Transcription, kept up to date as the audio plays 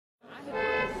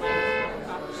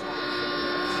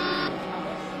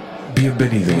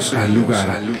Bienvenidos al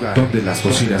lugar donde las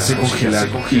bocinas se congelan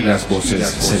y las voces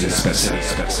se dispersan.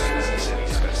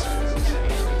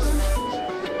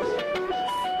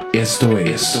 Esto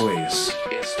es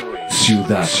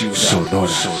Ciudad Sonora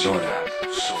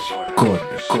con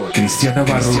Cristian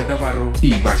Navarro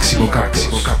y Máximo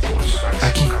Campos.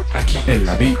 Aquí en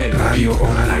la Big Radio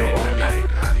Online.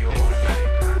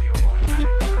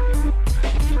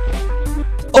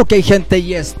 Ok, gente,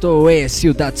 y esto es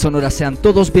Ciudad Sonora. Sean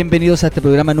todos bienvenidos a este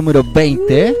programa número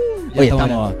 20. Hoy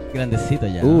estamos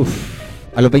grandecitos ya.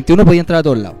 A los 21 podía entrar a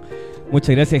todos lados.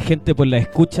 Muchas gracias, gente, por la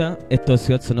escucha. Esto es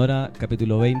Ciudad Sonora,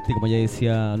 capítulo 20. Como ya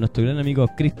decía nuestro gran amigo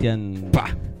Cristian,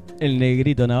 el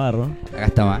negrito Navarro. Acá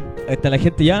está. Está la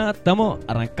gente, ya estamos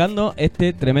arrancando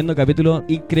este tremendo capítulo.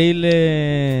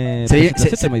 Increíble. Se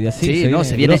viene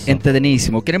grosso.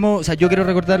 entretenidísimo. Yo quiero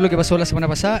recordar lo que pasó la semana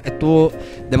pasada. Estuvo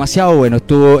demasiado bueno.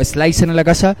 Estuvo Slicer en la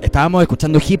casa. Estábamos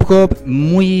escuchando hip hop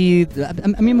muy...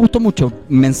 A mí me gustó mucho.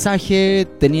 Mensaje,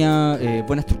 tenía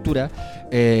buena estructura.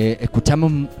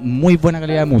 Escuchamos muy buena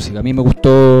calidad de música. A mí me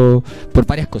gustó por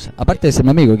varias cosas. Aparte de ser mi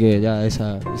amigo, que ya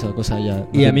esa cosa ya...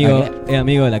 Y es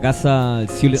amigo de la casa.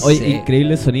 Hoy Sí.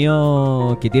 increíble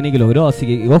sonido que tiene, que logró. Así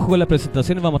que ojo con las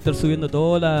presentaciones. Vamos a estar subiendo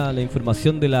toda la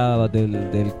información del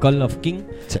Call of King,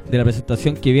 Sí. de la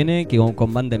presentación que viene, que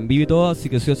con banda en vivo y todo. Así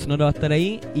que Ciudad Sonora va a estar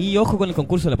ahí. Y ojo con el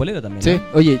concurso de la polera también. Sí,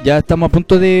 oye, ya estamos a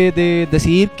punto de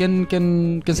decidir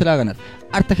quién se la va a ganar.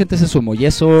 Harta gente se sumó y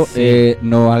eso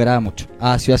nos agrada mucho.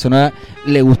 A Ciudad Sonora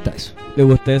le gusta eso. ¿Le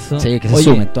gusta eso? Sí, que se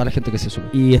sumen, toda la gente que se sume.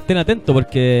 Y estén atentos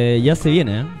porque ya se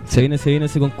viene, ¿eh? Sí. Se viene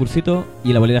ese concursito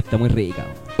y la polera está muy rica.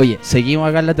 Oye, seguimos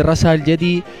acá en la terraza del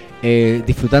Yeti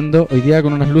disfrutando hoy día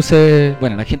con unas luces.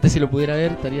 Bueno, la gente si lo pudiera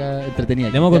ver estaría entretenida.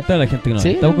 Le vamos a contar a la gente que no. ¿Sí?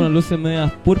 Estamos con unas luces medias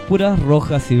púrpuras,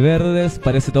 rojas y verdes.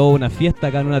 Parece toda una fiesta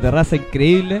acá en una terraza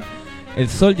increíble. El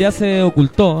sol ya se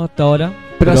ocultó hasta ahora.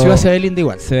 Pero la ciudad se ve linda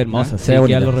igual. Se ve hermosa, se ve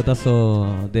bonita. quedan los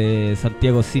retazos de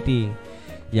Santiago City.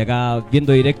 Y acá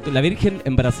viendo directo, la Virgen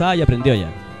embarazada ya aprendió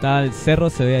ya. Está el cerro,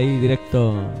 se ve ahí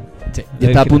directo. Sí, ya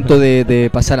está a punto de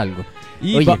pasar algo.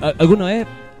 ¿Y Oye, alguna vez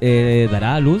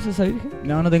dará a luz esa Virgen?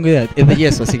 no tengo idea. Es de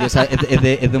yeso, así que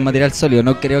es de un material sólido.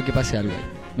 No creo que pase algo ahí.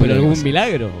 No Pero creo que algún pase.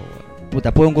 milagro.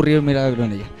 Puta, puede ocurrir un milagro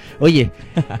en ella. Oye,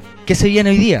 ¿qué se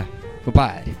viene hoy día?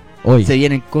 Compadre, Hoy. se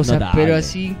vienen cosas, Notable. pero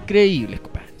así increíbles,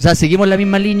 compadre. O sea, seguimos la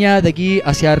misma línea de aquí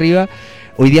hacia arriba.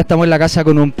 Hoy día estamos en la casa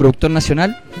con un productor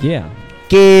nacional Yeah.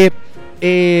 que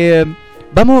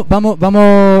vamos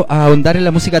a ahondar en la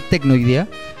música techno hoy día.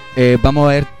 Vamos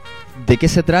a ver de qué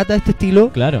se trata este estilo.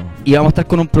 Claro. Y vamos a estar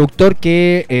con un productor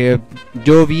que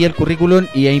yo vi el currículum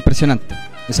y es impresionante.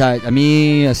 O sea, a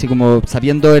mí, así como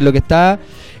sabiendo en lo que está,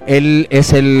 él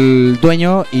es el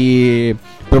dueño y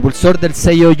propulsor del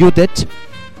sello Utch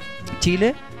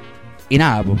Chile. Y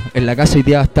nada, pues, en la casa hoy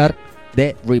día va a estar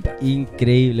The Reaper.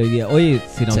 Increíble hoy día. Oye,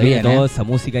 si nos Se viene viene, toda esa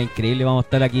música increíble, vamos a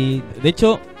estar aquí. De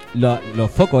hecho, el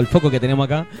foco que tenemos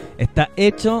acá está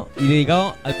hecho y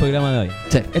dedicado al programa de hoy.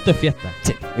 Sí. Esto es fiesta.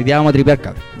 Sí, hoy día vamos a tripear,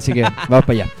 cabrón. Así que vamos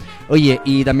para allá. Oye,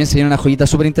 y también se viene una joyita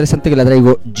súper interesante que la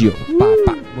traigo yo.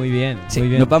 Muy bien, Sí, muy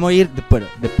bien. nos vamos a ir después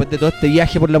de todo este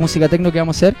viaje por la música techno que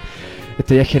vamos a hacer,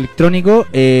 este viaje electrónico,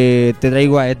 te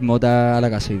traigo a Ed Mota a la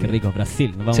casa. Qué rico, Brasil,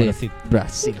 nos vamos Sí, a Brasil.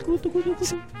 Brasil.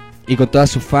 Sí. Y con toda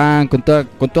su fan, con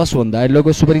toda su onda. El loco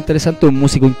es súper interesante, un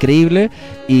músico increíble.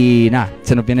 Y nada,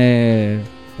 se nos viene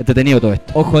entretenido todo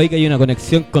esto. Ojo ahí que hay una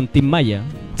conexión con Tim Maya.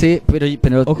 Sí, pero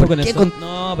Ojo ¿por con qué eso.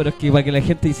 No, pero es que para que la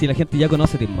gente, si la gente ya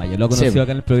conoce a Tim Maya, lo ha conocido Sí.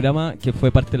 acá en el programa, que fue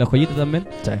parte de la joyita también.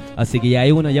 Sí. Así que ya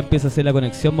ahí uno ya empieza a hacer la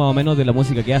conexión más o menos de la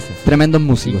música que hace. Tremendos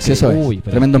músicos, sí, eso es. Uy,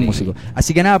 pero Tremendos increíble. músicos.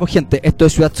 Así que nada, pues gente, esto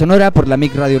es Ciudad Sonora por la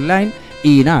Mic Radio Online.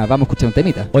 Y nada, vamos a escuchar un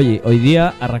temita. Oye, hoy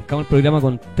día arrancamos el programa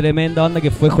con tremenda banda que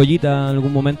fue joyita en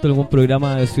algún momento, en algún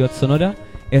programa de Ciudad Sonora.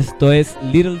 Esto es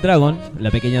Little Dragon,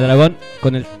 la pequeña dragón,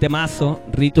 con el temazo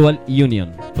Ritual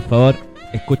Union. Por favor,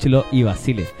 escúchelo y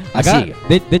vacile. Acá, Así.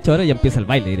 de hecho ahora ya empieza el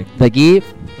baile directo. De aquí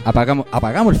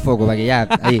apagamos el foco para que ya,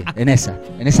 ahí, en esa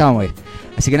vamos a ir.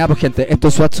 Así que nada, pues gente, esto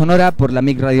es Ciudad Sonora por la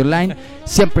Mic Radio Online,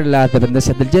 siempre en las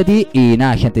dependencias del Yeti. Y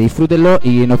nada, gente, disfrútenlo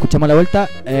y nos escuchamos a la vuelta.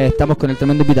 Estamos con el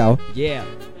tremendo invitado. Yeah.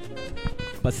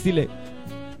 Vacile.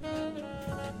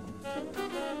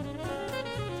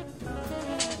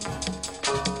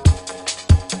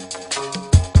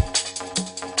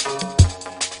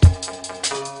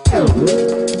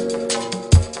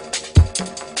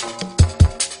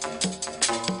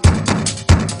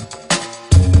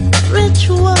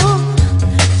 Ritual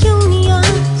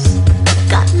unions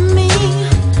got me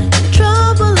in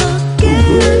trouble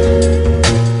again.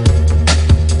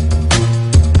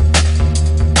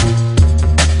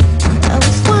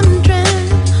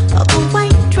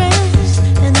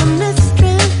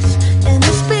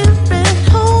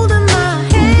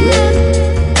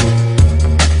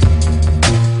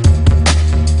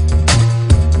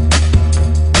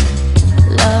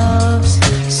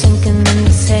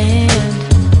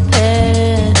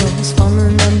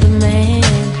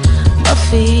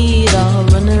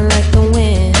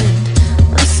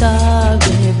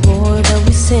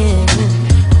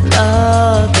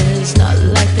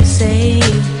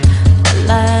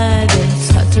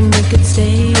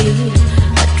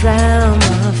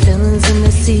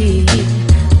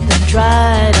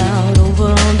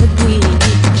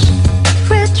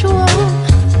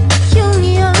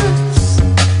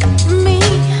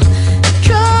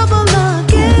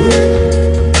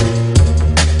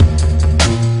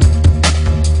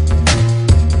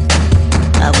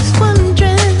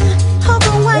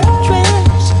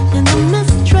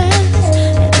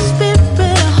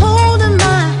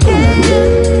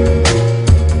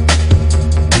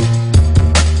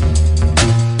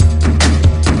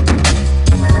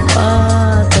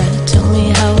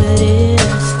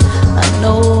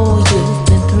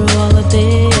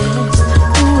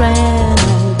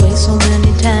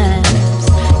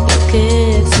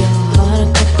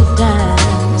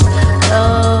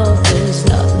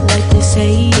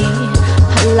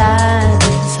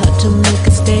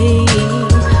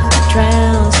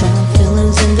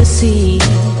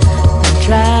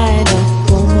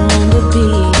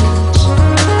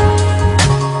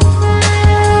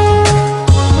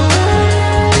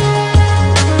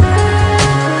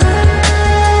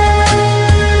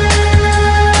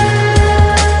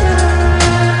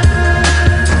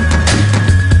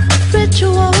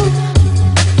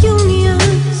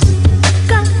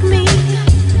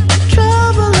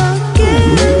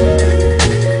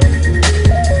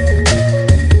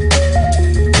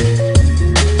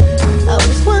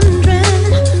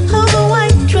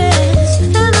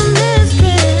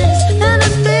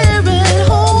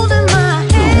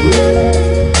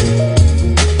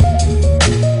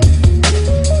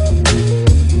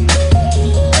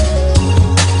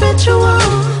 mutual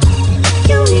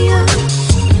union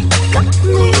got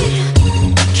me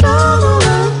trouble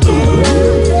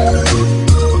again.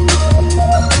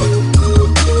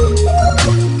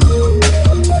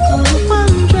 Oh,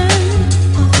 one dress,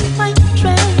 a white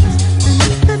dress, and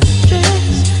a good dress,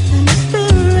 and a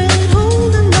spirit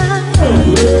holding my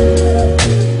hand.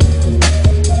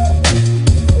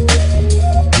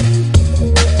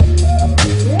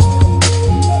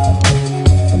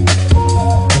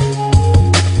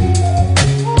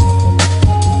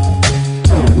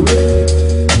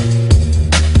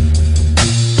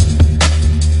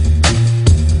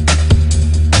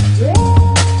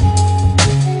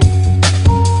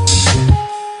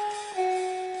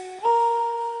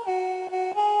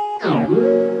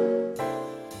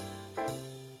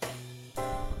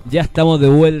 Ya estamos de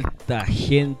vuelta,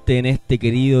 gente, en este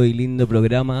querido y lindo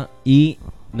programa. Y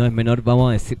no es menor, vamos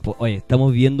a decir, oye,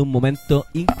 estamos viendo un momento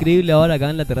increíble ahora acá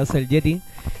en la terraza del Yeti.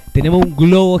 Tenemos un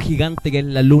globo gigante que es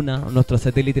la luna. Nuestro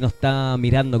satélite nos está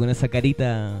mirando con esa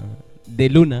carita de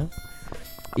luna.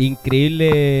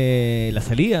 Increíble la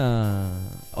salida.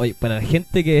 Oye, para la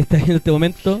gente que está viendo este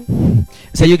momento, O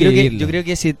sea, yo creo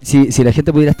que si la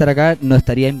gente pudiera estar acá, nos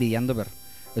estaría envidiando, pero.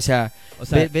 O sea,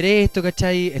 ver esto,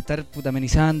 ¿cachai? Estar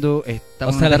amenizando.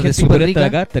 Estamos en una la tarde gente súper por rica.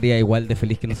 acá estaría igual de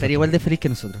feliz que nosotros. Estaría igual de feliz que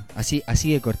nosotros.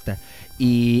 Así de corta.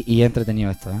 Y entretenido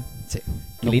esto, ¿eh? Sí.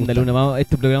 Qué Nos linda gusta. luna.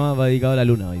 Este programa va dedicado a la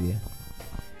luna hoy día.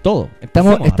 Todo.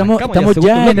 Estamos Arrancamos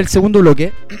ya en segundo el segundo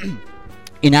bloque.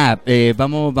 Y nada,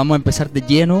 vamos a empezar de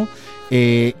lleno.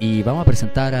 Y vamos a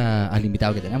presentar al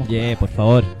invitado que tenemos. Yeah, por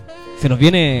favor. Se nos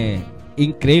viene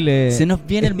increíble. Se nos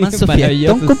viene el manso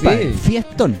Maravilloso, fiestón, compadre. sí.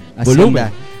 Fiestón. Así Volumen.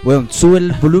 anda. Bueno, sube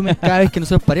el volumen cada vez que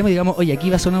nosotros paremos y digamos, oye,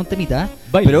 aquí va a sonar un temita.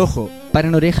 Baila. Pero ojo,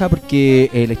 paren oreja porque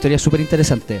la historia es súper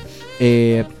interesante.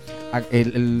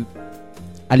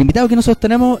 Al invitado que nosotros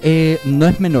tenemos no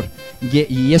es menor.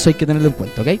 Y eso hay que tenerlo en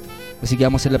cuenta, ¿ok? Así que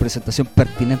vamos a hacer la presentación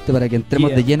pertinente para que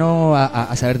entremos de lleno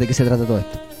a saber de qué se trata todo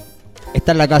esto.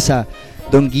 Está en la casa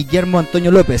don Guillermo Antonio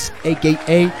López, a.k.a.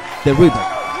 The Reaper.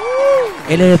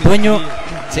 Él es el dueño.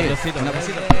 Sí, un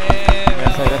aplausito.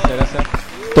 Gracias.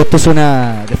 Todo esto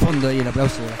suena de fondo ahí, el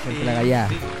aplauso de la gente, la gallada.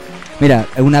 Mira,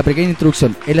 una pequeña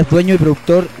introducción. Él es dueño y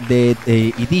productor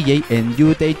y DJ en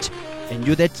Utch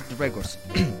Records.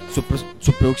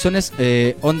 Sus producciones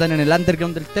ondan en el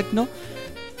underground del techno,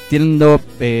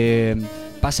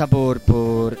 pasa por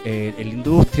el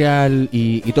industrial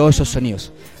y todos esos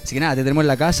sonidos. Así que nada, te tenemos en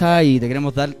la casa y te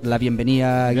queremos dar la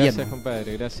bienvenida, Gracias, Guillermo.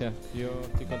 compadre, gracias. Yo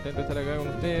estoy contento de estar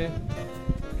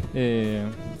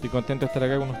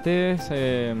acá con ustedes.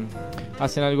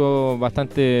 Hacen algo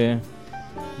bastante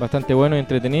bueno y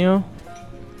entretenido.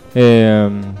 ¿Se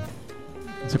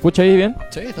escucha ahí bien?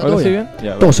 Sí, está ¿Ahora todo sí bien. bien?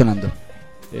 Ya, Todo bueno. sonando.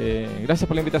 Gracias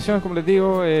por la invitación, como les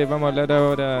digo. Vamos a hablar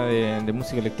ahora de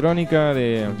música electrónica,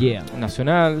 de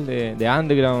nacional, de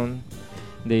underground,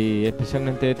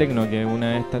 especialmente de techno, que es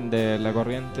una de estas de la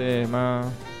corriente más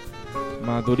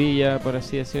durilla, por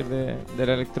así decir, de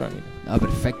la electrónica. Ah,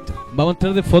 perfecto. Vamos a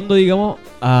entrar de fondo, digamos,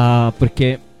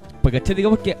 porque ¿cachai?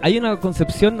 Digamos que hay una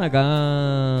concepción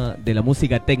acá de la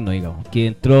música techno, digamos, que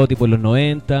entró tipo en los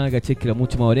 90, ¿cachai? Que era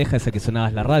mucho más oreja, esa que sonaba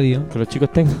en la radio. Con los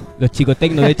chicos techno. Los chicos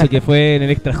techno, de hecho, que fue en el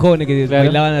Extra Jóvenes, que Claro.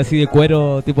 bailaban así de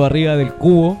cuero, tipo arriba del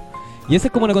cubo. Y esa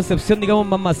es como una concepción, digamos,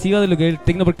 más masiva de lo que es el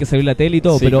techno, porque salió en la tele y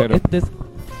todo, Sí, pero claro.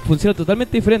 funciona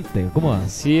totalmente diferente. ¿Cómo va?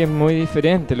 Sí, es muy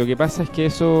diferente. Lo que pasa es que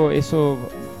eso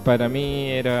para mí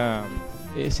era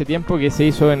ese tiempo que se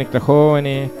hizo en Extra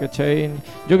Jóvenes, ¿cachai?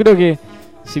 Yo creo que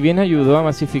si bien ayudó a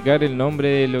masificar el nombre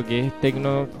de lo que es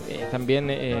techno, también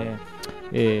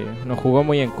nos jugó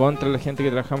muy en contra la gente que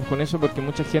trabajamos con eso, porque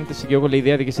mucha gente se quedó con la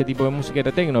idea de que ese tipo de música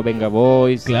era techno, Venga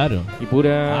Boys, Claro. y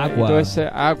pura Aqua, y todo ese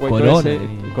Aqua y Corona, todo ese,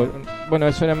 y- bueno,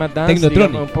 eso era más dance, Technotronic.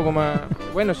 digamos, un poco más,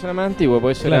 bueno, eso era más antiguo,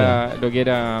 pues eso Claro. era lo que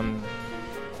era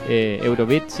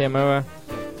Eurobeat se llamaba,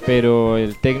 pero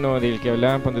el techno del que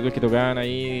hablaban, ponte tú, el que tocaban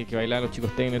ahí, que bailaban los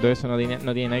chicos techno y todo eso no tiene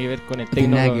nada que ver con el tiene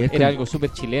techno, nada que ver era con- algo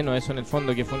súper chileno eso en el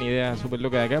fondo, que fue una idea súper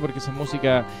loca de acá, porque esa es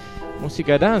música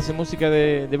dance, música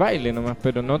de baile nomás,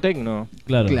 pero no techno.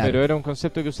 Claro. Claro. Pero era un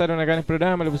concepto que usaron acá en el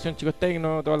programa, le pusieron chicos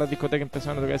techno, todas las discotecas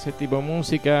empezaron a tocar ese tipo de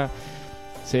música,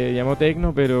 se llamó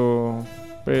techno, pero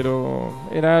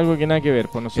era algo que nada que ver.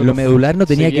 Pues nosotros Lo medular no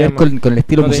tenía que ver con el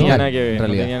estilo no musical, tenía nada que ver, en no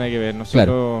realidad. tenía nada que ver.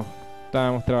 Nosotros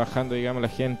estábamos trabajando, digamos, la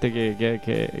gente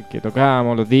que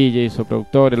tocábamos, los DJs o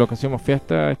productores, los que hacíamos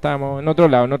fiestas, estábamos en otro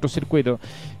lado, en otro circuito.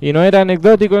 Y no era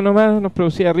anecdótico nomás, nos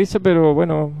producía risa, pero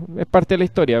bueno, es parte de la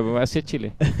historia, pues, así es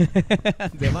Chile.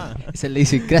 Esa es la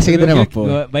idiosincrasia que tenemos, po.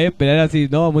 Vaya a esperar así,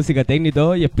 no, música techno y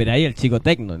todo, y esperáis al chico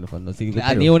techno, en el fondo. Así que Claro.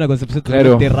 tenía una concepción Claro.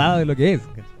 totalmente errada de lo que es.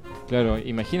 Claro,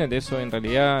 imagínate eso en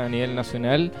realidad a nivel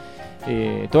nacional.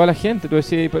 Toda la gente, tú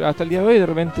decís, pero hasta el día de hoy, de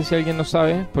repente, si alguien no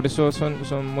sabe, por eso son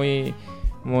muy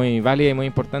válidas y muy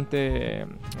importantes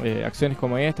acciones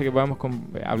como esta, que podamos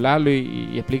hablarlo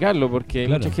y explicarlo, porque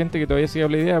Claro. hay mucha gente que todavía sigue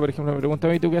la idea. Por ejemplo, me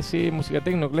preguntan, ¿y tú qué haces música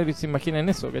techno? Claro, y se imaginan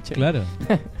eso, ¿cachai? Claro.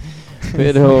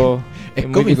 Pero Es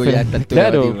muy cómico ya, diferente. a esta altura,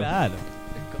 Claro, digo. Claro.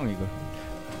 Es cómico.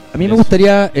 A mí me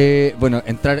gustaría, bueno,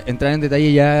 entrar en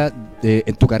detalle ya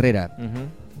en tu carrera.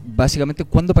 Ujú. Básicamente,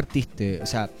 ¿cuándo partiste? O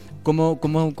sea,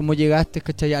 ¿cómo llegaste,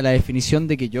 ¿cachai? A la definición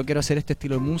de que yo quiero hacer este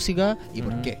estilo de música y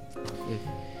por Ujú. qué?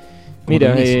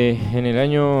 Mira, Como en el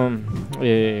año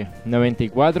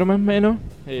 94 más o menos,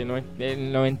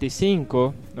 el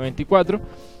 95, 94,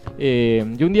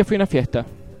 yo un día fui a una fiesta,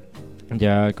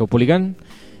 ya al Caupolicán.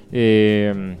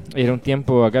 Era un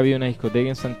tiempo, acá había una discoteca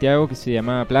en Santiago que se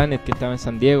llamaba Planet, que estaba en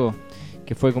San Diego,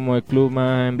 que fue como el club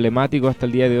más emblemático hasta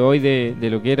el día de hoy de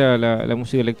lo que era la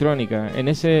música electrónica. En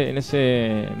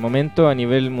ese momento, a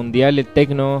nivel mundial, el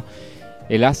techno,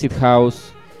 el acid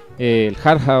house, el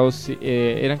hard house,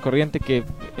 eran corrientes que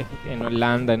en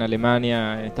Holanda, en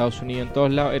Alemania, en Estados Unidos, en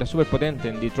todos lados, era súper potente,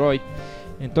 en Detroit.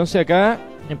 Entonces acá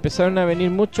empezaron a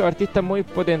venir muchos artistas muy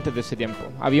potentes de ese tiempo.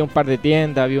 Había un par de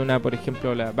tiendas, había una, por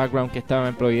ejemplo, la Background, que estaba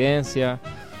en Providencia,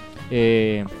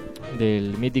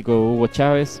 del mítico Hugo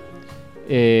Chávez.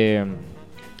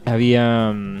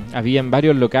 Habían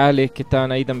varios locales que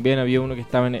estaban ahí también. Había uno que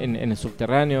estaba en el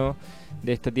subterráneo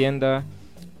de esta tienda.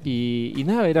 Y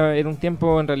nada, era un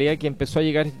tiempo en realidad que empezó a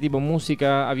llegar este tipo de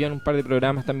música. Habían un par de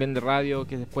programas también de radio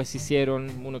que después se hicieron.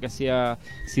 Uno que hacía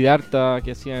Siddhartha,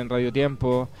 que hacía en Radio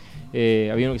Tiempo.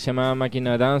 Había uno que se llamaba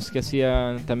Máquina Dance, que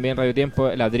hacía también Radio Tiempo.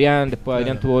 El Adrián, después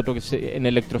Adrián tuvo otro en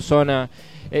Electrozona.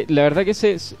 La verdad que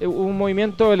hubo un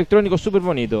movimiento electrónico súper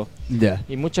bonito. Ya.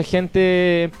 Y mucha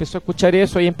gente empezó a escuchar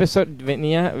eso. Y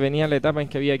venía la etapa en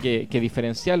que había que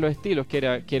diferenciar los estilos, que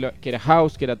era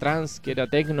house, que era trance, que era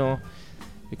techno,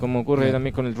 y como ocurre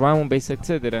también con el drum and bass,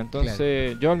 etcétera.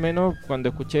 Entonces yo al menos cuando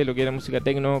escuché lo que era música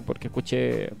techno, porque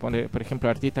escuché por ejemplo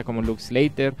artistas como Luke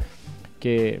Slater,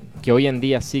 que hoy en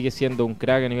día sigue siendo un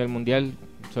crack a nivel mundial,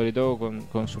 sobre todo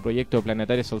con su proyecto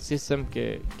Planetary Soul System,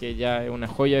 que ya es una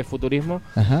joya de futurismo.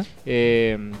 Ajá.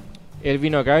 Él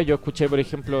vino acá, yo escuché por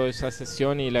ejemplo esa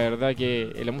sesión, y la verdad que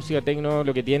la música techno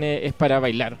lo que tiene es para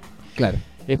bailar. Claro.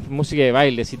 Es música de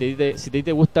baile. Si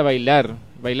te gusta bailar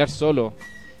solo,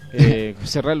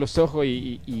 cerrar los ojos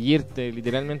y irte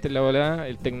literalmente en la volada,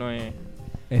 el techno es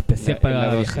Especial la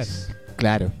para dosis. viajar.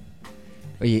 Claro.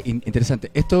 Oye, interesante.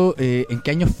 ¿Esto en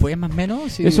qué año fue más o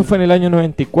menos? Sí. Eso fue en el año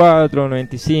 94,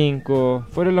 95.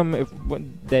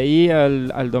 De ahí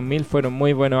al 2000 fueron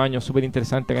muy buenos años, súper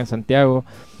interesantes acá en Santiago.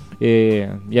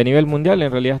 Y a nivel mundial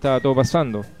en realidad estaba todo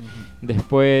pasando.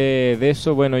 Después de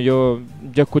eso, bueno, yo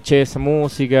escuché esa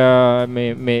música,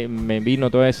 me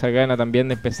vino toda esa gana también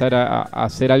de empezar a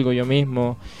hacer algo yo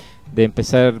mismo, de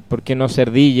empezar, ¿por qué no ser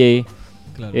DJ?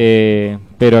 Claro.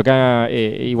 Pero acá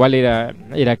igual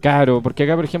era caro, porque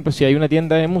acá, por ejemplo, si hay una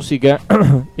tienda de música,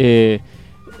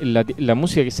 la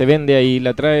música que se vende ahí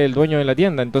la trae el dueño de la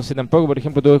tienda. Entonces tampoco, por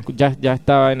ejemplo, ya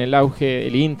estaba en el auge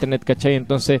el internet, ¿cachai?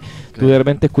 Entonces tú de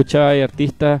repente escuchabas a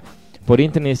artistas por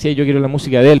internet y decías, yo quiero la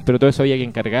música de él, pero todo eso había que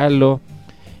encargarlo.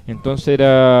 Entonces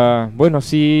era, bueno,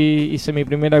 así hice mi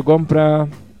primera compra.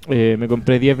 Me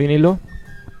compré 10 vinilos.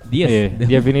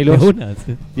 10 vinilos. de una,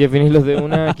 sí. 10 vinilos de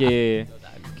una que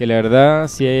la verdad,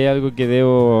 si hay algo que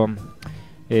debo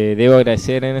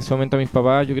agradecer en ese momento a mis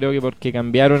papás, yo creo que porque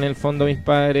cambiaron el fondo mis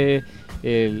padres,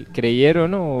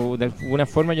 creyeron, ¿no? De alguna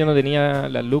forma yo no tenía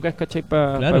las lucas, ¿cachai?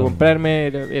 Para comprarme,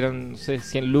 eran, no sé,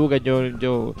 100 lucas,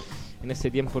 yo en ese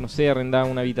tiempo, no sé, arrendaba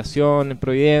una habitación en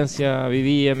Providencia,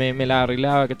 vivía, me la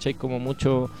arreglaba, ¿cachai? Como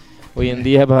mucho hoy en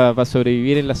día para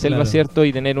sobrevivir en la selva, Claro. ¿cierto?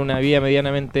 Y tener una vida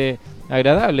medianamente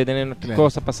agradable, tener nuestras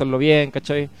cosas, pasarlo bien,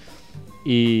 ¿cachai?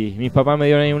 Y mis papás me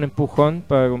dieron ahí un empujón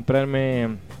para comprarme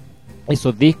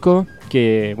esos discos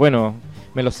que, bueno,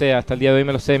 me los sé, hasta el día de hoy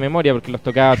me los sé de memoria porque los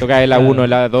tocaba el A1,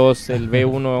 el A2, el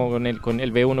B1 con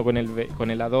el B1 con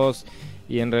el A2,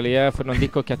 y en realidad fueron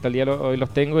discos que hasta el día de hoy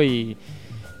los tengo y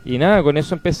nada, con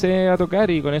eso empecé a tocar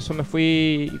y con eso me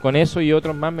fui, y con eso y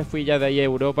otros más me fui ya de ahí a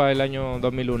Europa el año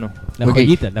 2001. La Ok.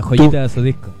 joyita de esos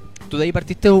discos. Tú de ahí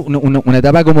partiste una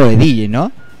etapa como de DJ,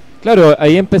 ¿no? Claro,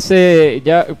 ahí empecé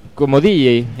ya como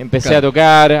DJ, empecé Claro. a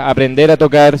tocar, a aprender a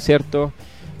tocar, ¿cierto?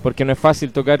 porque no es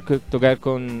fácil tocar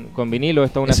con vinilo,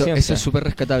 esto es una Eso ciencia. es súper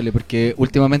rescatable porque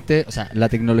últimamente, o sea, la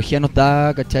tecnología nos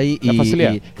da, ¿cachai? La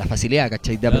facilidad. Y la facilidad,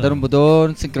 ¿cachai? De Claro. apretar un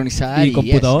botón, sincronizar Y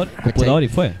computador, eso, ¿cachai? computador y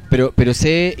fue. Pero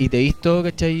sé y te he visto,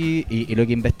 ¿cachai? Y lo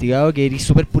que he investigado, que eres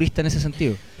súper purista en ese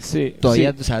sentido. Sí,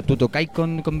 Todavía, sí. o sea, tú tocáis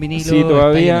con vinilo. Sí,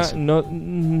 todavía estáis en eso.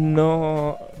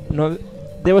 no,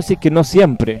 debo decir que no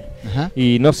siempre. Ajá.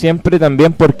 Y no siempre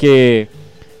también porque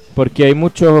hay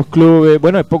muchos clubes,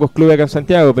 bueno, hay pocos clubes acá en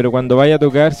Santiago, pero cuando vaya a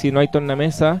tocar, si no hay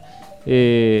tornamesa,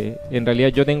 en realidad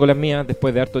yo tengo las mías,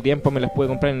 después de harto tiempo me las pude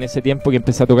comprar. En ese tiempo que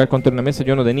empecé a tocar con tornamesa,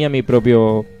 yo no tenía mi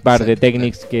propio bar de Exacto,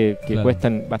 Technics que Claro.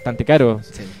 cuestan bastante caros.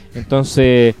 Sí.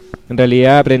 Entonces, en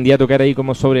realidad aprendí a tocar ahí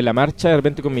como sobre la marcha. De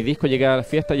repente con mi disco llegaba a la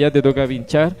fiesta, ya te toca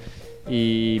pinchar.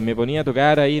 Y me ponía a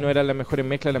tocar ahí, no eran las mejores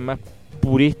mezclas, las más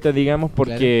puristas, digamos,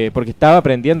 porque estaba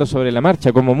aprendiendo sobre la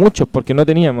marcha, como muchos, porque no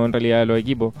teníamos en realidad los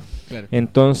equipos. Claro.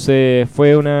 Entonces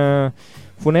fue una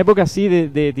época así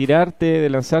de tirarte, de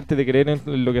lanzarte, de creer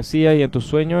en lo que hacías y en tus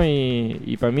sueños.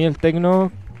 Y para mí el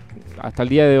techno, hasta el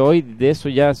día de hoy, de eso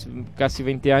ya casi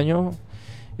 20 años,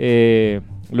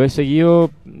 lo he seguido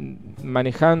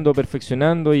manejando,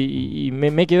 perfeccionando y me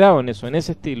he quedado en eso, en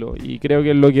ese estilo. Y creo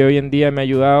que es lo que hoy en día me ha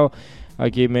ayudado a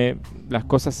que las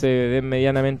cosas se den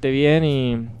medianamente bien,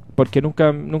 y porque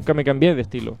nunca me cambié de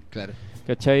estilo. Claro.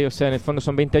 ¿Cachai? O sea, en el fondo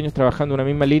son 20 años trabajando una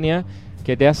misma línea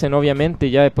que te hacen, obviamente,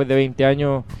 ya después de 20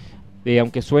 años,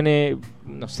 aunque suene,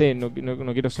 no sé, no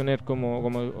quiero sonar como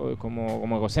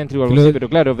egocéntrico o algo Claro. así, pero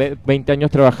claro, 20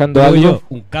 años trabajando Digo algo. yo,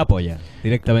 un capo ya,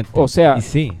 directamente. O sea, y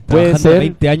sí, puede trabajando ser-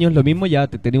 20 años lo mismo, ya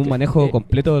tenés un manejo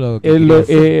completo de lo que Es querías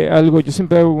hacer. algo, yo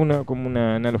siempre hago como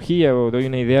una analogía o doy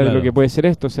una idea de Claro. lo que puede ser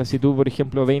esto. O sea, si tú, por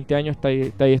ejemplo, 20 años estás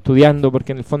estudiando,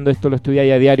 porque en el fondo esto lo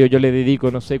estudiáis a diario, yo le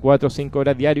dedico, no sé, 4 o 5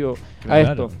 horas diario a Claro.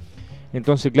 esto.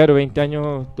 Entonces, claro, 20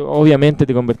 años, obviamente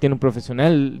te convertí en un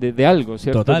profesional de algo,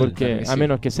 ¿cierto? Total, Porque claro que a sí.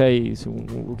 menos que seáis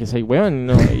weón,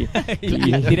 ¿no?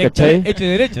 Directo, ¿cachai? hecho y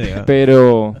derecho, digamos.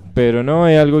 Pero no,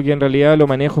 es algo que en realidad lo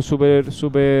manejo súper,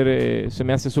 se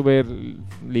me hace súper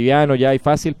liviano ya y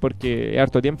fácil, porque es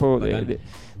harto tiempo Bacán. de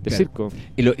Claro. circo.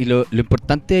 Y lo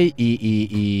importante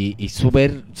y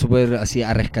súper así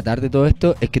a rescatar de todo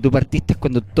esto es que tú partiste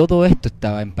cuando todo esto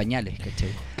estaba en pañales, ¿cachai?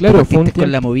 Claro, Tú fue un partiste con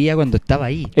tiempo- la movida cuando estaba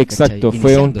ahí. Exacto, ¿cachai?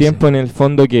 fue un Iniciándose. tiempo en el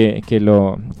fondo que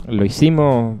lo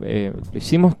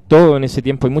hicimos todo en ese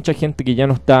tiempo. Hay mucha gente que ya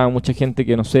no está, mucha gente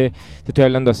que no sé, te estoy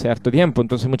hablando hace harto tiempo,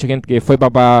 entonces mucha gente que fue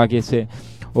papá,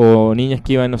 o niñas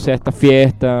que iban, no sé, a estas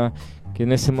fiestas, que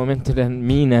en ese momento eran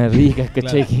minas ricas,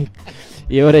 ¿cachai? Claro.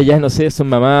 Y ahora ya no sé, son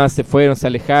mamás, se fueron, se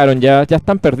alejaron, ya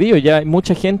están perdidos, ya hay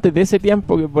mucha gente de ese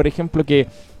tiempo que, por ejemplo, que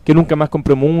nunca más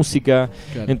compró música.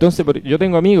 Claro. Entonces, yo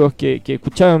tengo amigos que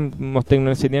escuchábamos techno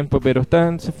en ese tiempo, pero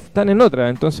están en otra.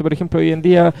 Entonces, por ejemplo, hoy en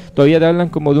día todavía te hablan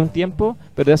como de un tiempo,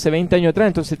 pero de hace 20 años atrás.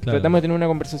 Entonces, Claro. tratamos de tener una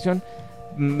conversación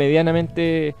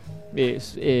medianamente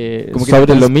Como que sobre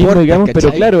te lo mismo, transporta, digamos, pero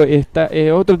 ¿cachai? claro, está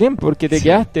otro tiempo, porque te Sí.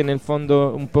 quedaste en el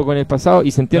fondo un poco en el pasado,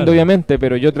 y se entiende Claro. obviamente,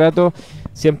 pero yo trato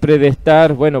siempre de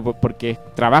estar, bueno, porque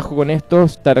trabajo con esto,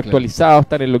 estar Claro. actualizado,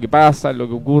 estar en lo que pasa, lo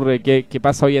que ocurre, qué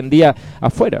pasa hoy en día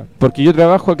afuera, porque yo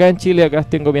trabajo acá en Chile, acá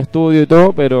tengo mi estudio y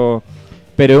todo, pero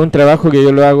es un trabajo que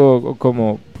yo lo hago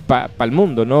como para el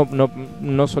mundo,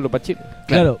 no solo para Chile.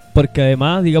 Claro, porque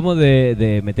además, digamos,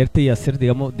 de meterte y hacer,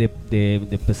 digamos, de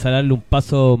empezar a darle un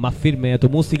paso más firme a tu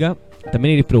música,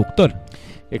 también eres productor.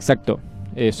 Exacto.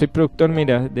 Soy productor,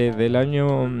 mira, desde el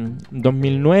año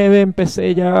 2009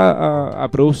 empecé ya a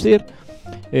producir.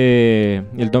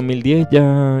 El 2010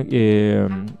 ya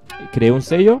creé un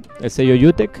sello, el sello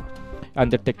Utch Records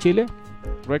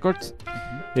Records.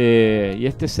 Y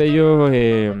este sello,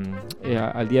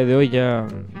 al día de hoy, ya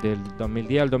del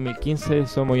 2010 al 2015,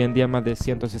 somos hoy en día más de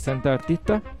 160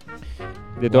 artistas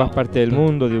de todas Wow, partes del montón.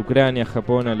 mundo, de Ucrania,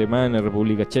 Japón, Alemania,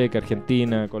 República Checa,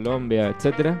 Argentina, Colombia,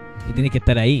 etcétera. Y tienes que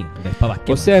estar ahí, de papas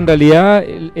O sea, en realidad,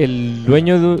 el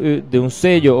dueño de un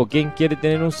sello, o quien quiere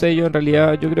tener un sello, en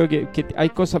realidad yo creo que hay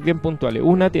cosas bien puntuales.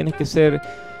 Una, tienes que ser,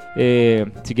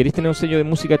 si querés tener un sello de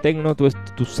música techno,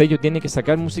 tu sello tiene que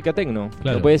sacar música techno.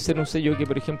 Claro. No puede ser un sello que,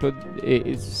 por ejemplo,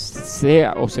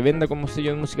 sea o se venda como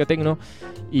sello de música techno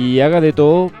y haga de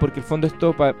todo, porque el fondo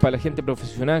esto para la gente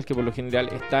profesional, que por lo general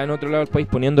está en otro lado del país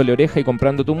poniéndole oreja y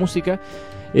comprando tu música,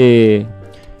 te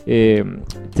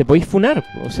podéis funar.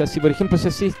 O sea, si por ejemplo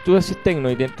si tú haces techno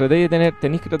y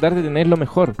tenéis que tratar de tener lo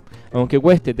mejor, aunque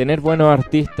cueste, tener buenos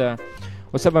artistas.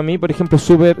 O sea, para mí, por ejemplo,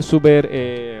 súper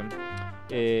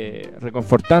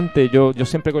reconfortante. Yo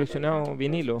siempre he coleccionado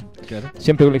vinilo,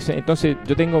 siempre coleccioné. Entonces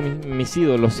yo tengo mis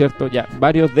ídolos, ¿cierto? Ya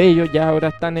varios de ellos ya ahora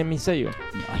están en mi sello.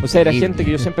 O sea, era gente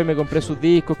que yo siempre me compré sus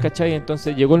discos, ¿cachai?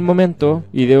 Entonces llegó el momento,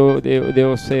 y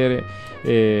debo ser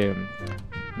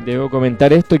debo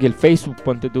comentar esto, que el Facebook,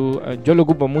 ponte tú, yo lo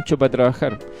ocupo mucho para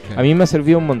trabajar. A mí me ha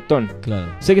servido un montón. Claro.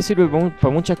 Sé que sirve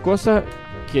para muchas cosas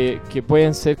que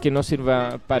pueden ser que no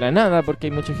sirva para nada, porque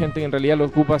hay mucha gente que en realidad lo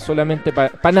ocupa solamente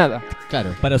para nada.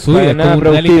 Claro. Para su Para vida, nada como un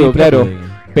productivo, reality claro.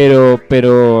 propio.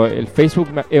 Pero el Facebook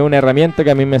es una herramienta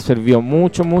que a mí me sirvió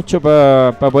mucho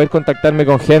para poder contactarme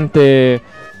con gente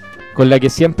con la que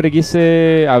siempre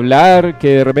quise hablar, que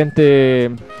de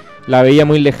repente la veía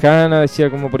muy lejana, decía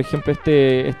como por ejemplo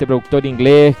este productor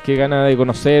inglés, que gana de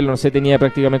conocerlo, no sé, tenía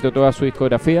prácticamente toda su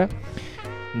discografía.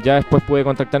 Ya después pude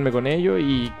contactarme con ellos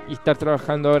y estar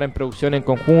trabajando ahora en producción en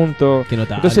conjunto. Qué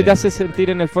notable. Entonces te hace sentir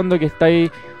en el fondo que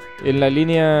estáis en la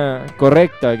línea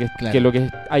correcta, Claro. que lo que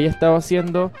haya estado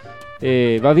haciendo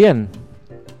va bien.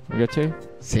 ¿Cachai?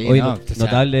 Sí, Oye, no, o sea,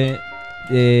 notable.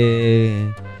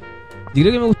 Yo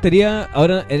creo que me gustaría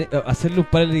ahora hacerle un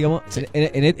par, digamos, Sí.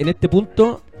 en este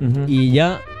punto, Ujú. y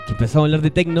ya que empezamos a hablar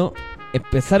de techno,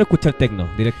 empezar a escuchar techno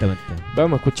directamente.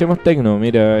 Vamos, escuchemos Techno.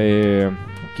 Mira,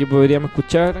 ¿qué podríamos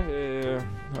escuchar?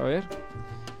 A ver.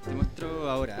 te muestro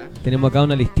ahora. Tenemos acá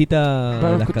una listita Vamos de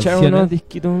a las escuchar canciones. unos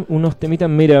disquitos, unos temitas.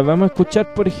 Mira, vamos a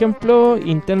escuchar, por ejemplo,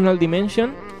 Internal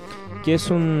Dimension, que es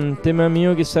un tema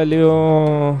mío que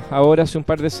salió ahora hace un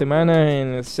par de semanas en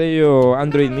el sello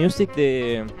Android Music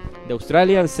de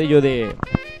Australia, el sello de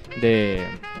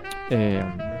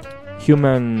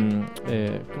Human...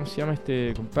 ¿cómo se llama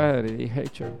este compadre? Dije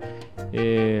hecho.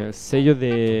 El sello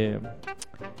de...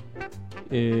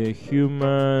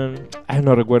 Human...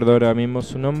 no recuerdo ahora mismo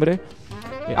su nombre.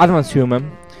 Advanced Human.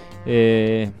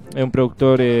 Es un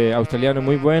productor australiano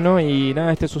muy bueno. Y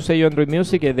nada, este es su sello Android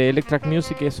Music, es de Electrac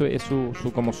Music, eso es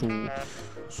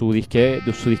su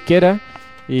disquera.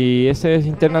 Y ese es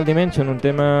Internal Dimension, un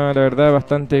tema, la verdad,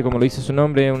 bastante, como lo dice su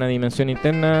nombre, una dimensión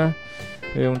interna.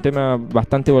 Un tema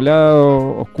bastante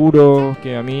volado, oscuro,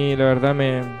 que a mí, la verdad,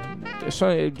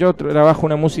 yo trabajo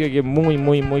una música que es muy,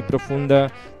 muy, muy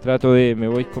profunda. Me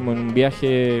voy como en un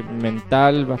viaje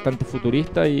mental bastante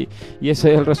futurista y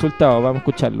ese es el resultado. Vamos a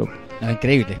escucharlo. No,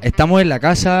 increíble. Estamos en la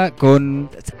casa con...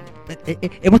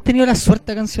 hemos tenido la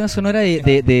suerte acá en Ciudad Sonora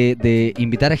de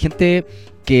invitar a gente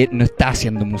que no está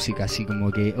haciendo música, así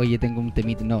como que, oye, tengo un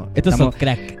temito. No, Estos son estamos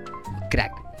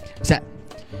crack. O sea,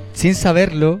 sin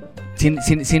saberlo,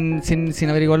 sin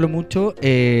averiguarlo mucho,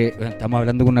 estamos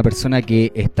hablando con una persona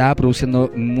que está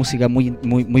produciendo música muy,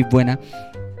 muy, muy buena.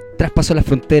 Traspasó las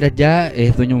fronteras ya,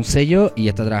 es dueño de un sello y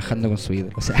está trabajando con su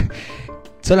ídolo. O sea,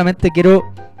 solamente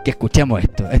quiero que escuchemos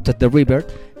esto. Esto es The Reaper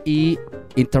y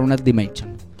Internet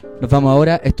Dimension. Nos vamos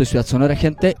ahora, esto es Ciudad Sonora,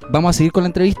 gente. Vamos a seguir con la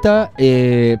entrevista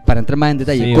para entrar más en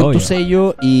detalle Sí, con obvio. tu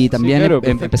sello y también claro,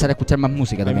 perfecto. empezar a escuchar más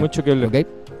música Hay también. mucho que hablar. ¿Ok?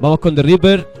 Vamos con The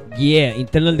Reaper. Yeah,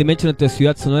 Internal Dimension entre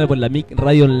Ciudad Sonora por la MIC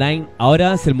Radio Online.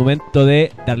 Ahora es el momento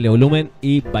de darle volumen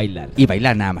y bailar. Y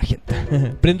bailar nada más, gente.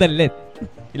 Prenda el LED.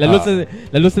 Y las, Ah.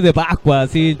 las luces de Pascua,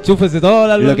 así, chúfese toda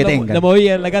la, Lo que la, tengan. la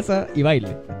movida en la casa y baile.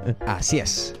 Así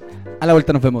es. A la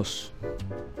vuelta nos vemos.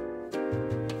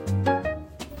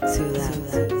 Ciudad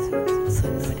Sonora.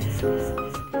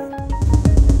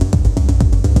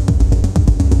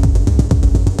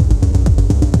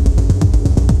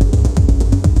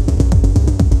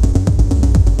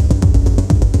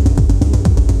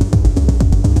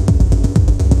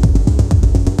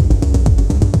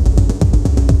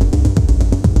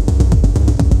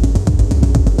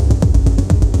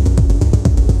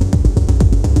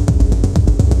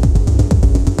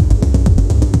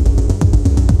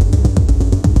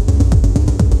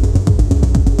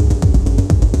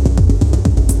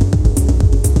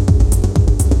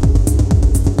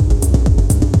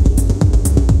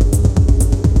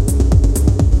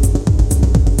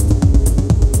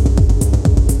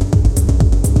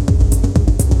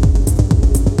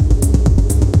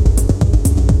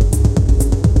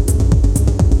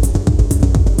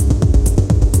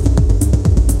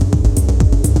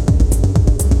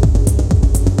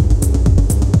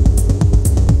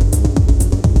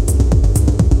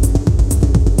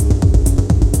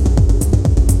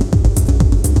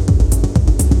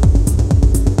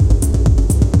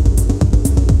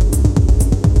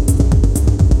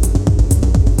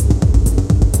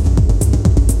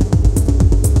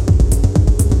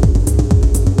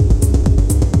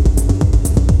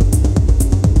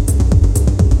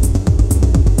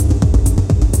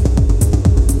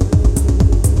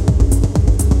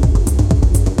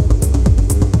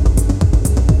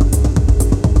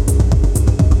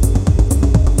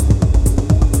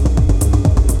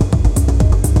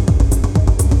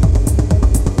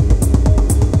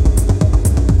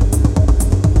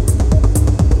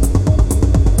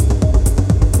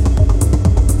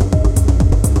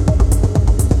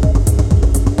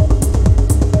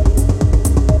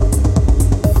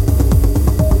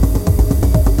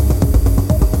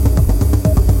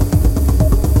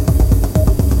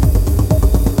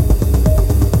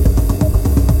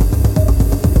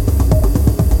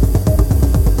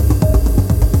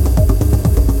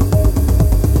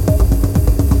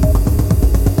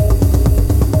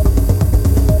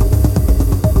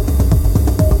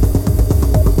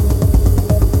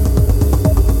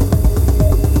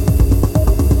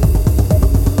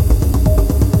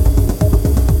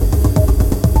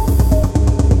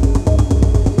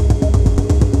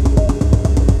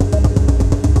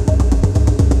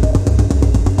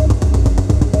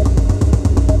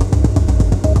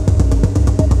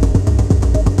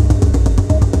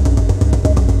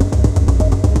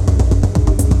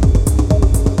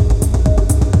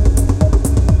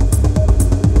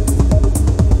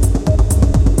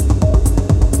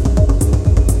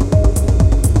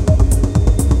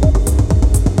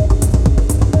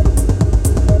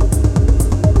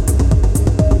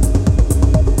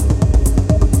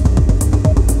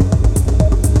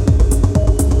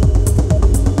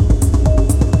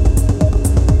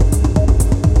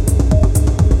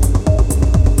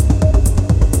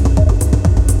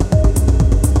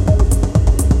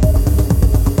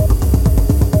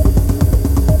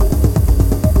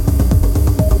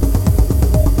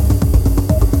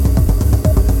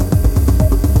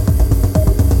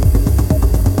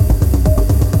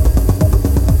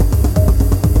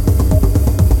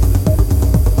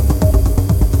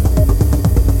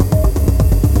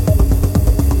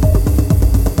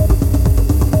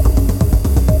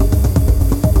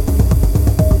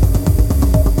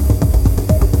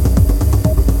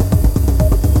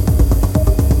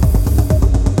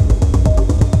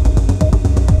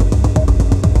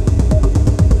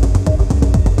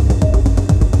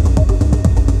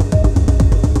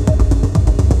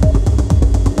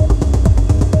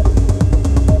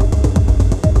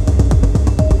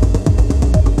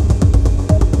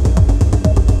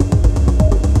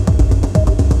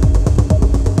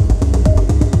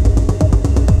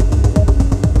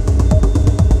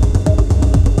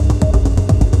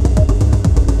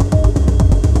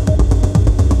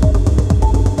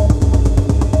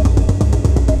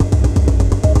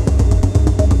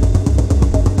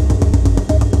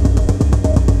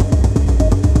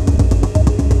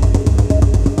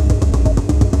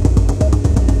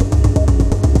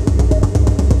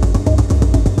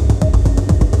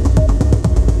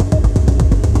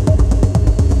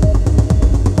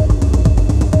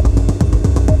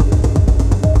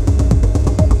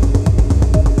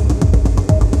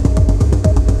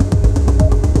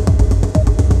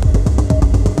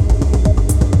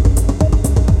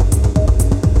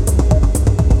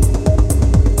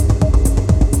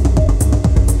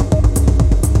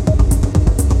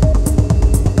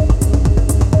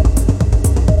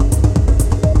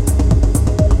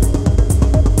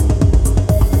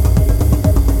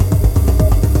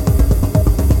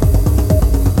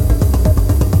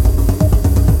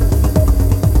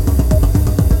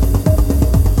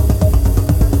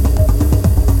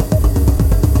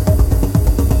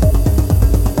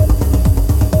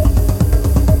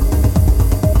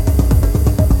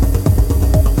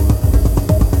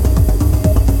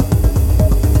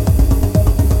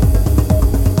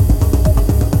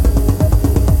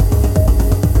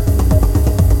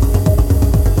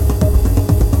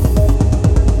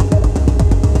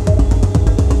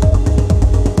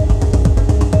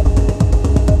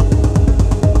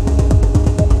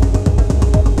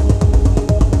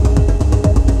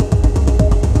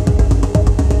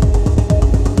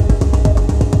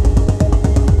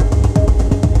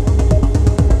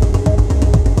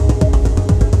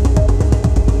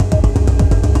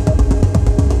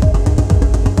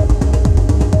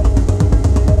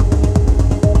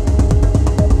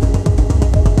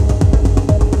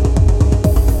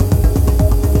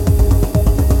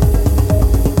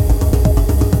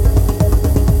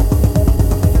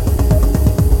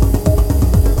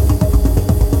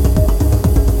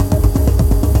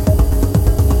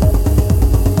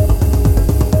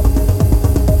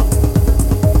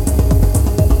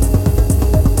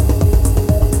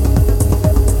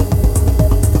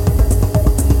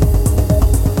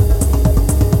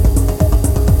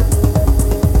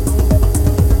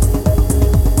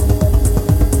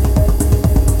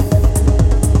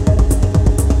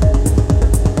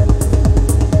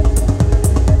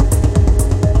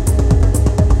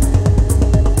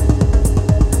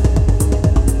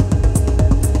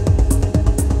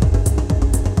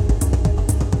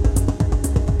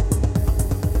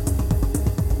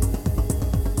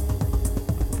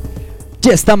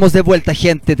 Ya estamos de vuelta,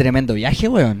 gente. Tremendo viaje,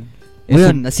 weón. Es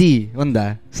Weón, así,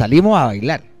 onda. Salimos a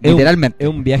bailar, literalmente. Es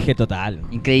un viaje total.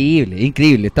 Increíble,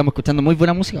 increíble. Estamos escuchando muy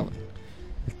buena música, weón.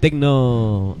 El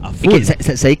Techno a Es full. que,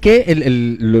 ¿sabéis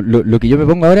qué? Lo que yo me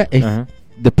pongo ahora es, Ajá.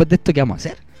 después de esto, ¿qué vamos a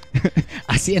hacer?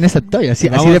 Así en esa estoy, así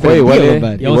Vamos de a hacer prendido, igual es-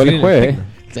 compadre. Y vamos igual a es ir en jueves, el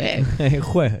Techno. Sí. El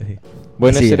jueves.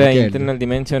 Bueno, Sí, ese era hay que Internal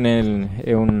Dimension,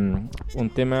 es un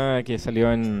tema que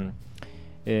salió en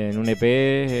un EP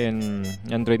en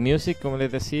Android Music, como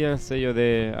les decía, el sello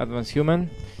de Advanced Human.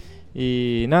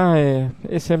 Y nada,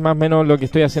 ese es más o menos lo que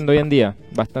estoy haciendo hoy en día.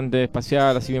 Bastante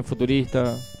espacial, así bien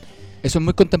futurista. Eso es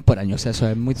muy contemporáneo, o sea, eso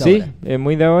es muy de Sí, ahora. es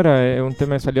muy de ahora. Es un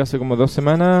tema que salió hace como 2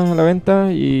 semanas a la venta.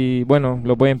 Y bueno,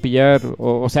 lo pueden pillar.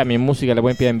 O sea, mi música la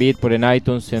pueden pillar en Beatport, en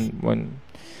iTunes, bueno,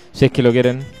 si es que lo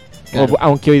quieren. Claro.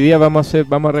 Aunque hoy día vamos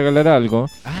a regalar algo.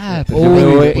 Ah, Yo pero me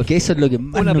voy- es que eso es lo que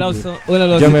más Un nos aplauso. Un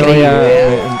aplauso. Yo me voy a...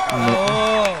 Increíble.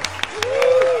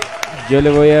 Yo le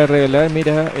voy a regalar,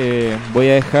 mira, voy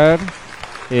a dejar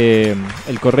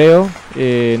el correo.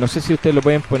 No sé si ustedes lo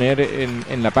pueden poner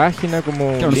en la página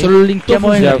como... Claro, link. nosotros lo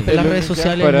linkeamos en Ya, las lo redes linkean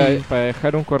sociales. para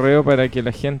dejar un correo para que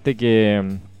la gente que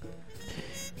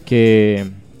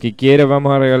quiera,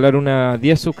 vamos a regalar unas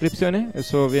 10 suscripciones.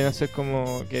 Eso viene a ser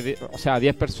como que, o sea, a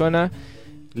 10 personas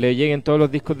le lleguen todos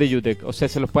los discos de Utech. O sea,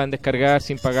 se los puedan descargar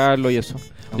sin pagarlo y eso.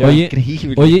 ¿Ya? Oye,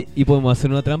 Increíble. Oye, ¿y podemos hacer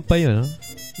una trampa yo, no?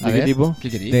 A ¿De qué ver, tipo? ¿qué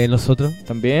querías? De nosotros.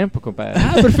 También, pues compadre.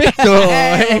 Ah, perfecto.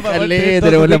 Éjale,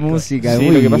 tenemos la música. Sí,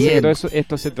 muy lo que pasa es que bien. todo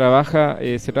esto se trabaja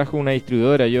con una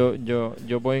distribuidora.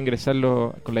 Yo puedo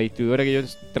ingresarlo con la distribuidora que yo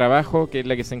trabajo, que es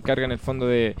la que se encarga en el fondo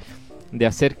de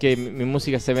hacer que mi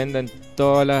música se venda en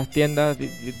todas las tiendas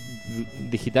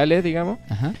digitales, digamos.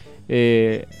 Ajá.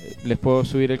 Les puedo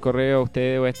subir el correo a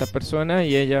ustedes o a estas personas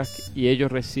y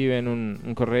ellos reciben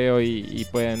un correo y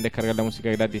pueden descargar la música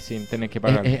gratis sin tener que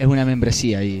pagar. Es una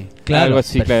membresía ahí. Claro. Algo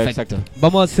así, claro, Perfecto. exacto.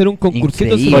 Vamos a hacer un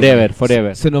concursito. Increíble.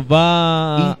 Forever. Se nos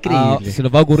va Increíble. se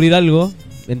nos va a ocurrir algo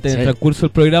en el Sí. transcurso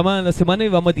del programa en la semana y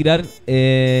vamos a tirar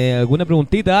alguna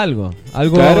preguntita, algo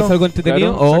Claro,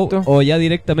 entretenido claro, exacto. o ya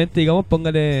directamente, digamos,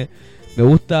 póngale me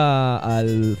gusta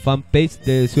al fanpage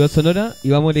de Ciudad Sonora y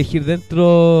vamos a elegir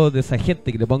dentro de esa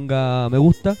gente que le ponga me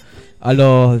gusta a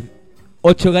los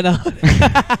 8 ganadores.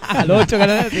 A los 8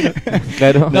 ganadores. Sí,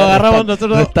 Claro. nos agarramos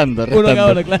nosotros Restando. uno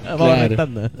cada uno, claro, vamos Claro.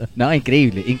 restando. No,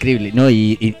 increíble, increíble. No,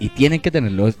 y tienen que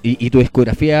tenerlo. Y tu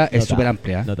discografía es Notable, súper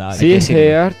amplia. notable. Sí, Hay que es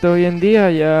decirlo. harto hoy en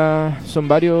día. Ya son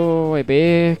varios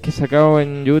EPs que he sacado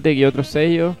en Utech y otros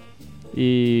sellos.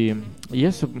 Y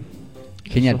eso.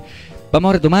 Genial.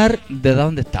 Vamos a retomar de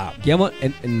dónde estábamos. Quedamos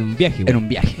en un viaje. En un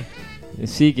viaje.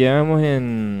 Sí, quedamos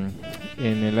en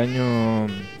el año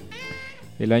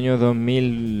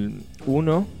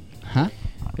 2001. Ajá.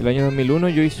 El año 2001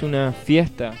 yo hice una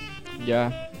fiesta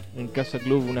ya en Casa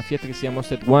Club, una fiesta que se llamó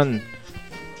Set One,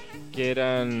 que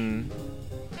eran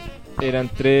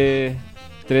tres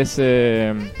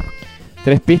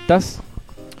pistas.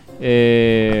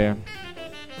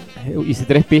 Hice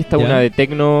 3 pistas, Ya. una de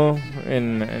Techno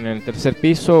en el tercer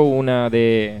piso, una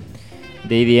de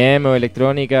EDM o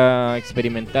electrónica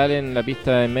experimental en la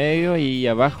pista de medio y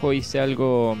abajo hice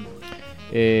algo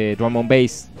drum and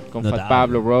bass con Fat Notable.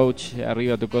 Pablo, Roach,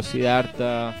 arriba tocó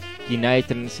Siddhartha,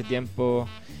 Knighter en ese tiempo,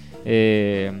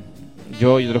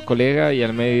 yo y otros colegas y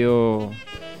al medio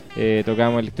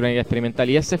tocábamos electrónica experimental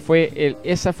y esa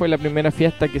fue la primera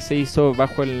fiesta que se hizo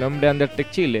bajo el nombre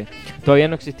Undertech Chile. Todavía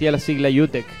no existía la sigla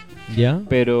Utech, ¿Ya?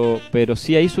 pero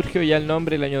sí ahí surgió ya el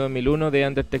nombre el año 2001 de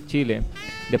Undertech Chile.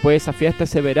 Después de esa fiesta,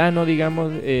 ese verano,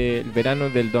 digamos, el verano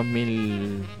del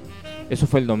 2000, eso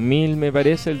fue el 2000 me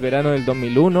parece, el verano del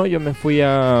 2001, yo me fui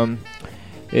a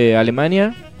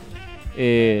Alemania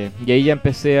y ahí ya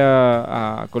empecé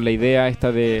con la idea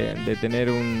esta de tener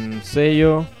un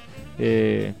sello.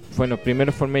 Bueno,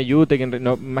 primero formé Utech,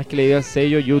 más que la idea del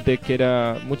sello, Utech, que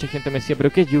era, mucha gente me decía, pero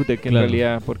 ¿qué es Utech en Claro.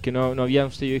 realidad? Porque no había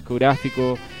un sello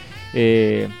discográfico,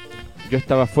 yo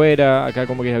estaba afuera, acá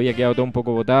como que había quedado todo un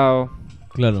poco botado,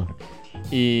 Claro.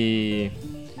 y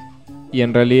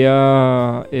en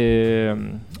realidad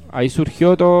ahí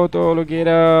surgió todo lo que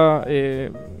era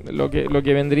lo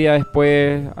que vendría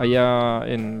después. Allá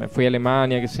me fui a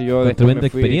Alemania, qué sé yo, Con después tremenda me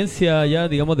fui. experiencia ya,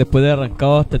 digamos, después de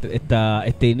arrancado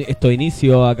estos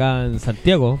inicios acá en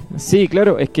Santiago. Sí,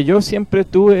 claro, es que yo siempre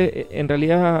tuve, en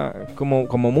realidad,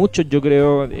 como muchos, yo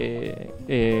creo,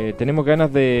 tenía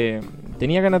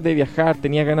ganas de viajar,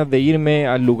 tenía ganas de irme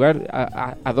al lugar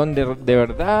a donde de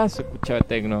verdad se escuchaba el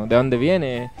techno, de dónde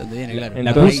viene. ¿Dónde viene? Claro.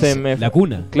 Entonces la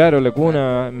cuna. Claro, la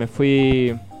cuna, me fui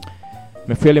a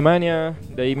Alemania,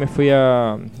 de ahí me fui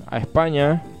a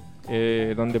España,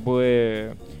 donde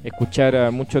pude escuchar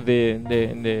a muchos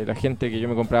de la gente que yo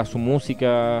me compraba su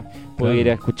música, pude ir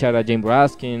a escuchar a James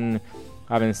Raskin,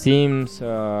 a Ben Sims,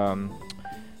 a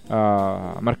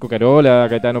Marco Carola, a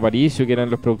Caetano Paricio, que eran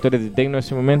los productores de Techno en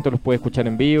ese momento, los pude escuchar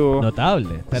en vivo. Notable.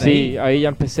 Sí, ahí ya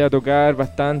empecé a tocar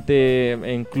bastante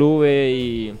en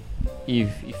clubes y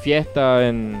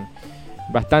fiestas,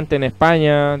 bastante en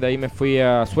España. De ahí me fui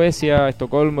a Suecia, a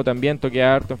Estocolmo también, toqué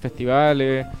harto en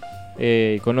festivales,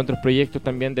 con otros proyectos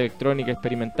también de electrónica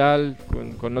experimental,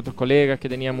 con otros colegas que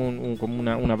teníamos como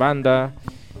una banda.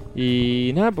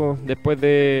 Y nada, pues después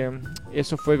de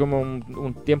eso fue como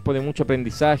un tiempo de mucho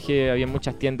aprendizaje. Había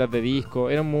muchas tiendas de discos,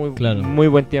 era muy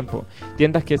buen tiempo.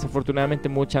 Tiendas que desafortunadamente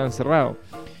muchas han cerrado.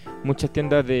 Muchas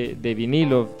tiendas de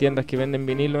vinilo, tiendas que venden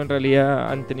vinilo en realidad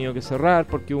han tenido que cerrar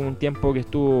porque hubo un tiempo que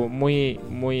estuvo muy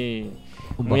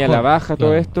a la baja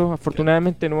todo esto.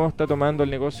 Afortunadamente no está tomando el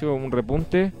negocio un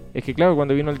repunte. Es que claro,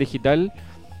 cuando vino el digital,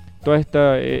 toda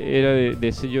esta era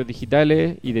de sellos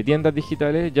digitales y de tiendas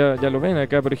digitales, ya lo ven.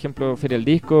 Acá, por ejemplo, Feria del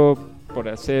Disco, por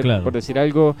decir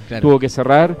algo, tuvo que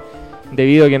cerrar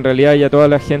debido a que en realidad ya toda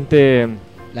la gente,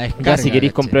 La descarga, ya si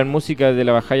queréis ¿cachai? comprar música de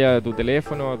la bajada de tu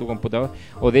teléfono, a tu computador,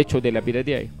 o de hecho de la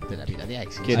pirateáis, De la piratería,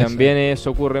 sí. que también eso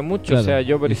ocurre mucho. Claro. O sea,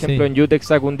 yo por Y ejemplo sí. en Utch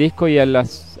saco un disco y a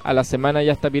la semana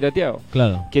ya está pirateado.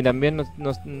 Claro. Que también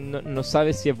no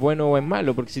sabes si es bueno o es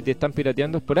malo, porque si te están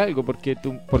pirateando es por algo, porque te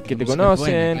música es conocen,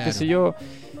 buena, qué claro. sé yo.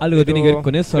 Algo tiene que ver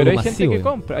con eso, Pero algo hay gente masivo. que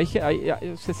compra,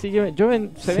 se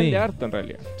Sí. vende harto en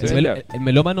realidad. Se El, vende mel- harto. el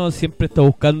melómano siempre está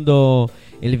buscando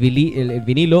el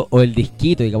vinilo o el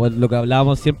disquito, digamos, lo que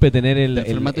hablábamos siempre, tener Del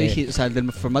formato o sea,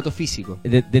 del formato físico.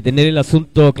 de tener el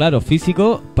asunto, claro,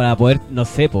 físico, para poder, no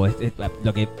sé, pues,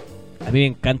 lo que a mí me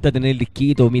encanta tener el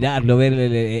disquito, mirarlo, ver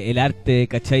el arte,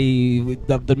 ¿cachai?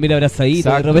 Dormir abrazadito,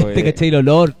 Exacto, de repente, ¿cachai? El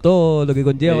olor, todo lo que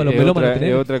conlleva los melómanos. Es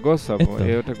tener otra cosa, po, esto.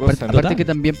 es otra cosa. Aparte Total. que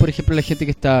también, por ejemplo, la gente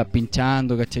que está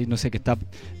pinchando, ¿cachai? No sé, que está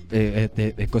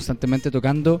constantemente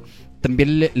tocando,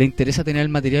 también le interesa tener el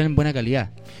material en buena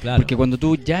calidad. Claro. Porque cuando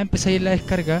tú ya empezáis en la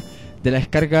descarga, de la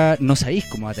descarga no sabéis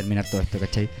cómo va a terminar todo esto,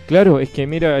 ¿cachai? Claro, es que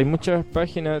mira, hay muchas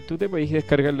páginas, tú te podés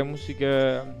descargar la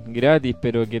música gratis,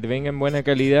 pero que te venga en buena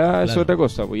calidad es Claro. otra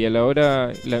cosa, pues. Y a la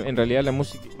hora, en realidad la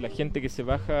música, la gente que se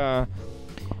baja,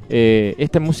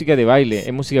 esta es música de baile,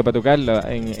 es música para tocarla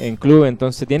en club,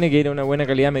 entonces tiene que ir a una buena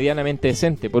calidad medianamente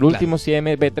decente. Por último, si es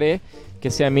MP3, que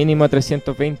sea mínimo a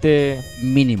 320.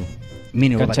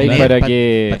 Mínimo, ¿Cachai? para Para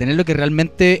que- para tener lo que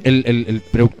realmente el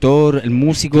productor, el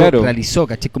músico Claro. realizó,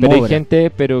 ¿cachai? Como Pero hay obra. gente,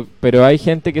 pero hay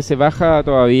gente que se baja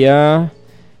todavía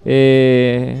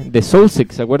de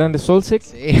Soulsex, ¿se acuerdan de Soulsex?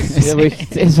 Sí,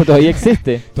 sí. Eso todavía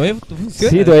existe. ¿Todavía funciona?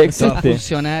 Sí, todavía Todo existe.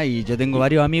 funciona y yo tengo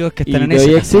varios amigos que Y están en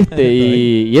todavía eso. existe.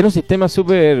 y era un sistema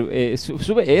súper.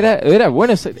 Era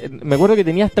bueno. Me acuerdo que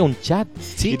tenía hasta un chat.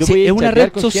 Sí, Y tú sí, podías es una chatear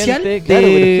red con social gente, claro,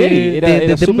 pero heavy, era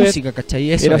de súper- música,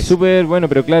 ¿cachai? Eso Era es. súper bueno,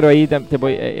 pero claro, ahí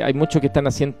hay muchos que están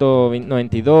a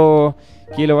 192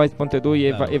 kilobytes, ponte tú, y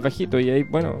Claro. es bajito. Y ahí,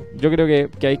 bueno, yo creo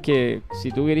que hay que,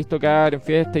 si tú querés tocar en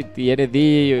fiesta y eres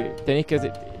DJ, tenéis que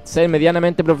ser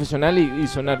medianamente profesional y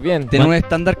sonar bien. Tener un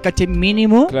estándar, ¿cachai?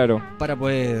 Mínimo Claro, para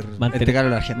poder Mantener-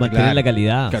 entregarlo a la gente. Mantener claro. la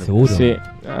calidad, Claro. seguro. sí.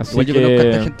 Así Igual yo que, conozco a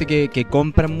esta gente que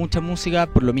compra mucha música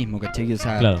por lo mismo, ¿cachai? O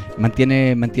sea, Claro.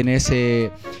 mantiene ese...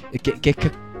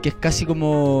 Que es casi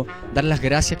como dar las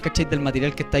gracias, ¿cachai? Del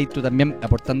material que estás tú también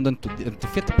aportando en tus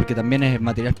fiestas, porque también es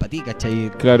material para ti,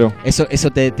 ¿cachai? Claro, Eso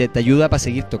te ayuda para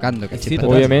seguir tocando, ¿cachai? Sí, Para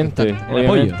total. obviamente, estar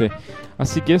constante. obviamente.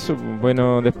 Así que eso,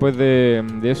 bueno, después de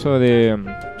eso de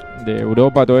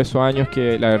Europa, todos esos años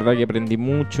que la verdad que aprendí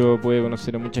mucho, pude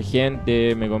conocer a mucha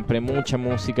gente, me compré mucha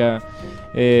música,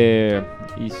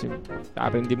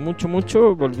 aprendí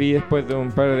mucho, volví después de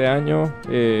un par de años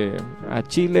a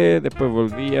Chile, después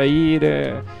volví a ir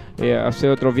a hacer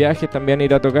otros viajes, también a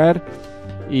ir a tocar,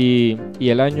 y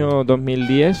el año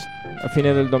 2010, a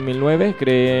fines del 2009,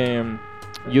 creé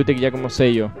Utch ya como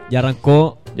sello. Ya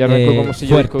arrancó. Ya arrancó como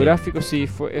sello fuerte. discográfico, sí,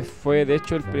 fue de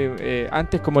hecho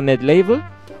antes como net label,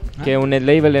 que es un net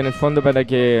label en el fondo para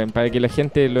que la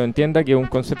gente lo entienda, que es un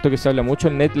concepto que se habla mucho.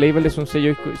 El net label es un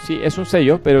sello, sí, es un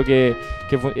sello, pero que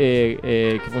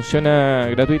funciona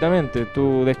gratuitamente.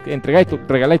 Tú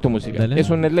regaláis tu música. Dale. Es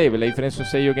un net label, la diferencia es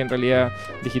un sello que en realidad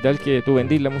digital, que tú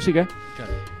vendís la música.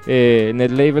 Claro.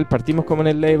 Net label, partimos como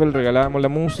net label, regalábamos la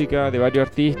música de varios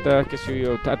artistas,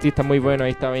 artistas muy buenos.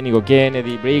 Ahí estaba Inigo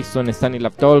Kennedy, Brixton,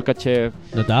 Stanislav Tolkachev,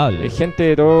 Notable.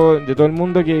 gente de todo el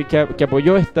mundo que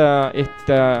apoyó esta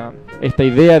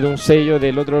idea de un sello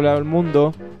del otro lado del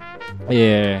mundo.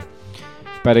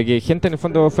 para que gente en el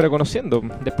fondo fuera conociendo.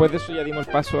 Después de eso ya dimos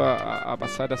el paso a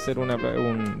pasar a ser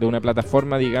de una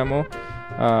plataforma, digamos,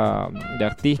 de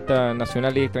artistas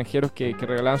nacionales y extranjeros que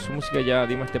regalaban su música. Ya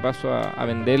dimos este paso a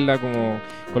venderla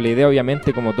con la idea,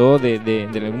 obviamente, como todo, de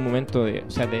en algún momento de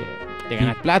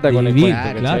ganar plata con el vivir,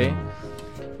 cuento, claro. ¿cachai?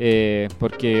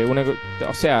 Porque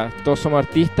todos somos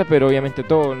artistas, pero obviamente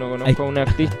todos no conozco a un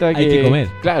artista que... Hay que comer.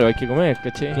 Claro, hay que comer,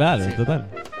 ¿cachai? Claro, Sí. total.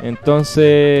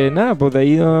 Entonces, nada, pues de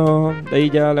ahí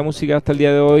ya la música hasta el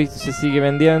día de hoy se sigue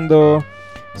vendiendo,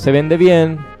 se vende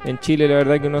bien. En Chile la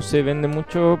verdad que no se vende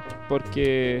mucho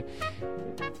porque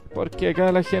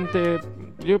acá la gente,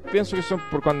 yo pienso que son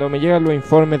por cuando me llegan los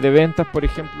informes de ventas, por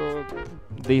ejemplo,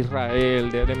 de Israel,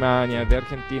 de Alemania, de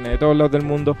Argentina, de todos lados del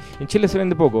mundo. En Chile se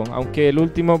vende poco, aunque el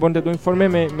último, ponte tu informe,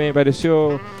 me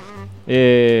pareció...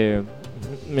 ¿Te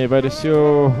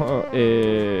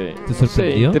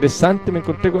sorprendió? Interesante. Me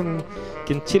encontré con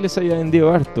que en Chile se había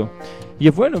vendido harto. Y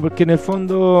es bueno porque en el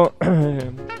fondo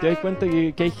te das cuenta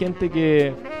que hay gente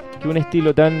que un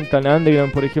estilo tan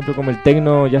underground, por ejemplo, como el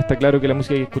Techno, ya está claro que la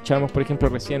música que escuchamos, por ejemplo,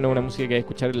 recién no es una música que hay que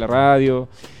escuchar en la radio.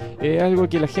 Es algo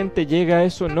que la gente llega a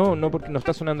eso, no porque no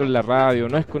está sonando en la radio,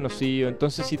 no es conocido.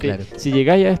 Entonces, si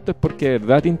llegáis a esto es porque de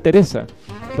verdad te interesa.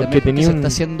 Porque se está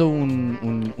haciendo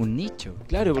un nicho.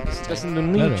 Claro, porque se está haciendo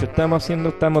un Claro. nicho,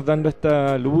 estamos dando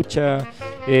esta lucha.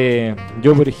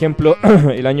 Yo, por ejemplo,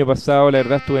 el año pasado, la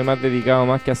verdad, estuve más dedicado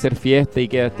más que a hacer fiesta y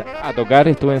que a tocar.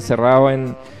 Estuve encerrado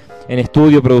en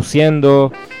estudio,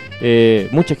 produciendo.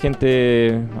 Mucha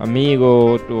gente,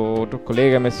 amigos, otros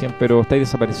colegas me decían, pero estáis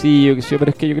desaparecido, qué sé yo.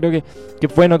 Pero es que yo creo que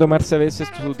es bueno tomarse a veces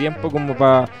su tiempo como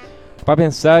para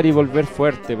pensar y volver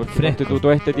fuerte, porque Fresco.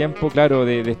 todo este tiempo, claro,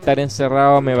 de estar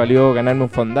encerrado me valió ganarme un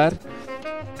fondar,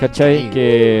 ¿cachai? Sí.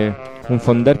 Que un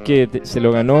fondar que se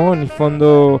lo ganó, en el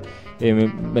fondo,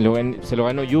 se lo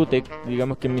ganó Utch,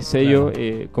 digamos que es mi sello,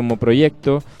 como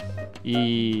proyecto.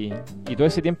 Y todo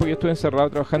ese tiempo que yo estuve encerrado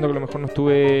trabajando, que a lo mejor no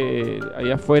estuve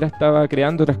allá afuera, estaba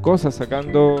creando otras cosas,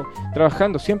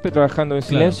 siempre trabajando en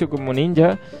silencio, como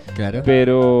ninja, Claro.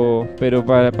 pero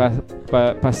para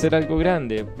hacer algo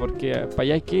grande, porque para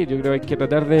allá hay que ir. Yo creo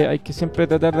que hay que siempre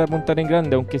tratar de apuntar en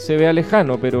grande, aunque se vea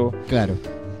lejano, pero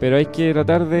hay que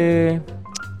tratar de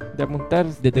apuntar,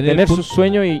 De tener tener el sus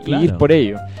sueños y Claro. ir por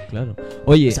ello. Claro.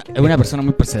 Oye, O sea, es una persona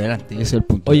muy perseverante, ese es el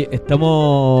punto. Oye,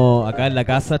 estamos acá en la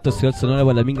casa, esto es Ciudad Sonora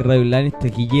por la Minga Radio Online. Este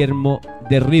es Guillermo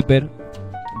de Reaper,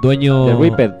 dueño De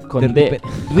Reaper, con D.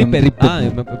 Reaper.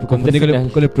 Reaper. Me confundí D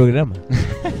final. con el programa.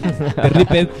 De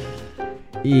Reaper.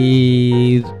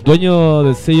 Y dueño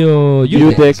del sello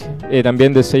Utch,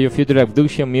 también del sello Future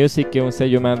Abduction Music, que es un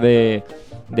sello más de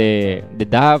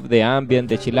dub, de ambient,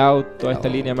 de chill out, toda esta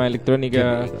línea más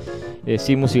electrónica.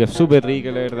 Sí, música súper rica,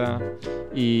 la verdad.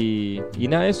 Y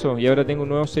nada, eso. Y ahora tengo un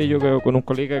nuevo sello con un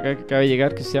colega acá que acaba de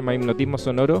llegar, que se llama Hipnotismo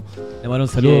Sonoro. Le mando un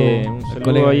saludo. Un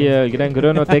saludo ahí al gran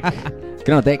Gronotech,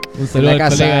 Cronotech, Un saludo en al la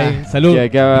casa. colega ahí. Salud. que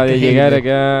acaba de llegar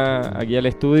Increíble. aquí al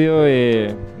estudio.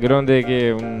 Gronde,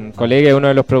 que un colega, uno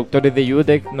de los productores de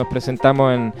Utch, nos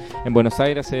presentamos en Buenos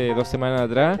Aires hace 2 semanas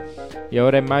atrás. Y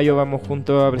ahora en mayo vamos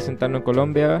juntos a presentarnos en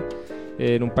Colombia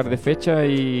en un par de fechas.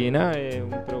 Y nada,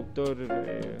 un productor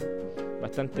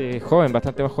bastante joven,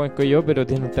 bastante más joven que yo, pero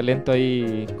tiene un talento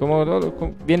ahí,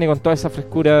 viene con toda esa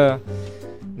frescura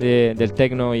del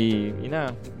techno y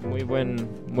nada, muy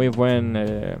buen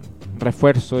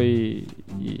refuerzo y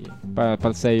para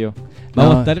el sello.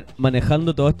 Vamos No. a estar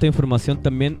manejando toda esta información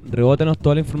también. Rebótanos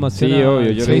toda la información. Sí, a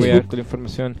obvio, yo le voy a dar Facebook toda la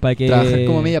información. para que Trabajar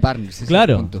como media partner. ese es el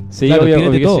Claro. punto. Sí, Claro, obvio,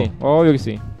 tienes de que todo. sí, obvio que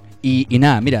sí. Y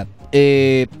nada, mira,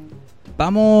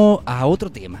 vamos a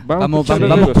otro tema. Vamos a escuchar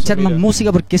Vamos a algo, escuchar más mira.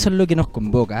 música porque eso es lo que nos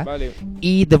convoca. Vale.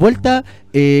 Y de vuelta,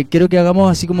 quiero que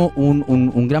hagamos así como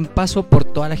un gran paso por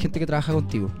toda la gente que trabaja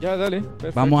contigo. Ya, dale.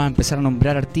 Perfecto. Vamos a empezar a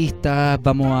nombrar artistas,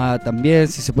 vamos a también,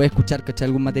 si se puede escuchar, ¿cachai?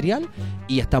 Algún material,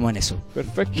 y ya estamos en eso.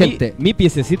 Perfecto. Gente. mi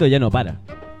piececito ya no para.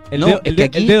 El, No, dedo, es que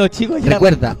aquí, el dedo chico ya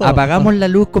Recuerda, arrancó. apagamos la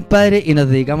luz, compadre, y nos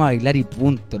dedicamos a bailar y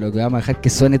punto. Lo que vamos a dejar que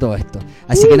suene todo esto.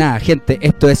 Así que nada, gente,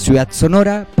 esto es Ciudad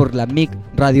Sonora por la MIC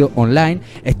Radio Online.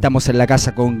 Estamos en la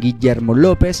casa con Guillermo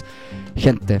López.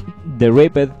 Gente, The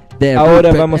Rapid. de Ahora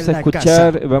Rupert vamos en a la casa.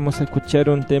 escuchar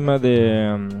un tema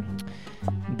de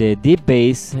Deep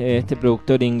Bass, este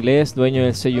productor inglés, dueño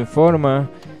del sello Informa.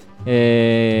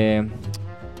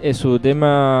 Es su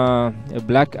tema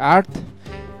Black Art,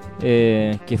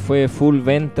 que fue full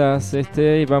ventas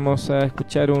y vamos a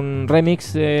escuchar un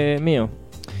remix mío.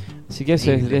 Así que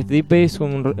ese es Deep Bass,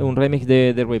 un remix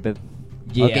de Rapid.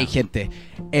 Yeah. Ok, gente,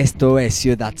 esto es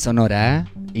Ciudad Sonora, ¿eh?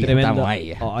 Y Tremendo. estamos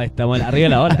ahí. Oh, estamos arriba de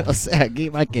la ola. O sea,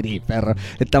 ¿qué más querís, perro?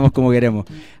 Estamos como queremos.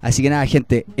 Así que nada,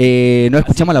 gente, nos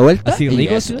escuchamos a la vuelta. Así y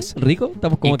rico, eso es. rico.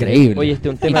 Estamos como Increíble. Oye, este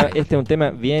es un tema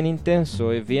bien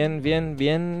intenso, es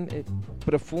bien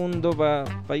profundo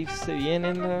para irse bien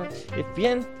en la... Es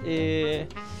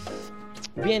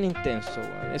bien intenso,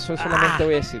 weón. Eso solamente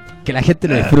voy a decir. Que la gente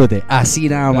lo disfrute, así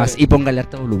nada más. Y póngale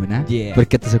harto volumen, ¿eh? Yeah.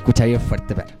 Porque esto se escucha bien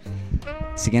fuerte, perro.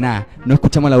 Así que nada, nos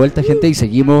escuchamos a la vuelta, gente, y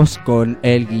seguimos con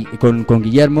con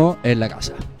Guillermo en la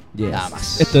casa. Yes. Nada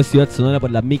más. Esto es Ciudad Sonora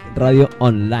por la MIC Radio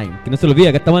Online. Que no se lo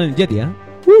olvide que estamos en el Yeti, ¿eh?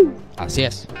 Así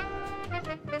es.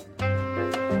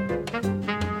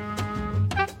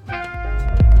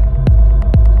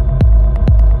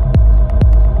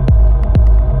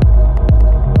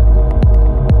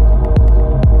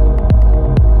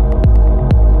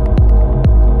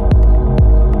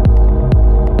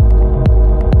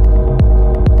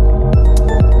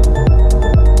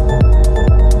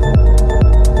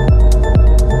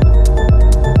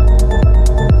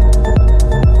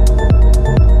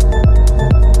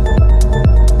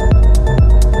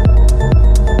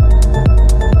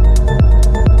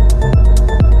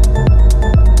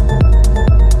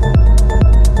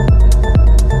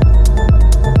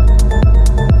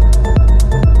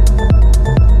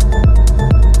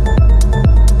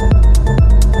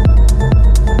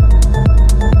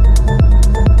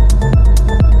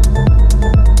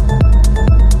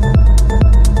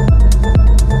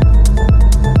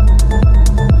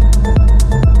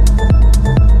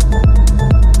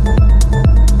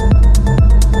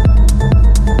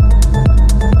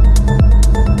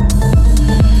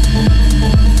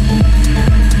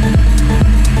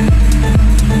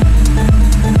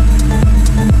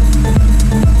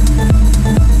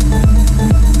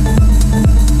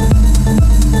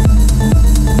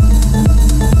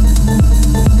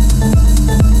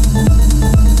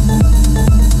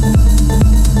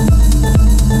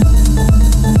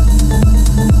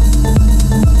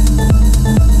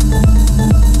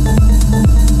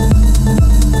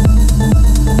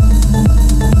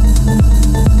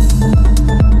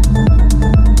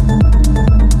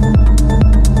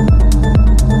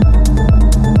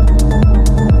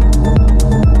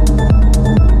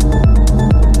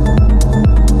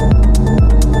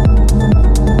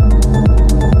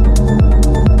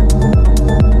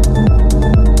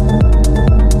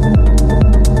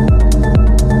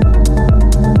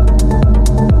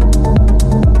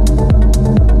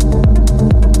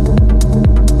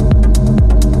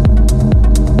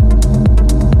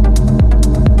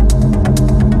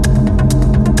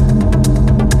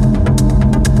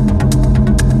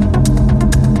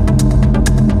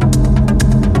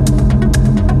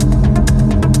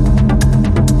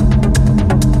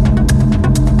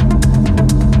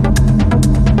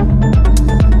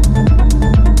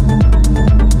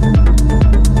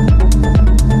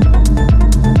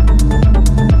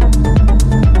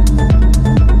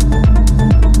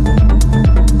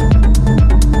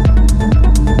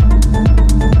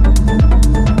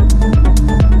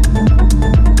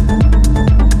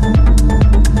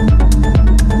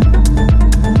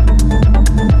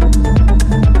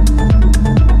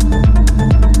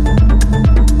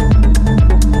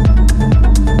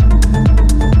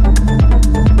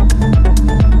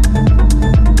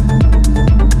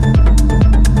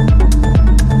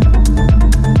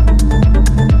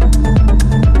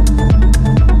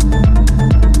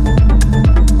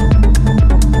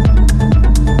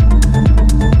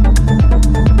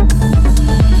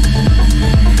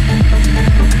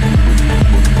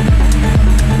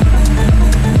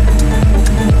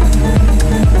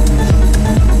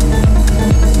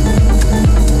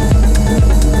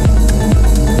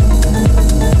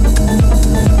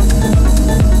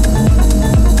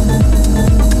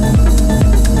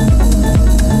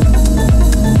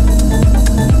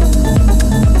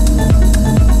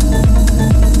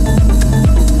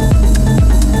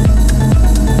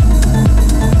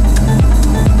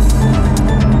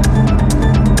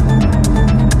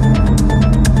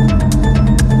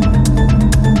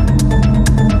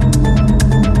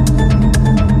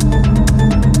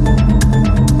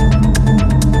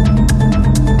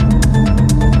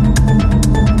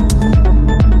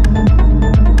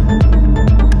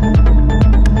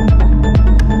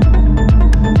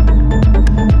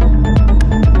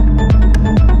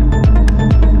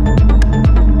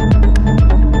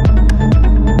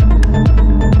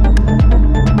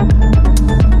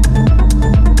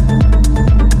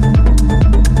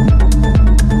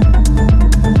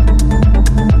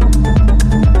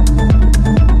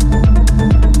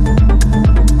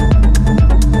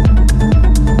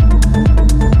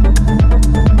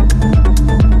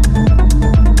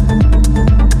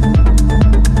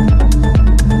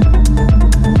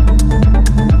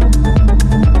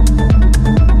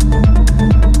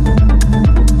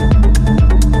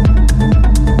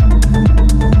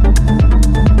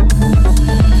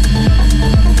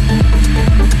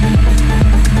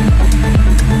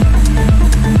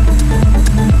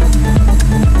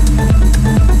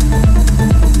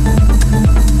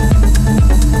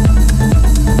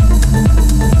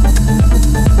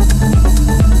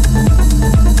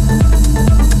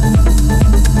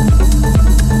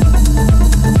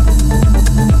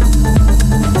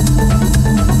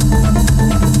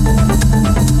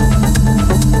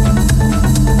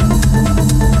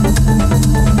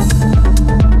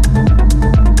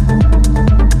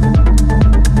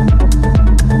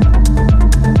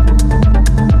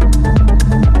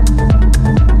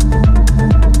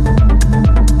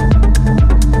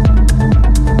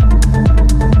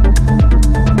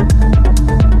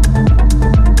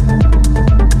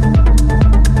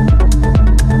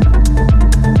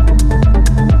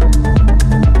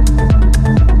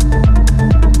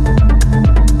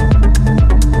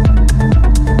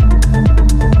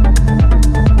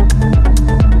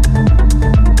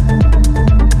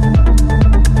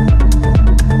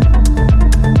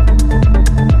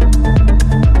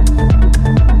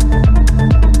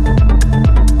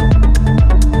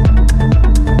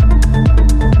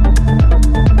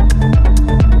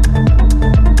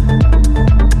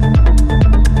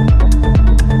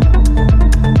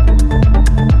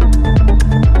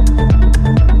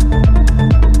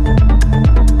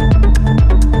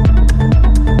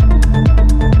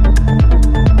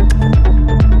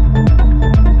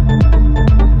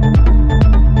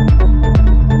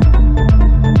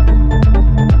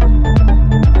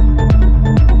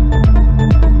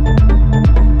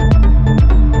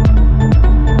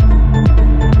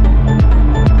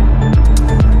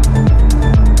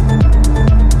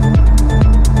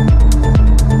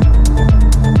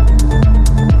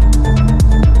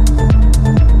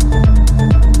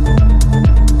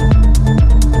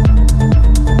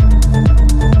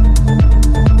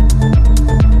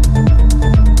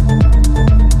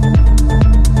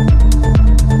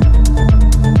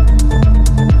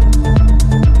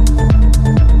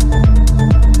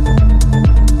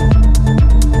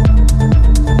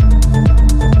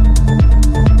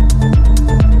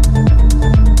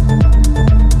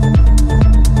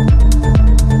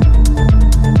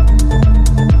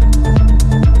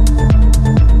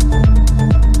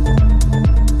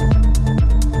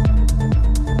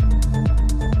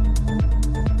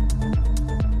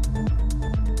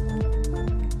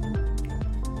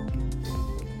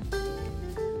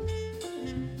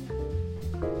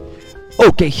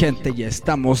 Ok, gente, ya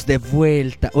estamos de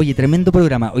vuelta. Oye, tremendo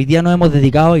programa. Hoy día nos hemos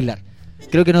dedicado a bailar.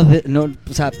 Creo que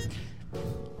o sea,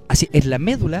 así en la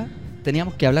médula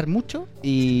teníamos que hablar mucho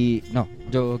y no,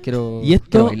 yo quiero, Y esto,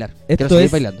 quiero bailar. Quiero esto seguir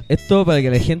es bailando. esto para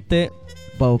que la gente,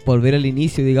 para volver al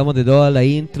inicio, digamos, de toda la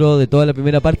intro, de toda la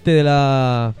primera parte de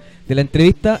la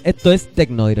entrevista, esto es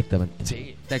Techno directamente.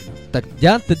 Sí, Techno.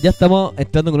 Ya estamos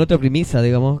entrando con otra premisa,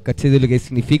 digamos, ¿cachai? De lo que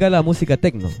significa la música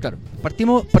techno. Claro.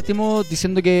 Partimos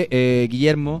diciendo que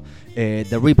Guillermo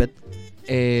The Repeat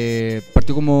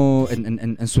partió como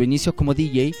en sus inicios como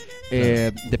DJ,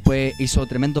 después hizo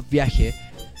tremendos viajes,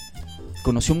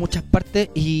 conoció muchas partes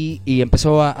y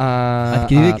empezó a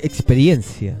Adquirir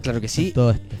experiencia. claro que en sí.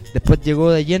 todo esto. Después llegó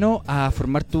de lleno a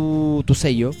formar tu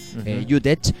sello,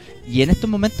 Utch, y en estos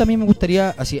momentos a mí me gustaría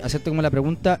así hacerte como la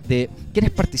pregunta de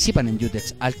quiénes participan en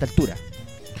Utch a alta altura.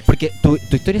 Porque tu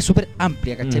historia es súper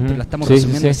amplia, ¿cachai? Pero la estamos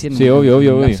resumiendo así en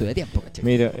un lapso de tiempo, ¿cachai?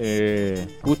 Mira,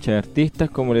 escucha, artistas,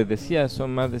 como les decía,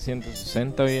 son más de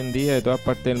 160 hoy en día de todas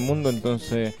partes del mundo,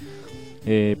 entonces,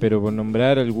 pero por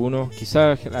nombrar algunos,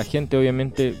 quizás a la gente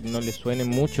obviamente no le suene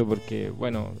mucho porque,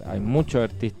 bueno, hay muchos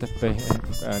artistas pues,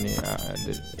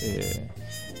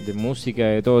 de música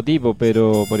de todo tipo,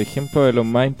 pero por ejemplo de los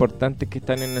más importantes que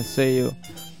están en el sello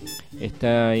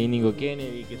está Inigo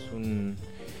Kennedy, que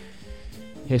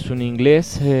es un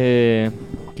inglés que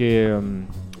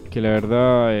la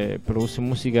verdad produce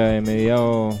música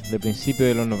de principios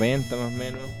de los 90 más o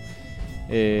menos,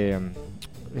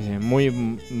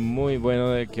 muy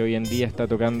bueno, que hoy en día está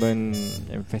tocando en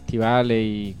festivales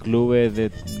y clubes de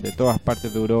todas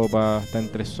partes de Europa. Está en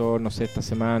Tresor, no sé, esta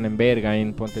semana en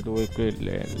Berghain, ponte tú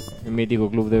el mítico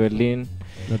club de Berlín.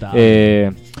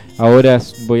 Ahora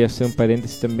voy a hacer un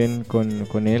paréntesis también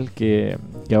con él, que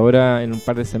ahora en un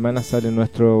par de semanas sale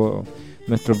nuestro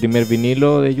primer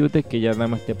vinilo de Utch, que ya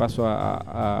damos este paso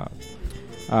a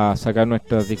sacar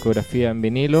nuestra discografía en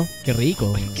vinilo. Qué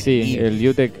rico. Sí, el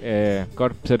Utch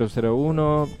Corp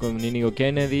 001 con Inigo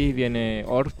Kennedy, viene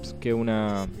Orbs, que es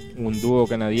un dúo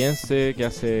canadiense que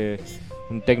hace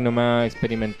un techno más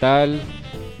experimental,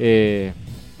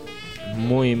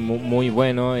 muy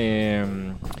bueno.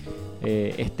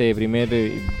 Este primer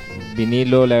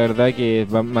vinilo, la verdad que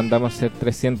mandamos a hacer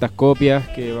 300 copias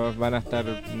que van a estar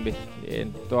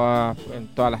en todas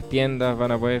las tiendas,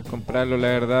 van a poder comprarlo, la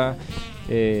verdad.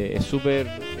 Es súper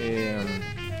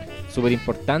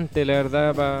importante, la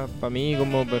verdad, para mí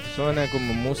como persona,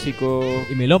 como músico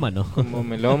Y melómano. como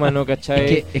melómano,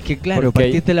 ¿cachai? Es que claro, Porque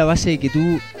partiste de la base de que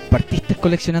tú partiste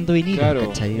coleccionando vinilos, Claro,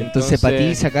 ¿cachai? Entonces entonces- para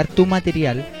ti sacar tu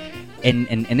material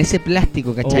en ese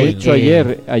plástico, ¿cachai? De hecho,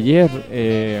 ayer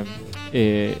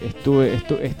he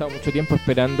estado mucho tiempo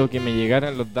esperando que me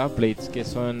llegaran los dubplates,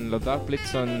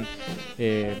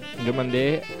 yo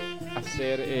mandé a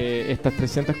hacer estas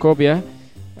 300 copias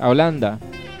a Holanda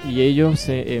y ellos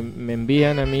me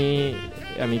envían a mi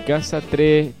casa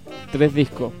tres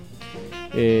discos,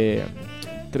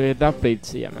 3 dubplates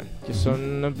se llaman, que son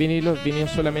unos vinilos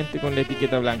solamente con la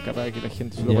etiqueta blanca para que la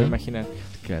gente se lo pueda imaginar.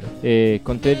 Claro.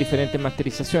 Con 3 diferentes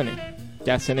masterizaciones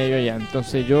que hacen ellos allá.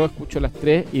 Entonces yo escucho las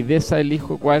 3 y de esa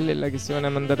elijo cuál es la que se van a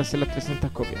mandar a hacer las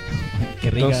 300 copias. Qué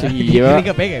rica. Entonces, Qué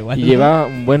rica pega igual. Y llevaba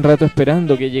un buen rato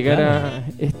esperando que llegara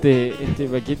este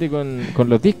paquete con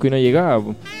los discos y no llegaba,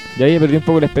 po. Ya había perdido un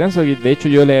poco la esperanza, que de hecho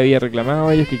yo le había reclamado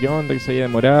a ellos que qué onda, que se había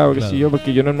demorado, qué sé yo,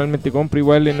 porque yo normalmente compro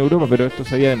igual en Europa, pero esto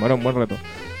se había demorado un buen rato.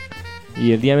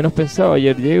 Y el día menos pensado,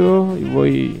 ayer llego y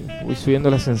voy subiendo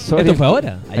el ascensor. ¿Esto fue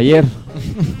ahora? Ayer.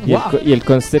 Y, Wow. y el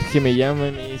conserje me llama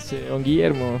y me dice, don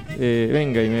Guillermo,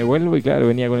 venga, y me vuelvo, y claro,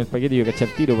 venía con el paquete y yo caché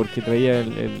al tiro porque traía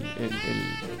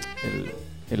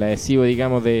el adhesivo,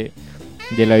 digamos, de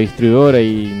la distribuidora,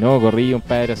 y no, corrí un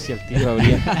padre así al tiro,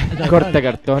 corta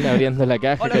cartón, abriendo la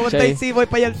caja, Hola, ¿cómo ¿cachai? estáis? Sí, voy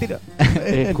para allá al tiro.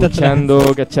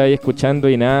 Escuchando, ¿cachai? Escuchando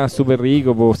y nada, súper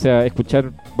rico, po. O sea,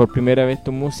 escuchar por primera vez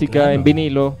tu música Claro. en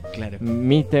vinilo. Claro.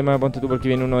 Mi tema, ponte tú, porque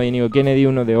viene uno de Inigo Kennedy,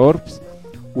 uno de Orbs,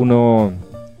 uno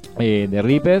de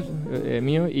Reaper,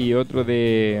 mío, y otro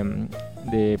de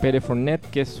Pere Fournet,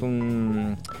 que es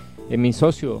mi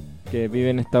socio que vive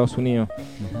en Estados Unidos.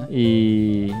 Ajá.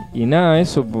 Y nada,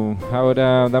 eso, pues,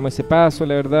 ahora damos ese paso,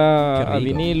 la Qué verdad, rico. a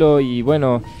vinilo. Y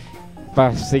bueno,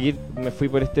 para seguir, me fui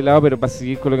por este lado, pero para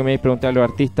seguir con lo que me habéis preguntado, los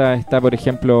artistas, está por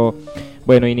ejemplo,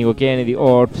 bueno, Inigo Kennedy,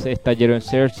 Orbs, está Jeroen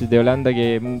Search de Holanda,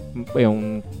 que es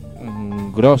un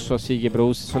grosso, así, que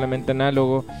produce solamente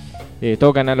análogo,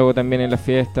 toca análogo también en la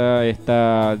fiesta,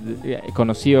 está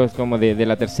conocido como de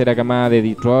la tercera camada de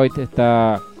Detroit,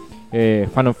 está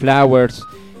Fan of Flowers,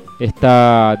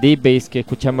 está Deep Bass, que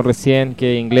escuchamos recién,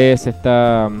 que es inglés,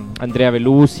 está Andrea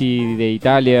Belusi de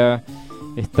Italia,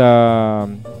 está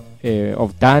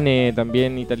Oftane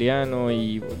también italiano,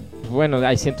 y bueno,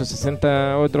 hay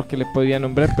 160 otros que les podría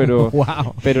nombrar, pero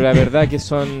Wow. pero la verdad que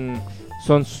son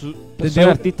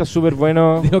artistas súper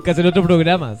buenos. Tengo que hacer otro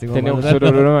programa. Así como Tenemos para otro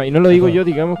hablar. programa, y no lo digo yo,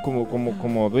 digamos,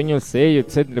 como dueño del sello,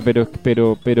 etcétera,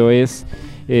 pero es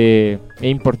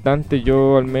importante.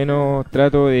 Yo al menos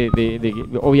trato de que,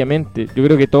 obviamente, yo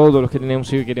creo que todos los que tenemos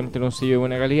un sello queremos tener un sello de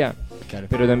buena calidad, Claro.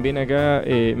 pero también acá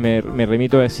me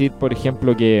remito a decir, por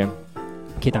ejemplo, que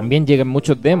también llegan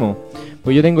muchos demos.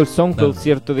 Pues yo tengo el SoundCloud, Claro.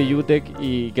 cierto, de Utech,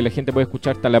 y que la gente puede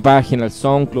escuchar hasta la página, el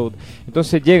SoundCloud.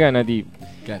 Entonces llegan a ti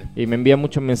Claro. y me envían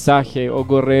muchos mensajes o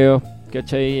correos,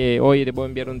 ¿cachai? Oye, te puedo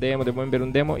enviar un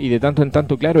demo, y de tanto en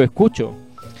tanto, claro, escucho,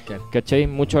 Claro. ¿cachai?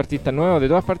 Muchos artistas nuevos de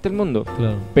todas partes del mundo.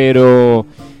 Claro. Pero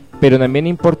también es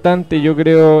importante, yo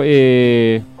creo,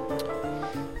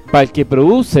 para el que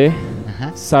produce,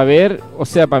 Ajá. saber, o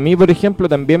sea, para mí, por ejemplo,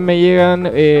 también me llegan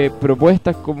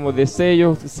propuestas como de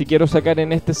sellos, si quiero sacar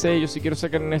en este sello, si quiero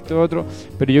sacar en este otro,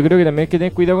 pero yo creo que también hay que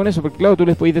tener cuidado con eso, porque claro, tú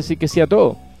les puedes decir que sí a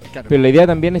todo, Claro. pero la idea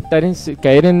también es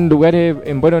caer en lugares,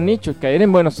 en buenos nichos, caer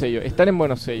en buenos sellos, estar en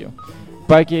buenos sellos.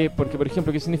 Porque, por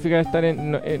ejemplo, ¿qué significa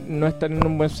no estar en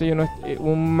un buen sello? No es,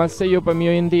 un mal sello para mí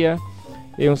hoy en día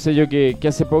es un sello que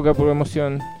hace poca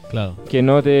promoción, Claro. que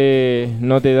no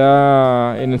te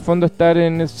da, en el fondo estar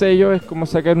en el sello es como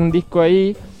sacar un disco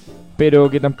ahí, pero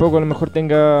que tampoco a lo mejor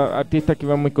tenga artistas que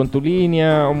van muy con tu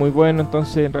línea o muy bueno.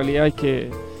 Entonces en realidad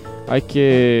hay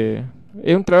que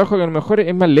es un trabajo que a lo mejor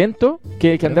es más lento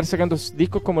que andar sacando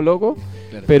discos como loco,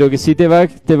 Claro. pero que sí te va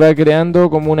creando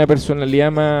como una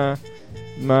personalidad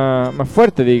más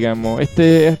fuerte, digamos.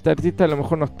 Este artista a lo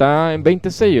mejor no está en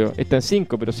 20 sellos, está en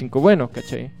 5, pero 5 buenos,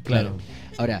 ¿cachai? Claro.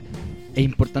 Ahora, es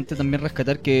importante también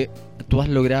rescatar que tú has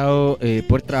logrado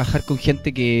poder trabajar con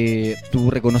gente que tú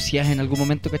reconocías en algún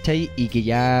momento, ¿cachai? Y que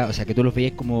ya, o sea, que tú los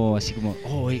veías como, así como,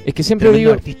 oh, Es que siempre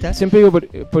tremendo digo, artista.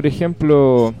 por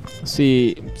ejemplo,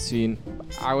 si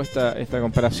hago esta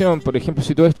comparación, por ejemplo,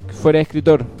 si tú fueras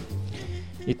escritor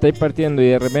y estáis partiendo y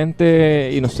de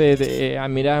repente, y no sé,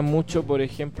 admirabas mucho, por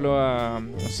ejemplo,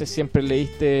 no sé, siempre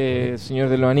leíste El Señor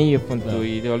de los Anillos, ponte tú,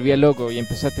 y te volvías loco y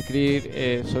empezaste a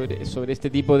escribir sobre este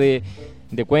tipo de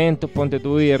cuentos, ponte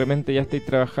tú, y de repente ya estáis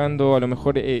trabajando, a lo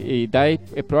mejor editáis,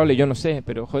 es probable, yo no sé,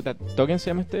 pero J. Tolkien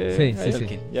se llama este. Sí, sí,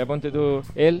 sí. Ya ponte tú,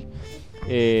 él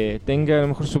tenga a lo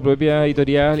mejor su propia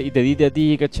editorial y te edite a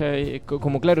ti, ¿cachai?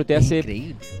 Como claro, te hace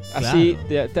Increíble. así,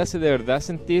 te hace de verdad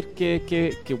sentir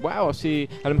que wow, así,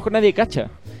 a lo mejor nadie cacha,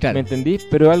 Claro. ¿me entendí?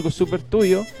 Pero es algo súper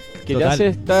tuyo que Total. te hace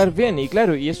estar bien, y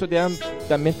claro, y eso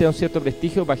también te da un cierto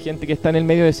prestigio para gente que está en el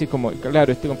medio, de decir como,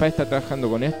 claro, este compadre está trabajando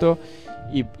con esto,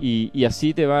 y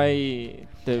así te va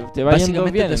te va yendo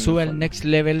Básicamente bien. te en sube el al fondo. next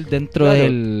level dentro Claro,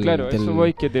 del... claro, del- eso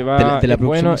voy, que te va, de la es producción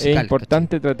bueno, musical, es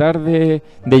importante tratar de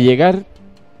llegar,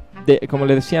 como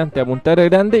les decía antes, apuntar a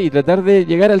grande y tratar de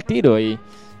llegar al tiro ahí,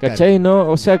 ¿cachai? No,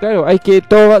 o sea, claro, hay que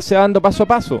todo se va dando paso a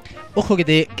paso. Ojo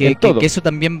que En todo. que eso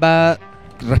también va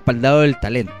respaldado del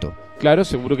talento. Claro,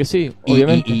 seguro que sí, Y,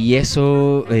 obviamente. y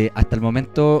eso, hasta el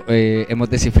momento, hemos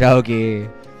descifrado que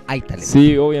hay talento.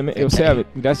 Sí, obviamente, o sea, ¿Cachai?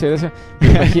 gracias.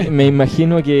 Me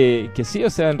imagino que sí, o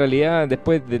sea, en realidad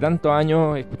después de tantos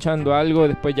años escuchando algo,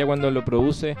 después ya cuando lo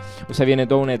produce, o sea, viene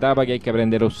toda una etapa que hay que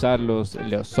aprender a usar los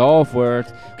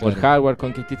softwares o el Claro. hardware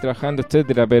con que estés trabajando,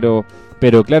 etcétera, pero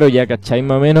claro, ya cachai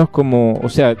más o menos como, o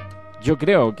sea, yo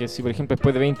creo que si por ejemplo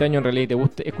después de 20 años en realidad te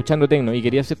gusta escuchando techno y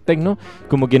querías hacer techno,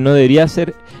 como que no debería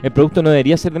ser, el producto no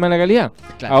debería ser de mala calidad.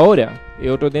 Claro. Ahora,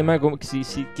 es otro tema como que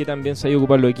sí que también se hay que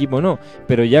ocupar los equipos o no,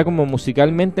 pero ya como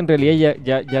musicalmente en realidad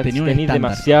ya Tenía un tenéis estándar.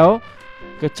 demasiado,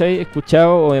 ¿cachai?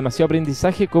 Escuchado o demasiado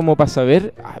aprendizaje como para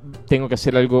saber, tengo que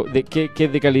hacer algo de que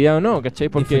es de calidad o no, ¿cachai?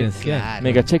 Porque Diferencial. Claro.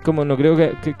 me cachai, como no creo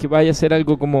que vaya a ser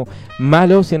algo como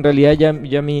malo, si en realidad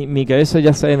ya mi cabeza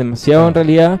ya sabe demasiado en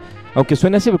realidad, aunque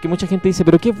suene así, porque mucha gente dice,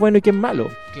 pero qué es bueno y qué es malo,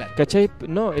 Claro. ¿cachai?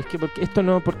 No, es que porque esto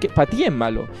no, porque para ti es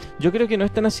malo. Yo creo que no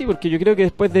es tan así, porque yo creo que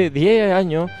después de 10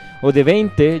 años o de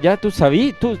 20, ya tú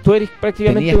sabís, tú eres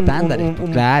prácticamente Tenía estándares,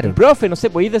 claro. un profe, no sé,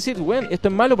 podéis decir, bueno, esto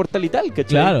es malo por tal y tal, ¿cachai?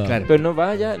 Claro. Claro. Pero no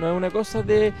es una cosa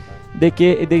de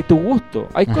de tu gusto.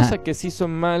 Hay Ajá. cosas que sí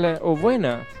son malas o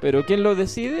buenas, pero ¿quién lo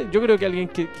decide? Yo creo que alguien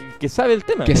que sabe el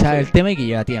tema. Que sabe ¿cachai? el tema y que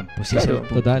lleva tiempo. Sí, Claro. ese es el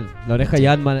punto. Total, la oreja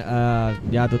ya,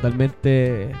 ya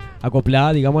totalmente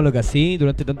acoplada, digamos, a lo que así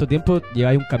durante tanto tiempo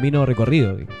lleváis un camino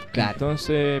recorrido. Claro.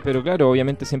 Entonces, pero claro,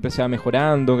 obviamente siempre se va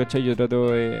mejorando, ¿cachai? Yo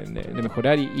trato de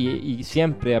mejorar y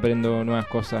siempre aprendo nuevas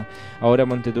cosas. Ahora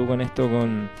ponte tú con esto,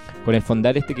 con el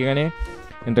fondar este que gané,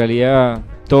 en realidad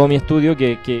todo mi estudio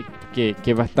que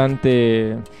es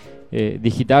bastante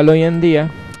digital hoy en día.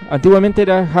 Antiguamente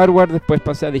era hardware, después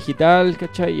pasé a digital,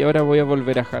 ¿cachai? Y ahora voy a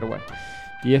volver a hardware.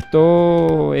 Y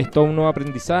esto es todo un nuevo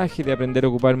aprendizaje de aprender a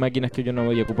ocupar máquinas que yo no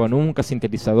había ocupado nunca,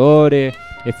 sintetizadores,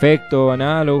 efectos,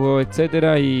 análogos,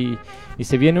 etcétera. Y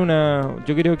se viene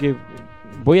yo creo que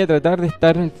voy a tratar de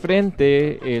estar al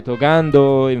frente,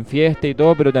 tocando en fiesta y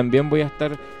todo, pero también voy a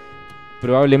estar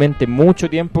probablemente mucho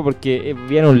tiempo porque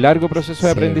viene un largo proceso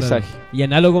de aprendizaje. Claro. Y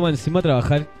análogo más encima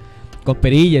trabajar con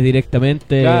perillas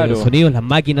directamente, Claro. los sonidos, las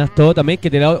máquinas, todo también que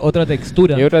te da otra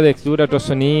textura. Y otra textura, otro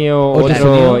sonido,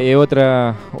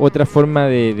 otra forma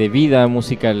de vida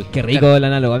musical. Qué rico el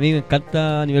análogo. A mí me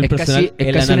encanta a nivel Es personal casi, es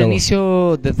el casi un análogo.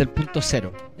 inicio desde el punto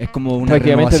cero. Es como una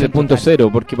Prácticamente desde renovación el punto total. cero,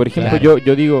 porque por ejemplo Claro.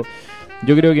 yo digo,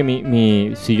 yo creo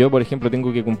que si yo por ejemplo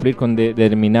tengo que cumplir con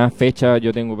determinada fecha,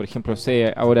 yo tengo por ejemplo,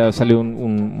 ahora sale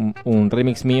un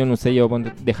remix mío en un sello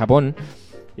de Japón,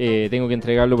 tengo que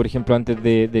entregarlo por ejemplo antes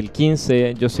del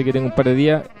 15, yo sé que tengo un par de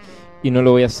días y no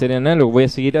lo voy a hacer en análogo, voy a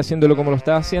seguir haciendo como lo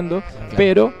estaba haciendo,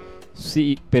 pero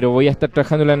voy a estar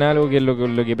trabajando el análogo, que es lo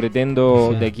que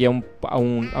pretendo Sí. de aquí a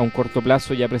un corto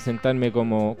plazo ya presentarme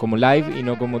como live y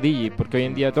no como DJ, porque hoy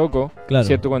en día toco, Claro.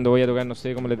 ¿cierto? Cuando voy a tocar, no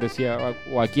sé, como les decía,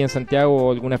 o aquí en Santiago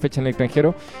o alguna fecha en el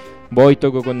extranjero, voy,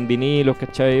 toco con vinilos,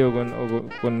 ¿cachai? O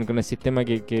con el sistema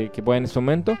que pueda en ese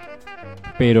momento,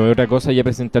 pero es otra cosa ya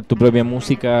presentar tu propia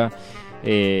música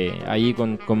ahí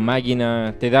con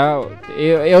máquinas, te da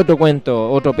es otro cuento,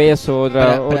 otro peso,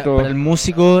 Para el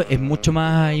músico es mucho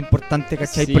más importante,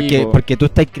 ¿cachai? Sí, porque tú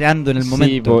estás creando en el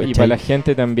momento. y ¿cachai? para la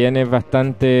gente también es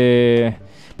bastante.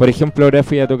 Por ejemplo, ahora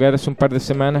fui a tocar hace un par de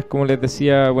semanas, como les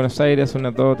decía, a Buenos Aires, hace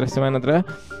unas 2 o 3 semanas atrás.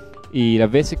 Y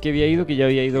las veces que había ido, que ya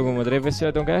había ido como 3 veces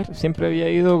a tocar, siempre había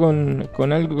ido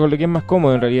con algo, con lo que es más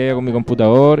cómodo. En realidad, con mi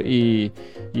computador y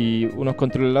unos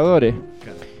controladores.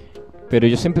 Pero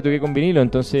yo siempre toqué con vinilo,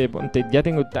 entonces ya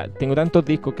tengo tantos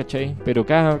discos, ¿cachai? Pero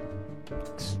cada,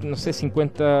 no sé,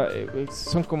 50,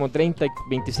 son como 30,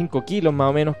 25 kilos más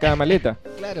o menos cada maleta.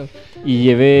 Claro. Y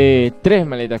llevé 3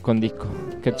 maletas con discos,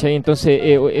 ¿cachai? Entonces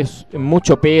es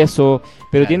mucho peso,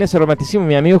 pero tiene ese romanticismo.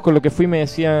 Mis amigos con los que fui me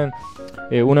decían,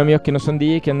 unos amigos que no son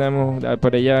DJs, que andamos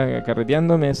por allá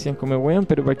carreteando, me decían como, weón,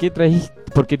 pero ¿para qué traís?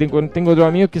 Porque tengo otros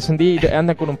amigos que son DJs y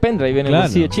andan con un pendrive en el Claro.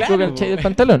 bolsillo chico, Claro, ¿cachai? Del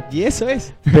pantalón. Y eso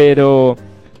es. Pero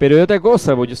es otra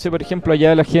cosa, pues yo sé, por ejemplo,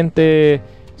 allá la gente,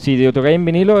 si te tocáis en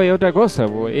vinilo es otra cosa,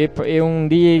 pues. Es un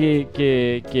DJ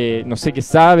que no sé, que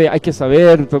sabe, hay que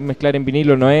saber, pues, mezclar en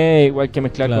vinilo no es igual que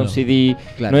mezclar Claro. con CD,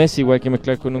 Claro. no es igual que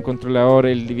mezclar con un controlador,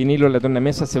 el vinilo, la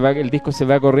tornamesa, el disco se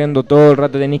va corriendo todo el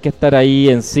rato, tenéis que estar ahí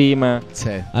encima. Sí.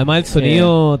 Además el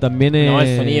sonido también es, No,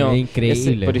 el sonido es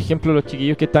increíble. por ejemplo, los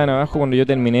chiquillos que estaban abajo cuando yo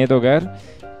terminé de tocar,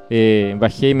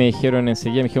 bajé y me dijeron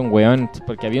enseguida, me dijeron, weón,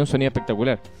 porque había un sonido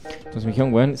espectacular. Entonces me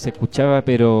dijeron, weón, se escuchaba,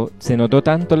 pero se notó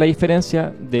tanto la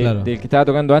diferencia Claro. del que estaba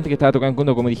tocando antes, que estaba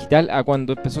tocando como digital, a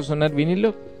cuando empezó a sonar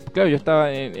vinilo. Claro, yo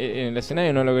estaba en el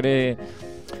escenario, no logré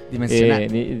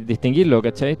Dimensional. distinguirlo,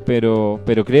 ¿cachai? Pero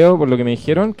creo, por lo que me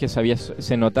dijeron, que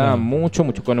se notaba Claro. mucho,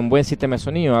 con un buen sistema de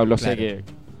sonido, hablo, o sea Claro.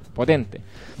 que potente.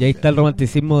 Y ahí está el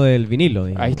romanticismo del vinilo.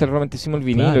 digamos. Ahí está el romanticismo del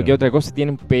vinilo, Claro. que otra cosa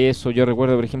tiene un peso. Yo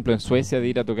recuerdo, por ejemplo, en Suecia de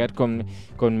ir a tocar con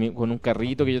un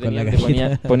carrito que yo Con tenía, la donde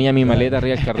cajita. ponía mi maleta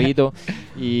arriba del carrito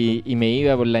y me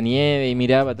iba por la nieve y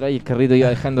miraba para atrás y el carrito iba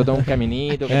dejando todo un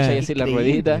caminito, ¿cachai? Así las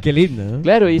rueditas. Qué lindo, ¿no?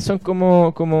 Claro, y son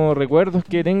como recuerdos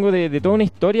que tengo de toda una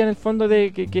historia en el fondo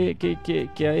de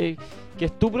que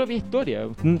es tu propia historia.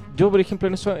 Yo, por ejemplo,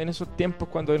 en esos tiempos,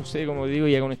 cuando, no sé, como digo,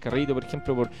 iba con el carrito, por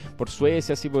ejemplo, por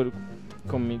Suecia, así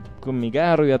con mi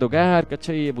carro, iba a tocar,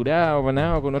 ¿cachai? Apurado,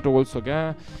 panado, con otro bolso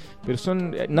acá. Pero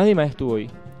nadie más estuvo ahí,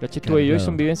 ¿cachai? Estuve yo y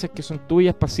son vivencias que son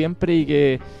tuyas para siempre y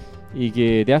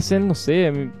que te hacen, no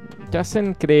sé, te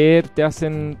hacen creer, te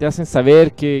hacen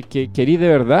saber que eres de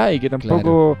verdad y que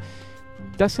tampoco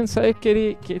te hacen saber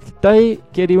que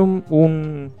eres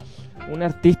un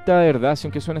artista de verdad, si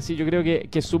aunque suena así. Yo creo que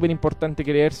es súper importante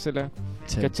creérsela,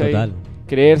 Sí, ¿cachai? Total.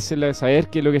 Creérsela, saber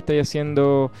que lo que estáis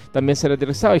haciendo también será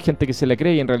aterrizado. Hay gente que se la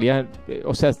cree y en realidad,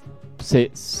 o sea,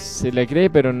 se la cree,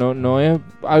 pero no es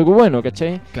algo bueno,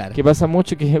 ¿cachai? Claro. Que pasa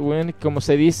mucho que, bueno, como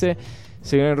se dice,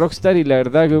 se ven rockstar y la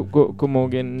verdad que como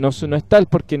que no es tal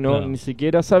porque Claro. ni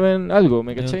siquiera saben algo,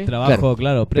 ¿me Es un cachai? trabajo,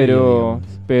 claro, previo,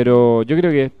 Pero yo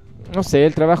creo que, no sé,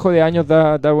 el trabajo de años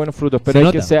da buenos frutos, pero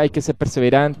hay que ser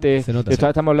perseverante. Se nota,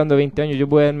 Estamos hablando de 20 años, yo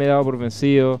puedo haberme dado por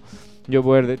vencido, yo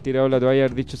puedo haber tirado la toalla y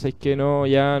haber dicho, ¿sabes qué? No,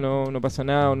 ya no pasa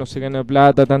nada, o no se gana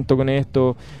plata tanto con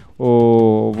esto,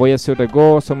 o voy a hacer otra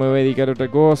cosa, me voy a dedicar a otra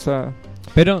cosa.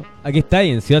 Pero aquí está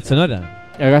ahí, en Ciudad Sonora.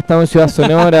 Acá estamos en Ciudad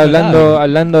Sonora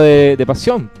hablando de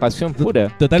pasión pura.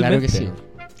 Totalmente. Claro que sí.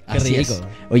 Así rico. es.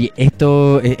 Oye,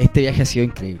 este viaje ha sido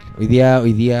increíble. Hoy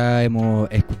día hemos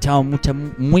escuchado mucha,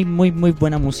 muy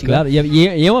buena música. Claro, y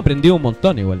hemos aprendido un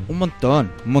montón igual. Un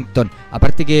montón.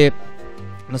 Aparte que,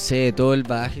 no sé, todo el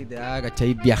bagaje que te da,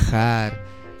 ¿cachai? Viajar,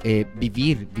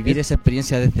 vivir esa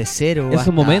experiencia desde cero Es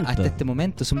un momento. hasta este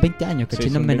momento. Son 20 años, ¿cachai? Sí,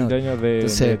 No es son menor. 20 años de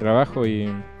Entonces- trabajo y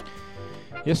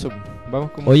eso.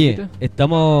 Vamos con Oye, musiquita.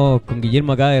 estamos con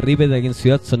Guillermo acá de Ripet, aquí en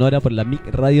Ciudad Sonora, por la MIC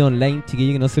Radio Online,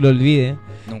 chiquillo, que no se lo olvide.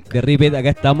 Nunca. De Ripet, acá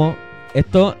estamos.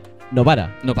 Esto no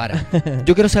para. No para.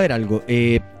 Yo quiero saber algo.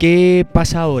 ¿Qué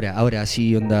pasa ahora? Ahora,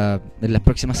 sí, onda, en las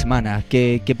próximas semanas.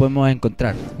 ¿Qué podemos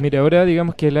encontrar? Mira, ahora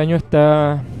digamos que el año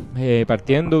está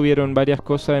partiendo, hubieron varias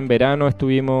cosas en verano,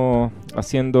 estuvimos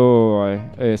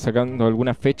sacando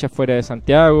algunas fechas fuera de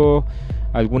Santiago,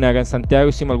 algunas acá en Santiago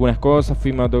hicimos algunas cosas,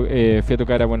 fui a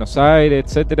tocar a Buenos Aires,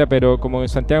 etcétera, pero como en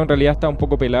Santiago en realidad está un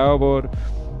poco pelado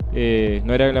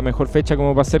no era la mejor fecha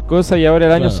como para hacer cosas, y ahora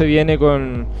el año Claro. se viene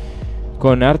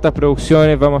con hartas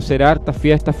producciones, vamos a hacer hartas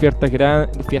fiestas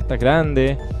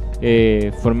grandes.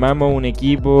 Formamos un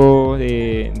equipo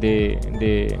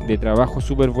de trabajo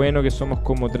súper bueno, que somos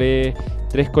como tres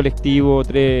colectivos,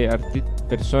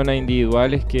 personas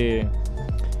individuales que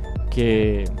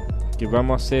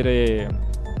vamos a hacer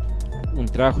un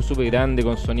trabajo súper grande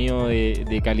con sonido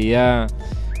de calidad,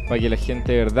 para que la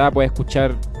gente de verdad pueda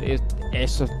escuchar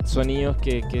esos sonidos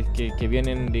que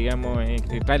vienen, digamos,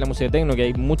 que trae la música techno, que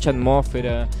hay mucha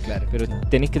atmósfera, Claro. pero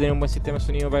tenéis que tener un buen sistema de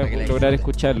sonido para Para que la lograr gente-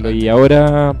 escucharlo. claro. Y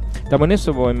ahora estamos en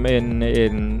eso,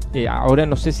 ahora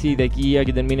no sé si de aquí a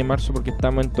que termine marzo, porque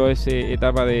estamos en toda esa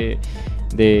etapa de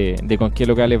con qué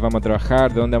locales vamos a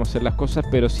trabajar, de dónde vamos a hacer las cosas,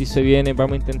 pero sí se viene,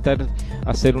 vamos a intentar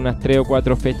hacer unas 3 o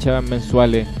 4 fechas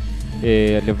mensuales.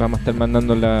 Les vamos a estar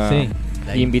mandando Sí.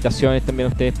 invitaciones también a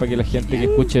ustedes para que la gente que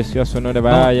escuche Ciudad Sonora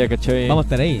vaya, ¿cachai? Vamos a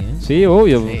estar ahí, ¿eh? Sí,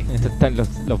 obvio. Sí. Están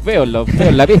los veo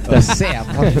en la pista. O sea,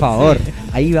 por favor,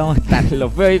 ahí vamos a estar.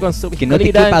 Los veo ahí con su Que no te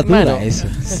pistolita quepa en mano. duda eso.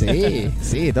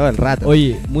 Sí, todo el rato.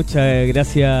 Oye, muchas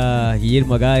gracias,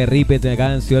 Guillermo, acá de Ripet,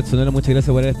 acá en Ciudad Sonora. Muchas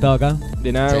gracias por haber estado acá.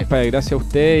 De nada, Sí. compadre, gracias a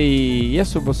usted y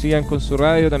eso, pues sigan con su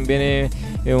radio, también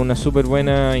es una súper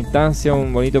buena instancia,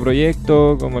 un bonito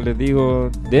proyecto, como les digo,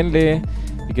 denle,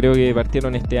 y creo que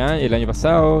partieron el año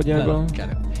pasado ya, Claro, pues.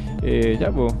 Claro. Ya,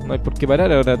 pues, no hay por qué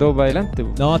parar, ahora todo va adelante,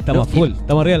 pues. No, estamos No, y- full,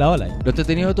 estamos arriba de la ola. Lo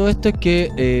entretenido de todo esto es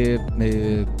que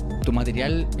tu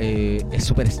material es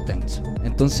súper extenso.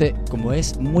 Entonces, como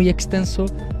es muy extenso,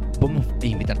 podemos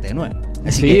invitarte de nuevo.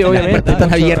 Así Sí, que las obviamente, puertas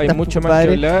están hay abiertas, mucho más compadre,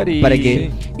 que hablar y... para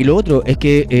que y lo otro es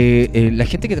que la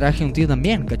gente que trabaje contigo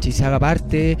también, ¿cachai? Se haga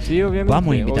parte. Sí, obviamente,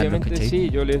 Vamos a invitarlos, obviamente ¿cachai? sí,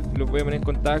 yo los voy a poner en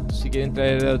contacto si quieren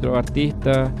traer a otros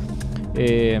artistas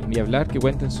y hablar, que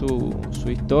cuenten su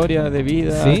historia de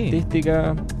vida Sí.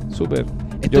 artística, súper.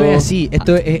 Esto es así,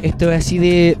 esto es así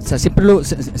de, o sea,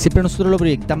 siempre nosotros lo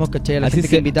proyectamos, ¿cachai? A la Así gente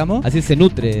se- que invitamos. Así se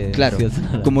nutre. Claro, Ciudad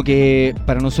Sonora. como que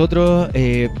para nosotros,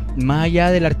 más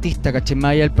allá del artista, ¿cachai?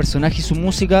 Más allá del personaje y su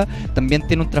música, también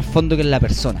tiene un trasfondo que es la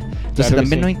persona. Entonces Claro que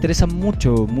también sí. nos interesa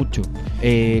mucho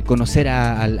conocer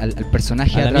al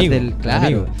personaje Al atrás amigo, del... al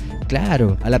amigo.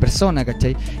 Claro, a la persona,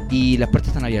 ¿cachai? Y las puertas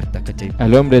están abiertas, ¿cachai?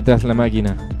 Al hombre tras la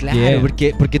máquina. Claro, Bien.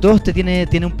 porque todo esto tiene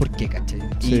un porqué, ¿cachai?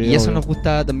 Sí, Y eso obvio. nos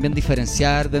gusta también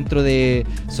diferenciar dentro de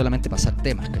solamente pasar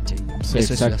temas, ¿cachai? Sí, Eso es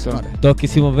Ciudad exacto. Sonora. Todos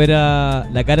quisimos ver a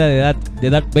la cara de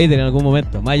Darth Vader en algún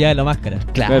momento, más allá de la máscara.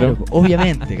 Claro, Claro.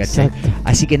 obviamente, ¿cachai?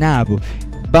 Así que nada, pues.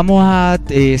 Vamos a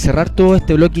cerrar todo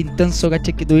este bloque intenso,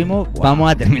 ¿cachai? Que tuvimos.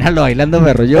 Vamos a terminarlo bailando,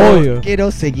 perro. Yo Obvio.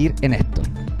 quiero seguir en esto.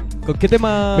 ¿Con qué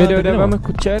tema? Pero ahora terminamos?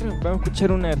 vamos a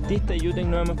escuchar un artista, y Utch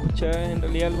no vamos a escuchar en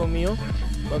realidad algo mío.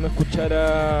 Vamos a escuchar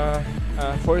a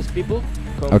Forest People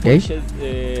con Ok. Pushed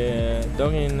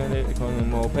Dog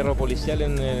como perro policial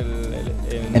en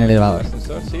En el elevador.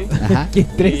 ascensor, sí. Ajá. Qué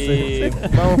estrés.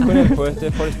 Y vamos con él, pues este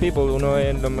es Forest People, uno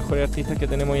de los mejores artistas que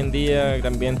tenemos hoy en día,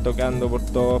 también tocando por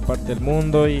todas partes del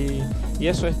mundo. Y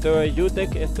eso, esto es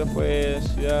Utch, esto fue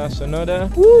Ciudad Sonora.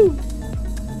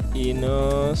 Y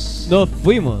nos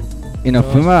fuimos. Y nos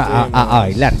fuimos a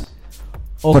bailar.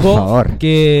 Ojo, Por favor.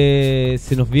 que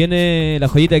se nos viene la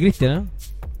joyita de Cristian, ¿eh?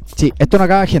 Sí, esto no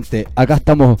acaba, gente. Acá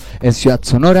estamos en Ciudad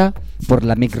Sonora por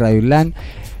la MIC Radio Land.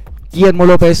 Guillermo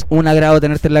López, un agrado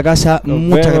tenerte en la casa. Nos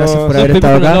Muchas vemos. gracias por Nos haber pedimos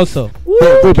estado un acá. aplauso.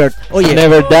 Rupert, oye,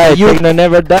 Never die, You- Techno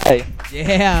never die.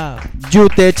 Yeah.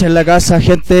 Utch en la casa,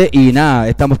 gente. Y nada,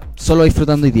 estamos solo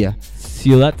disfrutando hoy día.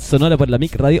 Ciudad Sonora por la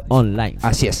MIC Radio Online.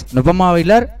 Así es. Nos vamos a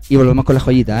bailar y volvemos con la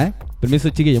joyita, ¿eh? Permiso,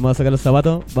 chiquillos, vamos a sacar los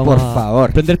zapatos. Vamos Por a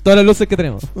favor. prender todas las luces que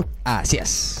tenemos. Así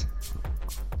es.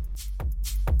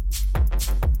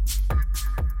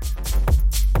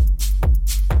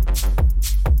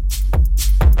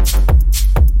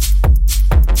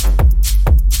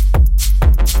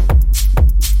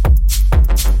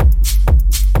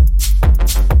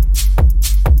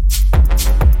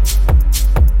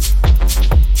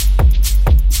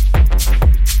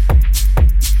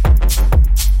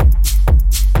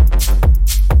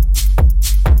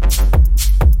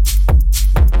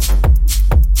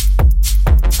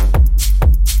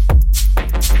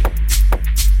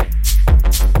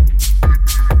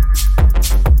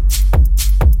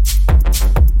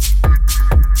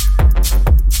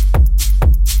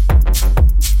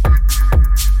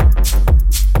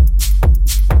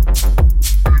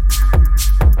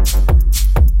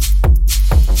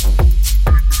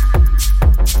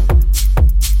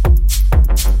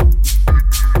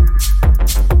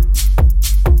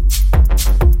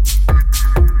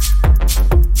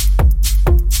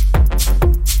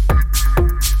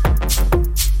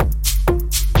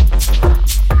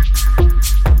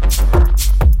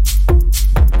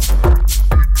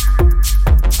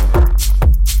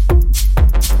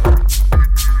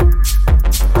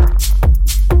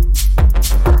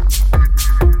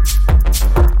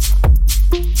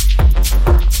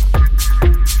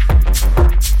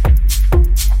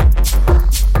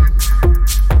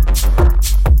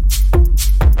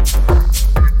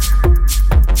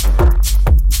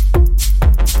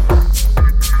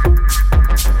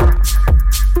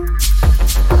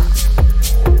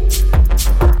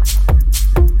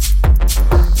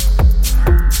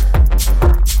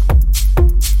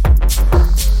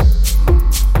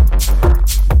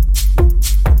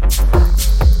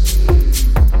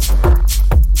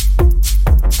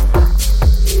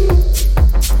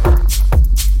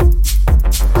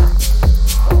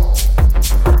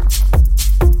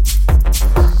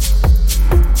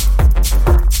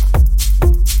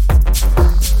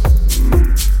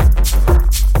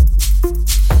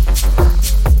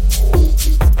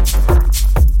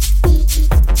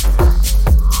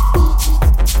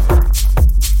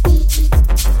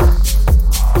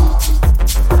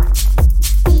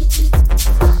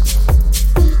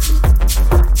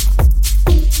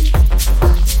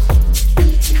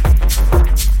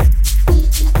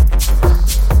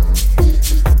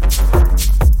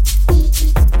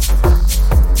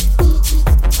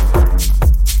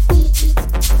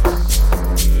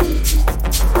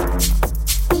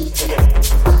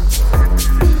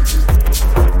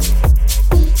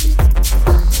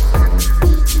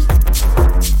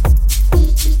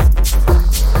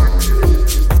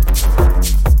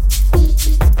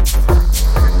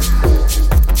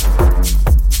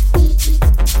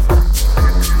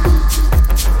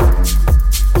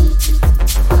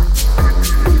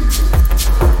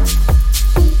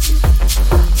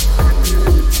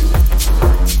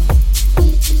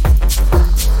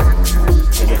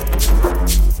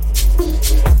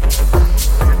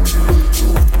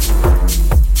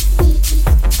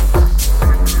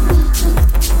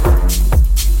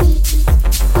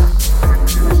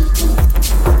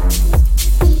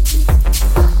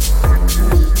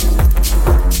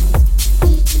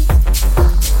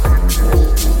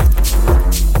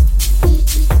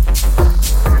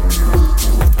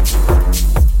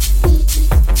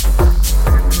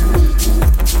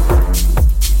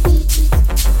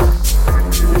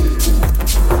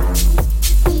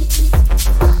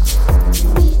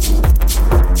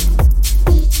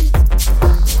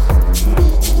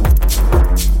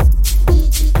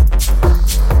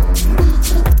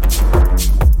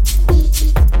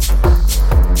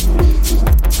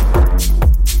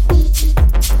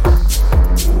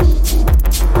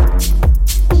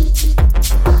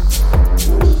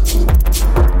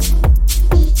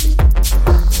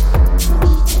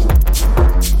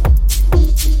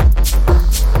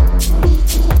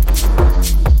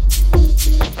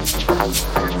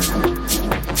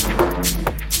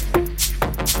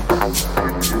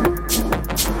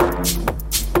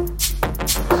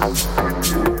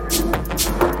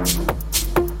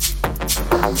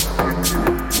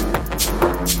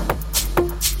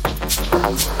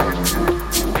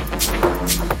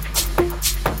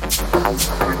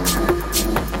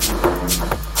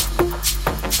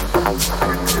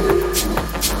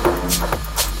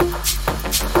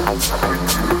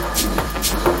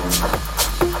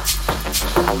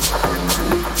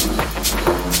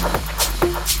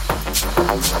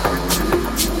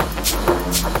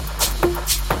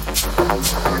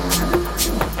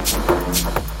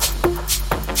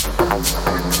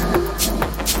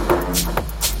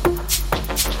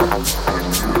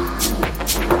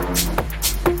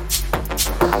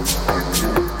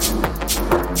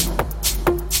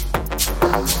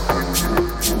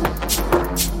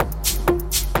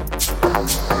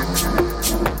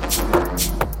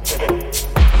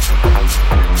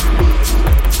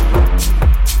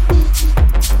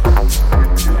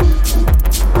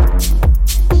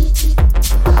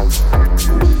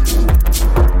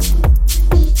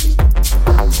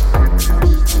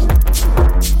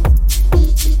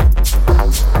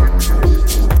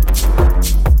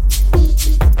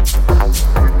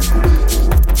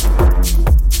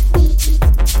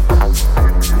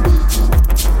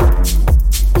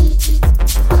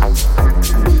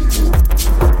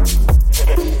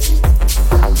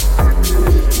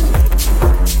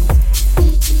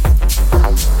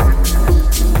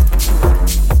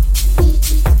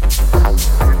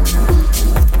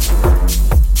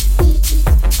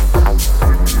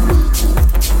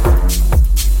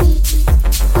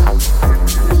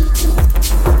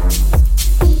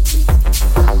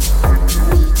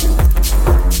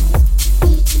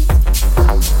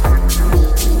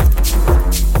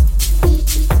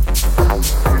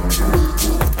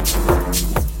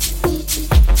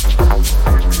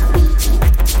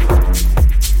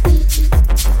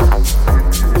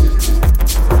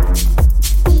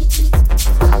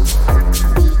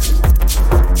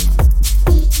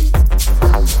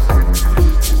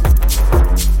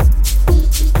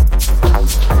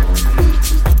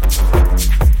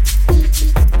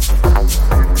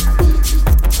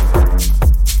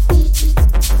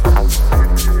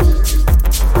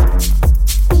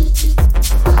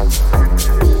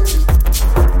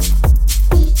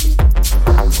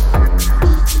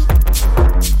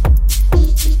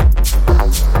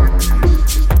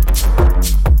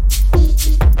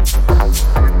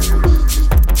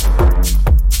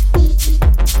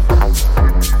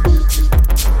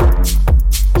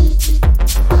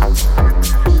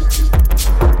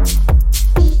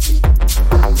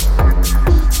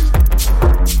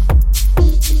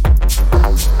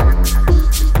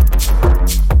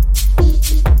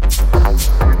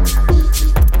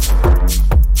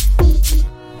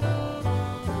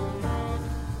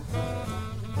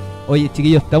 Oye,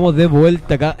 chiquillos, estamos de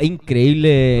vuelta acá.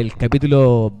 Increíble el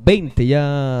capítulo 20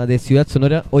 ya de Ciudad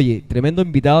Sonora. Oye, tremendo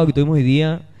invitado que tuvimos hoy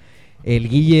día. El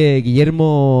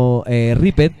Guillermo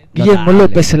Ripet. Guillermo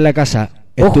López en la casa.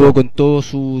 Ojo. Estuvo con todo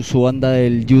su banda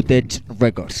del Utch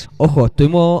Records. Ojo,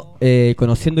 estuvimos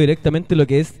conociendo directamente lo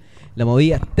que es la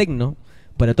movida Techno.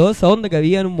 Para toda esa onda que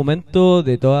había en un momento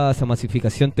de toda esa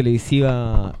masificación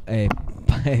televisiva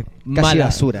mala.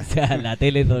 basura. O sea, la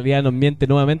tele todavía nos miente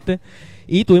nuevamente.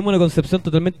 Y tuvimos una concepción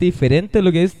totalmente diferente de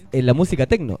lo que es la música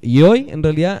techno. Y hoy, en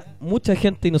realidad, mucha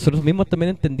gente y nosotros mismos también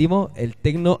entendimos el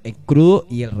techno en crudo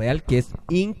y el real, que es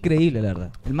increíble, la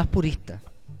verdad. El más purista.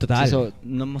 Total. Eso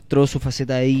nos mostró su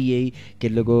faceta de DJ, que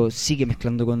el loco sigue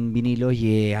mezclando con vinilos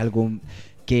y es algo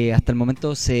que hasta el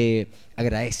momento se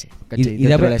agradece, ¿cachai?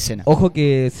 Dentro de la escena. Ojo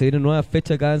que se viene una nueva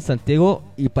fecha acá en Santiago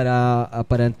y para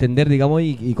entender, digamos,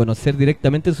 y conocer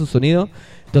directamente su sonido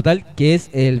total, que es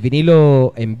el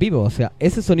vinilo en vivo. O sea,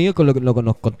 ese sonido con lo que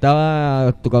nos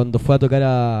contaba cuando fue a tocar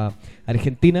a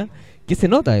Argentina, que se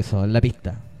nota eso en la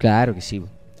pista. Claro que sí.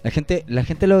 La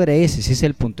gente lo agradece, ese es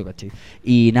el punto, ¿cachai?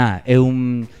 Y nada, es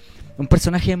un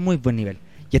personaje de muy buen nivel.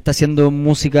 Y está haciendo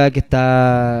música que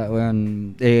está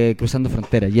cruzando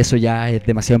fronteras. Y eso ya es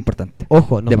demasiado importante.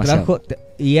 Ojo, nos Demasiado. trajo...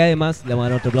 Y además, le vamos a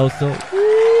dar otro aplauso.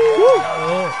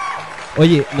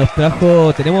 Oye,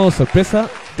 tenemos sorpresa,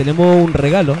 tenemos un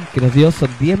regalo que nos dio, son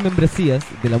 10 membresías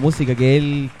de la música que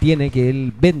él tiene, que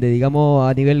él vende, digamos,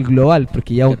 a nivel global,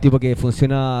 porque ya es un tipo que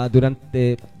funciona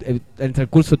durante el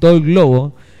transcurso de todo el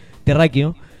globo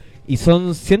terráqueo, y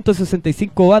son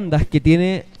 165 bandas que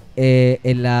tiene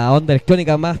en la onda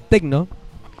electrónica más techno,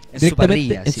 En su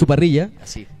parrilla, en sí. su parrilla,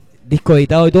 Así. disco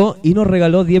editado y todo, y nos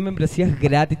regaló 10 membresías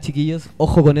gratis, chiquillos.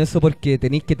 Ojo con eso, porque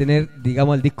tenéis que tener,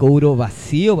 digamos, el disco duro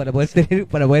vacío para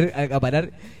poder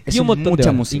acaparar Es y un montón mucha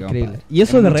de música, increíble. compadre. Y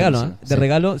eso Es de mucha regalo, música, de sí.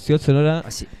 regalo, Ciudad Sonora.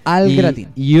 Así. Al gratis.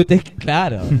 Y usted,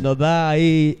 claro, nos da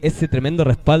ahí ese tremendo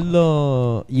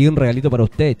respaldo y un regalito para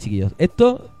ustedes, chiquillos.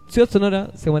 Esto, Ciudad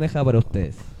Sonora, se maneja para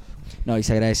ustedes. No, y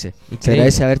se agradece. Increíble. Se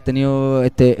agradece haber tenido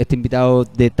este invitado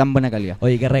de tan buena calidad.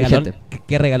 Oye, qué regalón,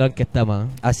 qué regalón que estamos.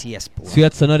 Así es. Po.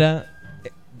 Ciudad Sonora,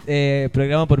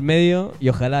 programa por medio, y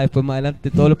ojalá después más adelante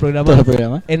todos los programas Todos los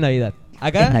programas. en Navidad.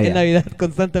 Acá Es Navidad. en Navidad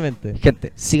constantemente.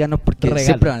 Gente, síganos porque Regalo.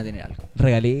 siempre van a tener algo.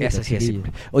 Regalitos. Es así, es chiquillos.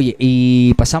 siempre. Oye,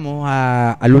 y pasamos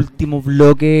al último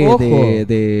bloque Ojo.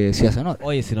 de Ciudad Sonora.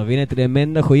 Oye, se nos viene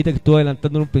tremenda joyita que estuve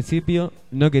adelantando en un principio.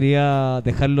 No quería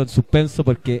dejarlo en suspenso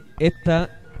porque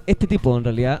este tipo en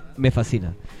realidad me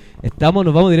fascina.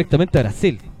 Nos vamos directamente a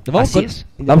Brasil. Nos vamos Así es.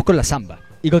 Vamos con la samba.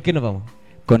 ¿Y con quién nos vamos?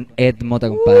 Con Ed Mota,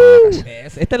 compadre, en la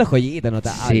casa. Esta es la joyita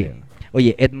notable. Sí.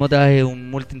 Oye, Ed Mota es un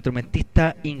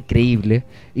multiinstrumentista increíble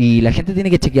y la gente tiene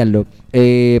que chequearlo.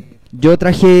 Yo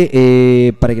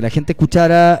traje para que la gente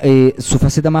escuchara su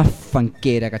faceta más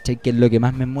funkera, ¿cachai? Que es lo que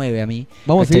más me mueve a mí.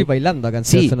 Vamos a ¿cachai? seguir bailando acá en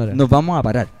Ciudad Sí, Sonora. nos vamos a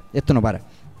parar. Esto no para.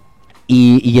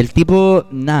 Y el tipo,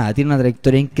 nada, tiene una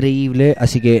trayectoria increíble,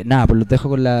 así que nada, pues los dejo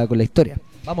con la historia.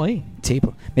 Vamos ahí. Sí,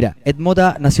 pues. Mira, Ed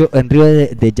Mota nació en Río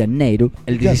de Janeiro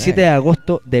el 17 de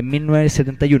agosto de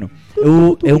 1971.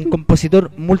 Es un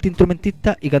compositor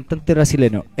multiinstrumentista y cantante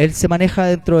brasileño. Él se maneja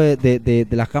dentro de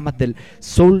las gamas del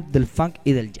soul, del funk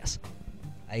y del jazz.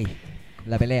 Ahí.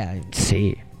 La pelea.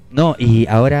 Sí. No, y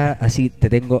ahora así te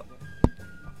tengo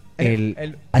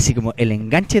así como el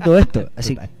enganche de todo esto.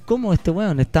 Así, ¿cómo este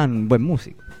weón es tan buen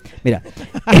músico? Mira,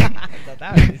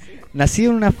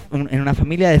 nacido en una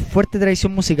familia de fuerte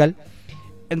tradición musical,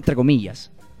 entre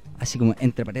comillas, así como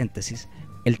entre paréntesis,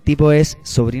 el tipo es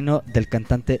sobrino del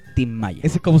cantante Tim Maya.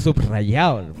 Ese es como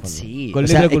subrayado. en el fondo. Sí, Con o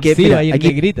sea, letra es que, cursiva mira, y en aquí-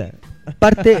 negrita.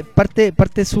 Parte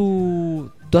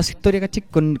toda su historia, ¿cachai?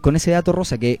 Con ese dato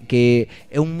rosa, que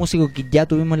es un músico que ya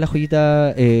tuvimos en la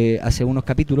joyita hace unos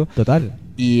capítulos, Total.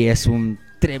 y es un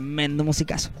tremendo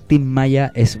musicazo. Tim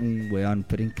Maya es un weón,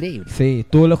 pero increíble. Sí,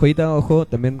 tuvo la joyita, ojo,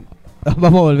 también.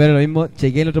 Vamos a volver a lo mismo.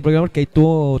 Chequé el otro programa que ahí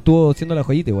estuvo haciendo la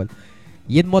joyita igual.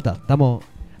 Y Ed Mota, estamos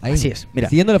ahí. Así es, mira.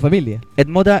 Siguiendo la familia. Ed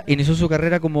Mota inició su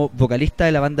carrera como vocalista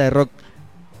de la banda de rock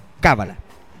Cábala,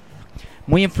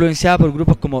 muy influenciada por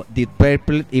grupos como Deep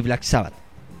Purple y Black Sabbath.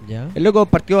 Ya. El loco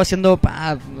partió haciendo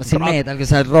así Rock. metal, que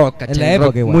sea rock, ¿cachai? En la Rock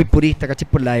época igual. muy purista, ¿cachai?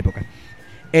 Por la época.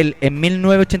 Él en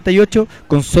 1988,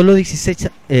 con solo 16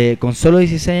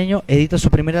 años, edita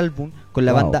su primer álbum con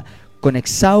la Wow. banda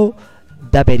Conexao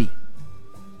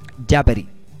Japeri,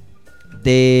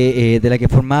 de la que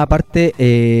formaba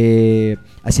parte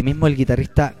asimismo el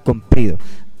guitarrista Comprido.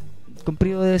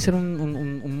 Comprido debe ser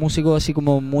un músico así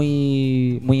como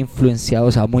muy influenciado,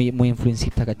 o sea, muy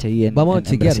influencista, ¿cachai? Vamos a en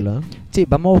Brasil. chequearlo. ¿eh? Sí,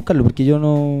 vamos a buscarlo porque yo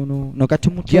no cacho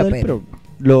mucho de él, pero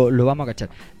lo vamos a cachar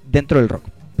dentro del rock,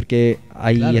 porque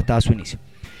ahí Claro. estaba su inicio.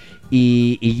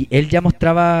 Y él ya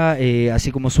mostraba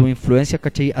así como sus influencias,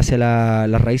 ¿cachai? Hacia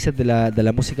las raíces de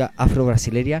la música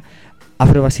afro-brasilera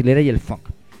y el funk.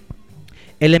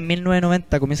 Él en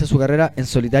 1990 comienza su carrera en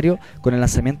solitario con el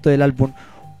lanzamiento del álbum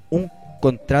Un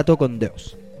contrato con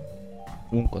Dios.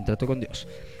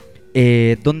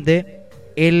 Donde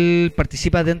él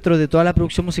participa dentro de toda la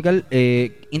producción musical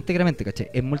íntegramente, ¿cachai?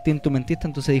 Es multiinstrumentista,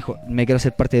 entonces dijo, me quiero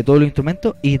hacer parte de todos los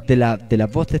instrumentos y de la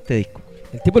voz de este disco.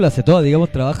 El tipo lo hace todo, digamos,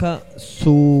 trabaja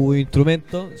su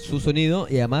instrumento, su sonido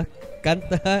y además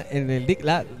canta en el disco.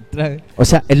 O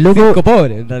sea, el loco... Circo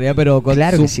pobre, en realidad, pero con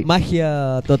Claro su que sí.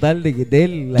 magia total de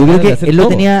él. Yo creo que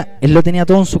él lo tenía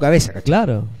todo en su cabeza, ¿cachai?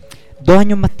 Claro. 2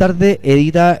 años más tarde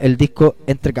edita el disco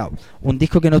Entrecado, un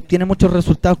disco que no tiene muchos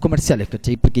resultados comerciales,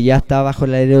 ¿cachai? Porque ya estaba bajo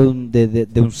el aire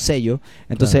de un sello,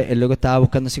 entonces Claro. el loco estaba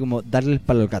buscando así como darle el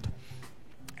palo al gato.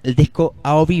 El disco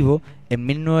A o Vivo en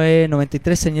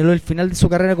 1993 señaló el final de su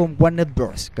carrera con Warner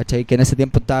Bros., ¿cachai? Que en ese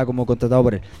tiempo estaba como contratado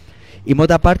por él. Y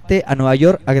Mota parte a Nueva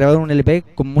York a grabar un LP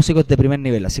con músicos de primer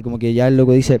nivel, así como que ya el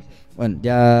loco dice, bueno,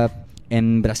 ya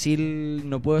en Brasil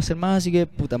no puedo hacer más, así que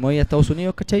puta, me voy a Estados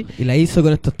Unidos, ¿cachai? Y la hizo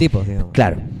con estos tipos, digamos.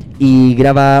 Claro, y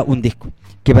graba un disco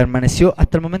que permaneció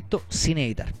hasta el momento sin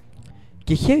editar.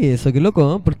 Qué heavy eso, qué loco,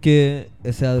 ¿no? Porque,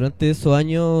 o sea, durante esos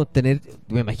años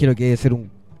me imagino que debe ser un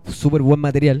súper buen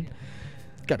material.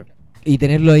 Claro. Y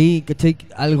tenerlo ahí, ¿cachai?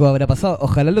 Algo habrá pasado.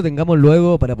 Ojalá lo tengamos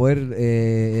luego para poder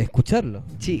escucharlo.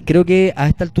 Sí, creo que a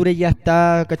esta altura ya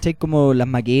está, ¿cachai? Como las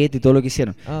maquetas y todo lo que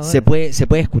hicieron. Ah, se vale.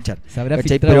 puede escuchar. Se habrá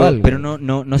 ¿cachai? filtrado algo. Pero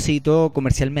no se editó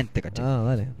comercialmente, ¿cachai? Ah,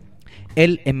 vale.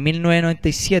 Él en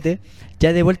 1997,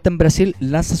 ya de vuelta en Brasil,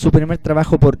 lanza su primer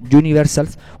trabajo por Universal,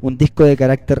 un disco de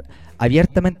carácter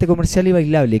abiertamente comercial y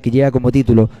bailable que lleva como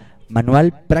título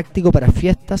Manual práctico para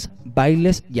fiestas,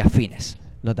 bailes y afines.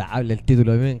 Notable el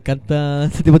título, a mí me encanta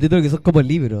ese tipo de títulos que son como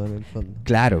libros en el fondo.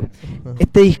 Claro,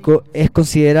 este disco es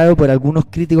considerado por algunos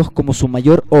críticos como su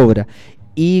mayor obra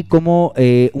y como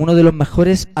uno de los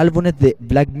mejores álbumes de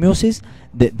Black Music,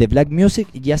 de Black Music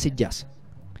y Acid Jazz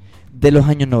de los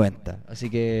años 90. Así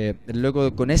que el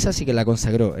loco con esa sí que la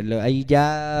consagró. Ahí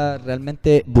ya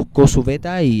realmente buscó su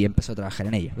beta y empezó a trabajar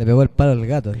en ella. Le pegó el palo al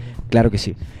gato. Claro que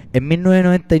sí. En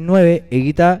 1999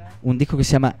 edita un disco que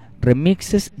se llama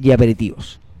Remixes y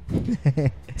Aperitivos.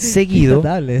 Seguido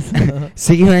Notable eso.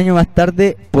 un año más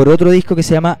tarde por otro disco que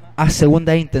se llama A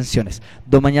Segundas Intenciones,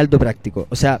 Do Mañaldo Práctico.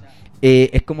 O sea,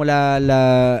 es como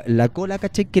la cola,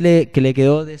 ¿cachai? Que le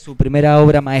quedó de su primera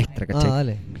obra maestra, ¿cachai? Ah,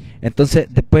 vale. Entonces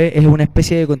después es una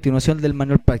especie de continuación del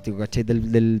manual práctico, ¿cachai?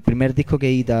 Del primer disco que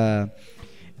edita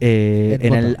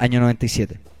en el año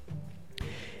 97.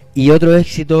 Y otros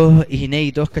éxitos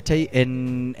inéditos, ¿cachai?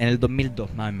 En el 2002,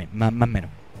 más o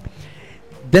menos.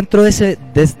 Dentro de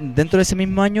ese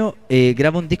mismo año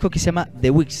graba un disco que se llama The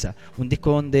Wixa, un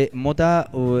disco donde Mota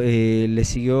le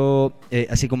siguió,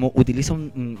 así como utiliza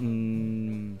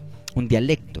un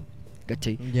dialecto,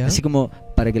 ¿cachai? Ya. Así como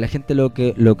para que la gente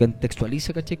lo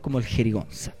contextualice, ¿cachai? Como el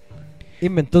jerigonza.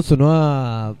 Inventó su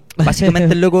nueva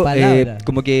Básicamente el loco palabra.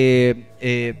 como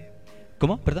que...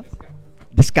 ¿Cómo? ¿Perdón?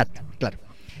 Descat, claro.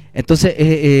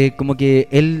 Entonces, como que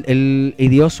él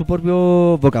ideó su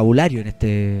propio vocabulario en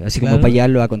este, así como Claro. para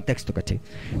llevarlo a contexto, ¿cachai?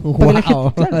 Wow. Para que la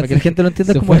gente, claro, para que la gente lo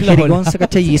entienda Se como fue el la jerigonza, volada.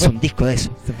 ¿cachai? Y hizo un disco de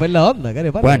eso. Se fue en la onda,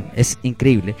 care palo. Bueno, es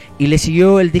increíble. Y le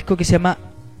siguió el disco que se llama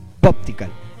Poptical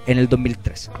en el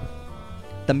 2003.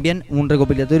 También un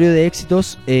recopilatorio de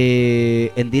éxitos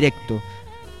en directo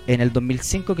en el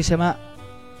 2005 que se llama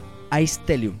Ice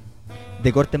Stellium,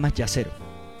 de corte más yacero.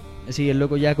 Así el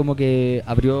loco ya como que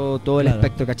abrió todo el Claro.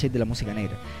 espectro, ¿cachai? De la música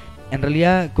negra. En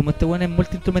realidad, como este bueno es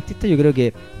multiinstrumentista, yo creo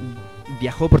que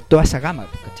viajó por toda esa gama,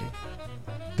 ¿cachai?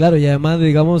 Claro, y además,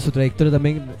 digamos, su trayectoria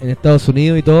también en Estados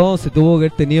Unidos y todo, se tuvo que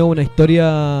haber tenido una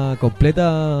historia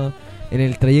completa en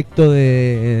el trayecto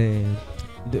de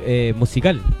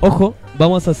musical. Ojo,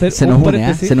 vamos a hacer Se un nos une,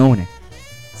 paréntesis. se nos une.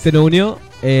 Se nos unió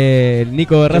el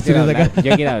Nico Berrazi desde acá.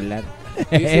 Yo quiero hablar.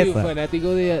 Yo soy un Esa. fanático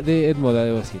de Edmoda,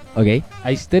 debo decir. Ok.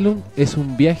 Aistelum es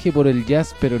un viaje por el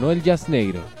jazz, pero no el jazz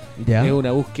negro. Ya. Es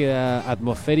una búsqueda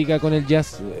atmosférica con el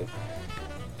jazz.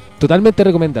 Totalmente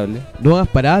recomendable. Nuevas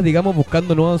paradas, digamos,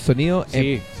 buscando nuevos sonidos.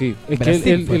 Sí, sí. Es Brasil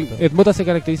que fue esto. Edmota se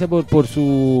caracteriza por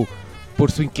su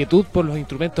inquietud por los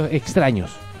instrumentos extraños.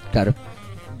 Claro.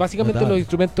 Básicamente Notable. los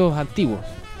instrumentos antiguos.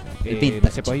 El No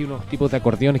vintage. sé, pues hay unos tipos de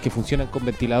acordeones que funcionan con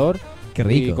ventilador. Qué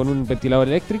rico. Y con un ventilador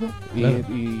eléctrico. Claro.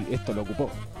 Y esto lo ocupó.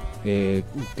 Un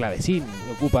clavecín,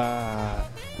 ocupa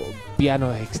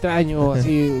pianos extraños,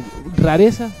 así,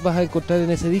 rarezas vas a encontrar en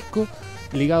ese disco.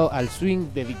 ligado al swing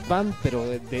de Big Band, pero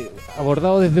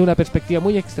abordado desde una perspectiva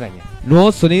muy extraña.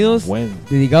 Nuevos sonidos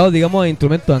dedicados, digamos, a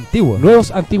instrumentos antiguos.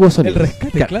 Nuevos antiguos El sonidos.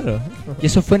 rescate, claro. Y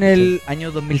eso fue en el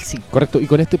año 2005. Correcto, y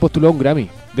con este postuló a un Grammy.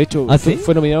 De hecho, ¿Ah, sí?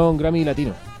 fue nominado a un Grammy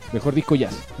latino. Mejor disco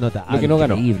jazz. Notable. Lo que no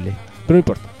ganó. Increíble. Pero no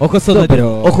importa. Ojo esos No, dati-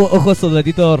 pero- ojo esos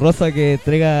datitos rosa que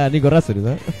entrega Nico Razor,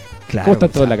 ¿no? Claro. ¿Cómo están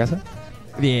o todos en sea, la casa?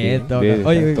 Bien, todo. Bien,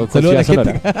 Oye, todos con saludos a la Ciudad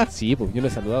gente. Sonora. Sí, pues yo no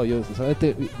he saludado. Yo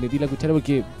solamente metí la cuchara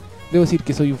porque debo decir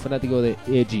que soy un fanático de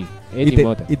Edgy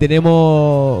Mota. Y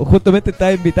tenemos, justamente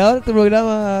está invitado a este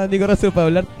programa Nico Razor para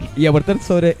hablar y aportar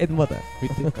sobre Ed Mota.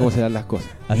 ¿Viste cómo se dan las cosas?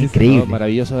 Así Increíble. No,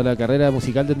 maravilloso la carrera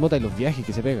musical de Ed Mota y los viajes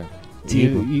que se pegan.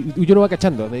 Sí, y uno va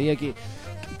cachando a medida que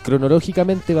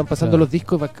cronológicamente van pasando Claro. los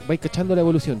discos, vais cachando la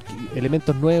evolución,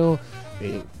 elementos nuevos,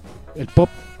 el pop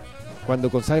cuando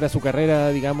consagra su carrera,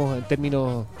 digamos, en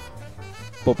términos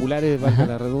populares, valga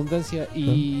Ajá. la redundancia,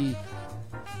 y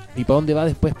para dónde va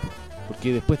después,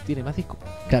 porque después tiene más discos.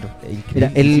 Claro.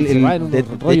 Mira, Mira, se va en unos de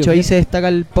rollos hecho ahí bien. se destaca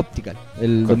el Poptical,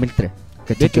 el 2003.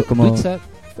 ¿Cachai? De hecho, Que es como... Pizza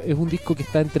es un disco que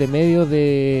está entre medio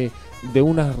de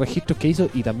unos registros que hizo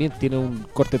y también tiene un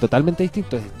corte totalmente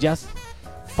distinto, es jazz,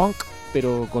 funk,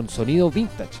 pero con sonido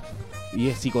vintage. Y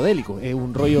es psicodélico, es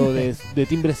un rollo de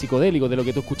timbre psicodélico, de lo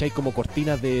que tú escucháis como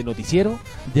cortinas de noticiero.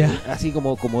 Ya. Así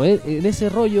como en ese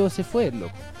rollo se fue el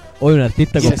loco. Hoy un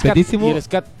artista Y el scat- completísimo. y el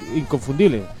scat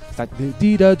inconfundible.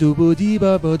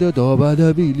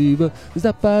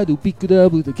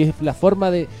 Que es la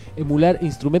forma de emular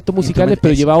instrumentos musicales,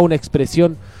 pero llevado a una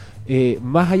expresión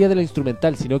más allá de la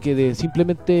instrumental, sino que de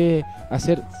simplemente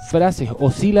hacer frases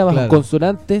o sílabas Claro. o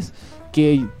consonantes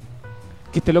que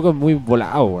este loco es muy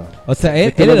volado, weón. O sea, él,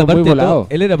 Este él era loco es muy parte de todo, volado.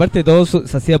 él era parte de todo,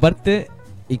 se hacía parte,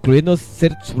 incluyendo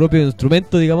ser su propio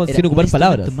instrumento, digamos, Era sin ocupar un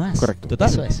instrumento palabras. más. Correcto. Total.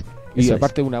 Eso es. Y Eso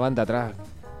aparte una banda atrás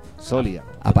sólida,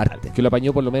 Aparte. que lo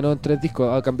apañó por lo menos en 3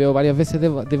 discos, ha cambiado varias veces de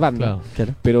banda. Claro.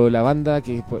 Claro. Pero la banda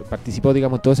que participó,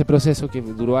 digamos, en todo ese proceso, que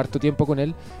duró harto tiempo con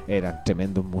él, eran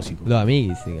tremendos músicos. Los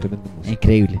amigos, sí. Tremendos músicos.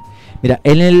 Increíble. Mira,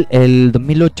 en el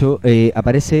 2008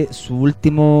 aparece su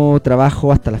último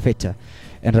trabajo hasta la fecha.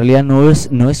 En realidad no es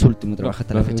su último trabajo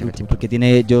hasta no la es el fecha, último. ¿cachai? Porque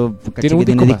tiene, yo caché Tiene un que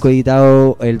tiene disco disco más.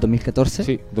 editado el 2014.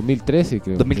 Sí, 2013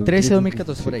 creo. 2013,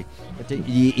 2014, Sí. por ahí. ¿Cachai?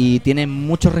 Y tiene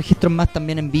muchos registros más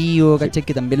también en vivo, ¿cachai?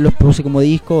 Que también los produce como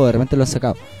disco o de repente los han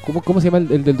sacado. ¿Cómo se llama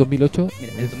el del 2008?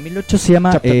 Mira, el 2008 se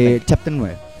llama Chapter Chapter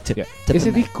 9. Sí, Ya. Chapter Ese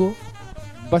 9. disco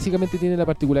básicamente tiene la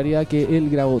particularidad que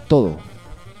él grabó todo.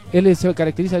 Él se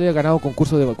caracteriza, él ha ganado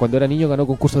concursos cuando era niño ganó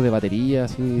concursos de batería,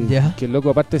 así, Ya. que el loco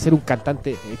aparte de ser un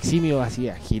cantante eximio así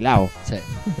agilado. Sí. El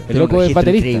Tiene un loco es registro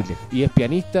baterista increíble. y es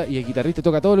pianista y es guitarrista,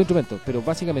 toca todos los instrumentos, pero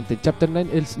básicamente en Chapter 9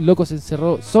 el loco se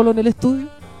encerró solo en el estudio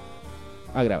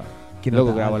a grabar. Qué El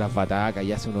loco notable. grabó las batacas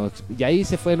y hace y ahí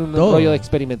se fue en un Todo. rollo de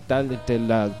experimental entre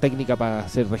la técnica para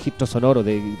hacer registros sonoros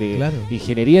de Claro.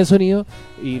 ingeniería en sonido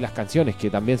y las canciones que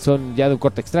también son ya de un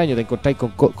corte extraño. Te encontráis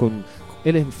con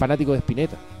él es fanático de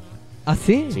Spinetta. ¿Ah,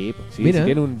 sí? Sí, sí, Mira.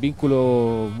 tiene un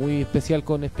vínculo muy especial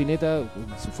con Spinetta,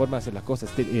 su forma de hacer las cosas.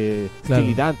 Claro,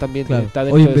 Steely Dan también claro. está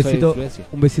dentro Oye, de un esa besito, influencia.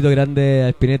 un besito grande a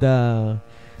Spinetta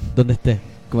donde esté.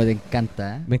 Como te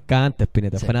encanta, ¿eh? Me encanta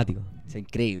Spinetta, Sí. fanático. Es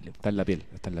increíble. Está en la piel,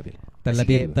 está en la piel. Está en la Así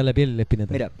piel, que- está en la piel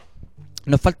Spinetta. Mira,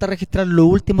 nos falta registrar los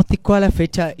últimos discos a la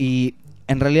fecha y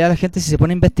en realidad la gente si se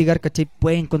pone a investigar, ¿cachai?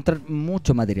 Puede encontrar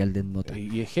mucho material de nota.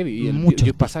 Y es heavy, y Muchos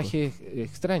el pasaje es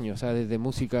extraño, o sea, desde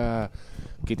música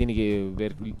que tiene que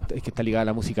ver, es que está ligada a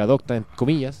la música docta, en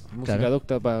comillas, música Claro.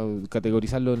 docta para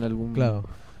categorizarlo en algún Claro.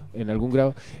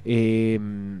 grado.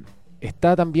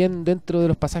 Está también dentro de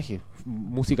los pasajes,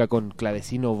 música con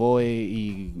clavecino, boe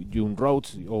y un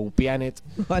Rhodes o un pianet.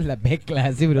 La mezcla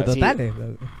así, pero Así. totales.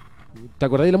 ¿Te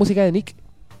acordás de la música de Nick?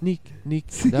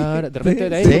 De repente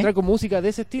de ahí sí. encontrar con música de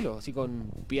ese estilo, así con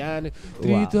piano.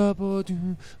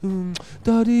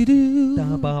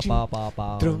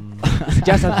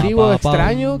 Jazz antiguo,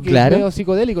 extraño, que Claro. es medio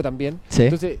psicodélico también. Sí.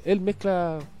 Entonces él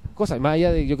mezcla cosas, más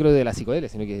allá de, yo creo, de la psicodelia,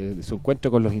 sino que su encuentro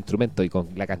con los instrumentos y con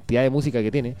la cantidad de música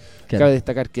que tiene. Claro. Cabe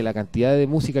destacar que la cantidad de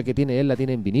música que tiene él la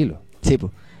tiene en vinilo. Sí,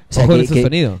 pues. O sea, Ojo con que, ese que-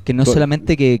 sonido. que no Co-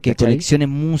 solamente que ¿cachai? coleccione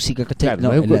música, ¿cachai? Claro, no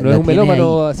es la un tiene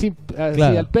melómano ahí. así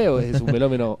Claro. al peo, es un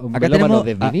melómano, Acá tenemos,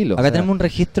 de vinilo. acá o sea, tenemos un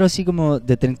registro así como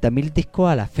de 30.000 discos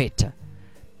a la fecha.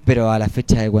 Pero a la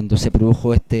fecha de cuando se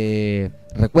produjo este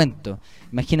recuento.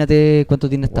 Imagínate cuánto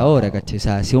tiene hasta Wow. ahora, ¿cachai? O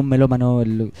sea, si un melómano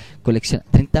colecciona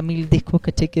 30.000 discos,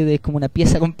 ¿cachai? Que es como una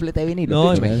pieza completa de vinilo. No,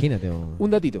 ¿cachai? imagínate. bo.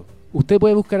 Un datito. Usted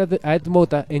puede buscar a Ed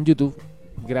Mota en YouTube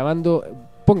grabando.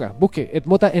 Busque Ed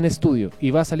Mota en estudio y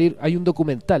va a salir. Hay un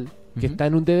documental que Ujú. está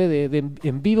en un DVD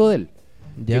en vivo de él.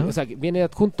 ¿Ya? O sea, que viene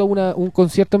adjunto a un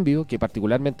concierto en vivo, que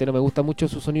particularmente no me gusta mucho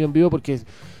su sonido en vivo porque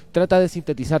trata de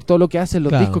sintetizar todo lo que hacen los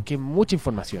Claro. discos, que es mucha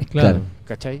información. Claro.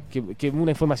 ¿Cachai? Que es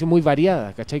una información muy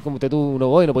variada, ¿cachai? Como tú un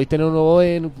oboe, no podéis tener un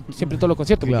oboe siempre en todos los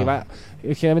conciertos, Claro.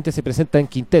 porque generalmente se presenta en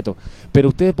quinteto. Pero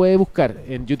usted puede buscar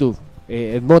en YouTube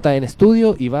Mota en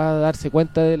estudio y va a darse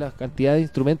cuenta de la cantidad de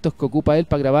instrumentos que ocupa él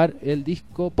para grabar el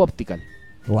disco Poptical.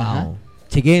 Wow.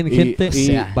 Chequen, gente,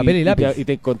 papel y lápiz. Y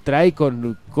te encontráis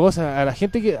con cosas, a la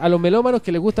gente a los melómanos que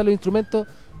les gustan los instrumentos,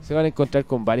 se van a encontrar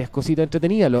con varias cositas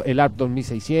entretenidas. El ARP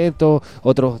 2600,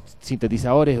 otros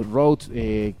sintetizadores, Rhodes,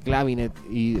 Clavinet,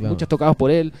 y Claro. muchos tocados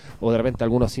por él, o de repente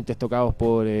algunos sintes tocados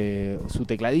por su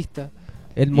tecladista.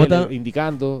 El Y Mota, él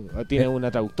indicando, tiene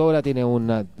una traductora, tiene un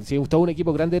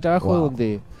equipo grande de trabajo. Wow.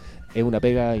 Donde es una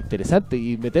pega interesante,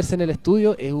 y meterse en el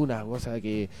estudio es una cosa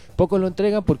que pocos lo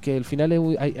entregan, porque al final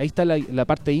ahí está la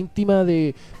parte íntima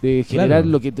de generar Claro.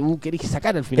 lo que tú querés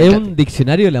sacar al final. es un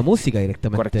diccionario de la música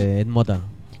directamente, Correcto. el Mota.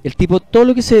 El tipo, todo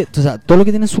lo que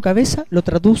tiene en su cabeza lo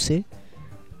traduce,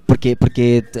 porque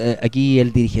aquí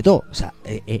él dirige todo. O sea,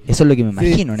 eso es lo que me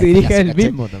imagino. en Se este dirige caso, él ¿cachai?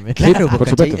 mismo también. Claro, por ¿cachai?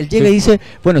 supuesto. Él llega Sí. y dice,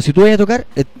 bueno, si tú vayas a tocar,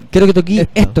 quiero que toquís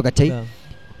esto, ¿cachai? Claro.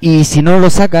 Y si no lo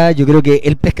saca, yo creo que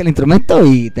él pesca el instrumento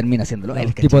y termina haciéndolo él,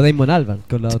 ¿cachai? Tipo Damon Albarn,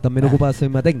 que también Ah. ocupa esa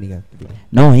misma técnica.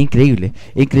 No, es increíble,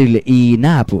 es increíble. Y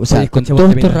nada, pues, o sea, Oye, con escuchemos todos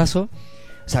estos terminar. rasos,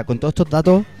 o sea, con todos estos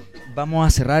datos, vamos a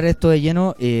cerrar esto de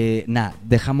lleno. Nada,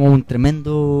 dejamos un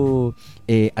tremendo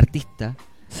artista,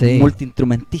 Sí.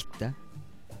 multiinstrumentista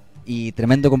y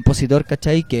tremendo compositor,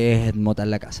 ¿cachai? Que es Mota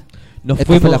en la casa. Nos Esta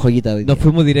fue fuimos, la joyita de hoy nos día.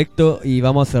 fuimos directo y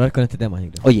vamos a cerrar con este tema, yo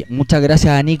creo. Oye, muchas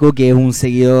gracias a Nico, que es un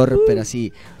seguidor, pero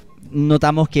así,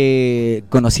 notamos que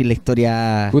conocí la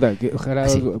historia. Puta, que ojalá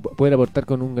Así. poder aportar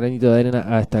con un granito de arena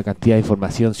a esta cantidad de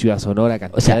información, Ciudad Sonora,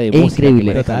 cantidad O sea, de es música increíble.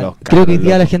 que manejan Total. los Creo que hoy cabros,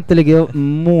 día a la loco. gente le quedó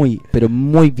muy, pero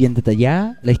muy bien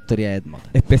detallada la historia de Ed Mota.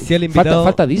 Especial invitado.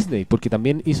 Falta Disney, porque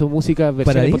también hizo música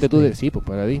versiones, ponte tú, Disney. sí, pues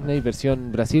para Disney,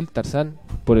 versión Brasil, Tarzán,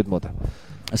 por Ed Mota.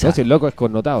 O sea, Entonces el loco es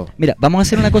connotado. mira, vamos a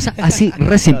hacer una cosa así,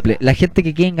 re simple. La gente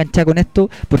que quede enganchada con esto,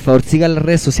 por favor siga las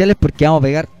redes sociales, porque vamos a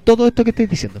pegar todo esto que estoy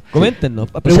diciendo.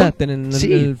 Coméntenos, pregunten en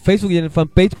sí. el Facebook y en el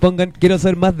fanpage, pongan quiero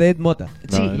saber más de Ed Mota.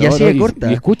 Sí, y así de corta.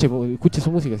 Y escuche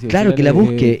su música. Sí, al Claro, final, que la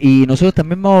busque. Y nosotros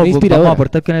también vamos, es inspiradora. vamos a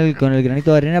aportar con el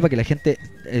granito de arena para que la gente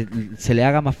se le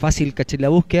haga más fácil, ¿cachai? La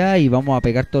búsqueda, y vamos a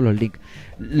pegar todos los links.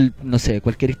 No sé,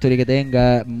 cualquier historia que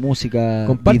tenga, música,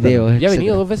 Compártanlo. videos, Ya ha etcétera.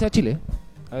 venido 2 veces a Chile.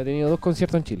 Ha tenido 2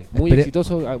 conciertos en Chile. Muy Espere-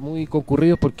 exitosos, muy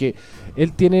concurridos, porque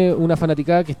él tiene una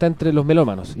fanaticada que está entre los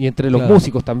melómanos y entre los Claro.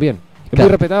 músicos también. Es Claro.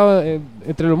 muy respetado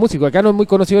entre los músicos. Acá no es muy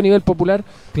conocido a nivel popular,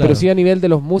 Claro. pero sí a nivel de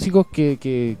los músicos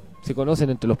que se conocen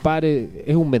entre los pares.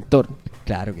 Es un mentor,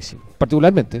 Claro que sí.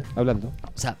 particularmente hablando.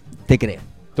 O sea, te creo.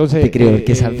 Entonces, Te creo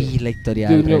que sabís la historia.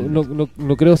 yo realmente.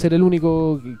 no creo ser el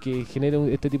único que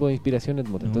genere este tipo de inspiración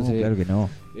en moto. No, Entonces, claro que no.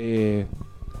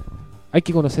 hay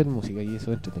que conocer música, y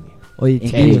eso es entretenido. Oye,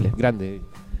 Increíble. chiquillos, Grande.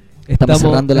 Estamos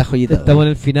cerrando la joyita. Estamos en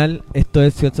el final. Esto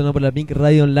es Ciudad Sonora por la Pink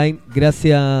Radio Online.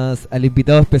 Gracias al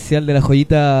invitado especial de la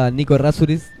joyita, Nico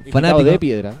Rasuris, Invitado fanático. de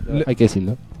piedra, Lo- hay que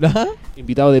decirlo. Ajá,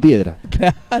 Invitado de piedra.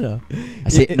 claro.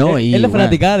 Así, no, y es la bueno,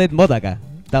 fanaticada de Ed Mota acá.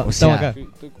 O Estamos sea, acá.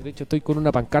 De hecho, estoy con una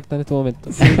pancarta en este momento.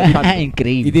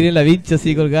 increíble. Y tiene la vincha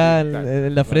así colgada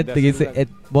en la frente Donde que hace dice Ed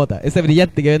Mota. Ese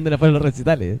brillante que venden afuera en los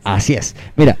recitales. Así es.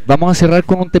 Mira, vamos a cerrar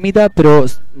con un temita, pero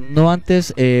no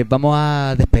antes, vamos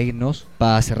a despedirnos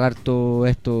para cerrar todo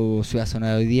esto Ciudad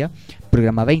Sonora de hoy día.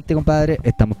 Programa 20, compadre.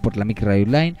 Estamos por la Mic Radio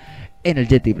Online, en el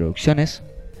Yeti Producciones.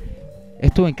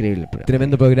 Estuvo increíble el programa.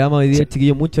 Tremendo programa hoy día, Sí.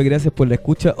 chiquillos. Muchas gracias por la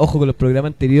escucha. Ojo con los programas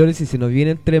anteriores, y si nos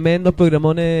vienen tremendos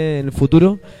programones en el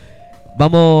futuro,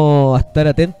 vamos a estar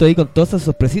atentos ahí con todas esas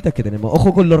sorpresitas que tenemos.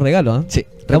 Ojo con los regalos, ¿eh? Sí,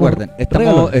 recuerden,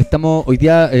 regalos. estamos hoy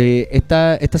día,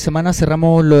 esta semana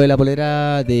cerramos lo de la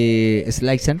polera de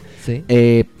Slicen. Sí.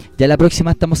 Ya la próxima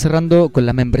estamos cerrando con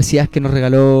las membresías que nos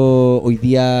regaló hoy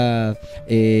día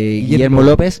Guillermo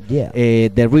López, Yeah.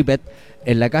 de Ripet,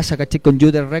 en la casa, caché, con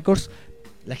Utch Records.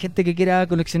 La gente que quiera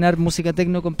coleccionar música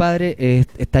techno, compadre,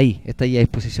 está ahí a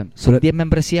disposición. Son 10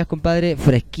 membresías, compadre,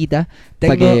 fresquitas,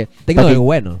 para que, Tecno pa' es que-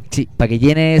 bueno. sí, para que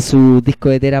llene su disco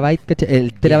de terabyte, ¿cachai?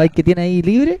 El terabyte que tiene ahí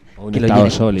libre, Un que lo estado llene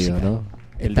con sólido, música. ¿no?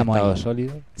 El Estamos estado ahí.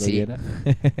 sólido lo Sí. llena.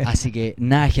 Así que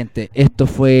nada, gente, esto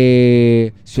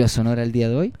fue Ciudad Sonora el día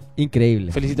de hoy.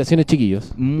 Increíble. Felicitaciones,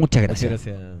 chiquillos. Muchas gracias. Muchas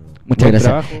gracias. Muchas Buen gracias.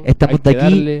 trabajo. Estamos hay de que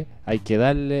aquí darle, hay que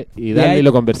darle y darle, hay-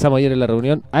 lo conversamos ayer en la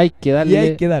reunión. Hay que darle Y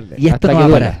hay que darle. Y esto hasta no que va a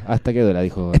duela, parar. hasta que duela,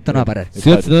 dijo. Esto no va a parar. el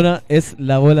Ciudad padre. Sonora es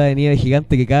la bola de nieve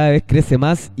gigante que cada vez crece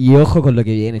más. Y ojo con lo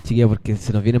que viene, chiquillos, porque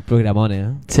se nos vienen programones,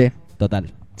 ¿eh? Sí, Total.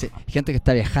 sí. Gente que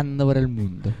está viajando por el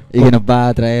mundo y que nos va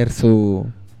a traer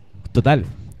Total.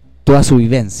 toda su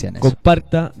vivencia en eso.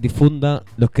 Comparta, difunda,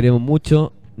 los queremos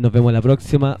mucho. Nos vemos la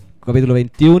próxima. capítulo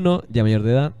 21, ya mayor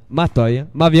de edad, más todavía,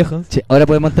 más viejos. Sí, ahora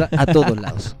podemos entrar a todos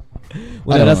lados.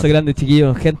 Un Ahora abrazo vamos. grande,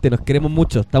 chiquillos, gente, nos queremos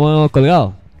mucho, estamos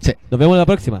colgados. Sí. Nos vemos la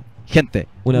próxima. Gente,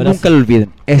 Un abrazo. nunca lo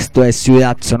olviden. Esto es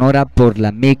Ciudad Sonora por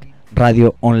la MIC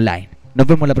Radio Online. Nos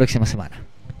vemos la próxima semana.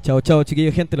 Chao, chao,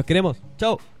 chiquillos, gente, los queremos.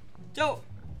 Chao. Chao.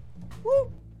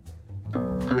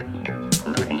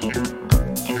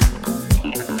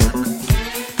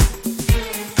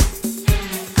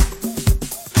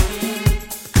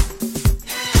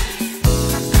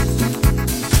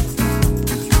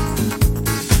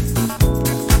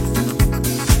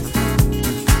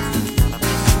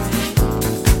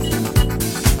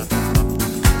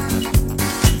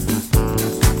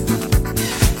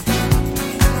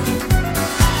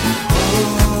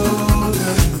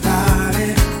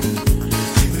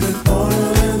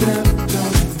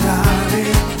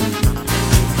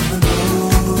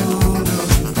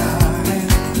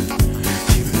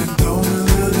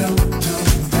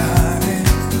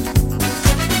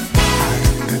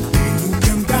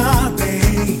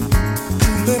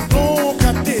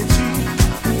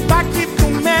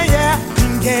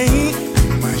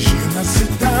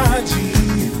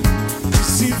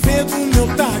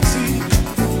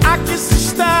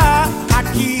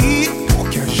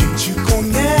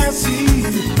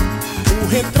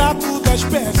 retrato da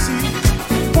espécie.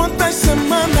 Quantas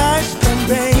semanas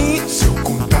também, se eu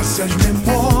contasse as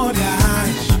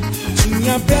memórias,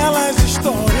 tinha belas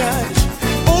histórias.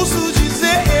 Ouso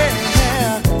dizer,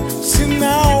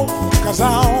 sinal,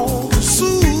 casal do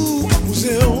sul,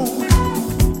 museu.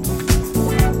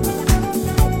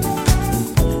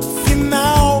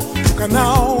 Final do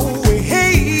canal,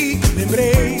 errei,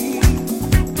 lembrei.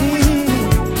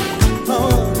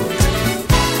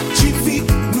 Tive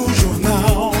no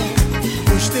jornal,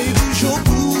 gostei do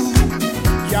jogo.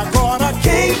 E agora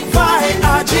quem vai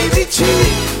admitir?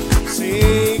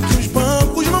 Sei que os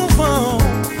bancos não vão,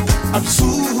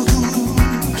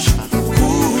 absurdos,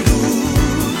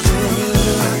 curdos.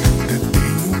 Ainda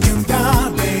tenho que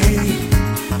andar bem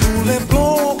no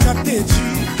Leblon Catete.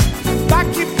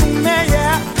 Daqui pro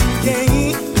Meia,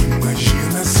 ninguém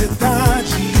imagina a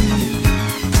cidade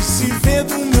que se vê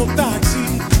do meu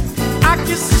táxi.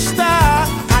 Aqui se está,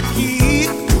 aqui.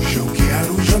 Hoje eu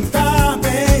quero jantar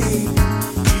bem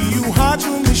e o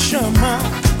rádio me chama.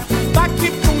 Daqui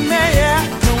pro Meia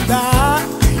não dá.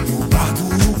 Tem o bar do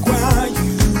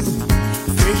Uruguaio,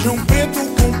 feijão preto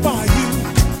com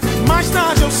paio. Mais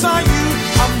tarde eu saio,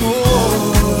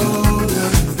 amor.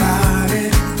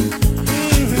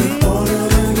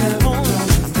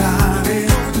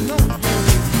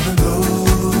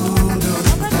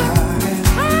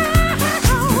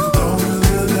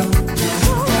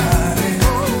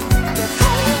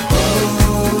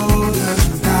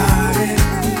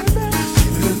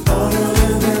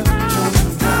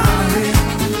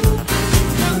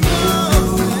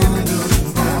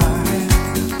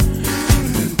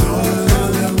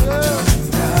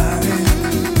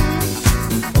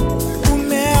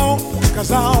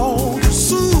 Casal do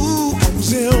Sul,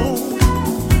 museu.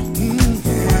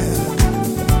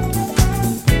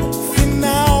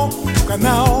 Final do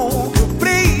canal, eu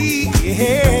prei.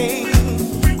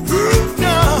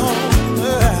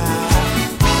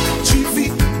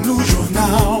 Tive no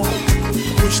jornal,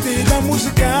 gostei da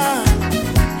música.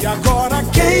 E agora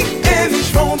quem eles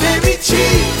vão demitir?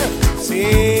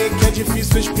 Sei que é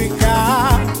difícil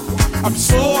explicar.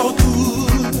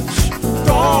 Absurdos,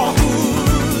 tortos.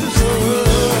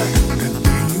 Ainda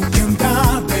tenho que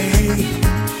andar bem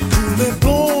no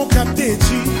Leblon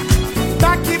Catete.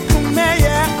 Daqui pro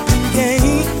Meia,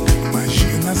 ninguém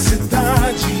imagina a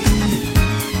cidade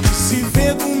que se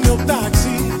vê do meu táxi.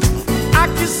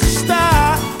 Aqui se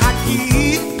está,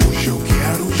 aqui. Hoje eu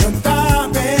quero jantar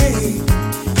bem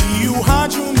e o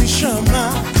rádio me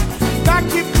chama.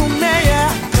 Daqui pro Meia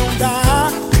não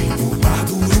dá. Tem o bar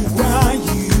do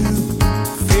Uruguaio,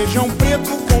 feijão preto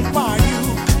com paio.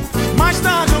 Mais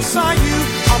tarde eu saio,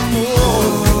 amor.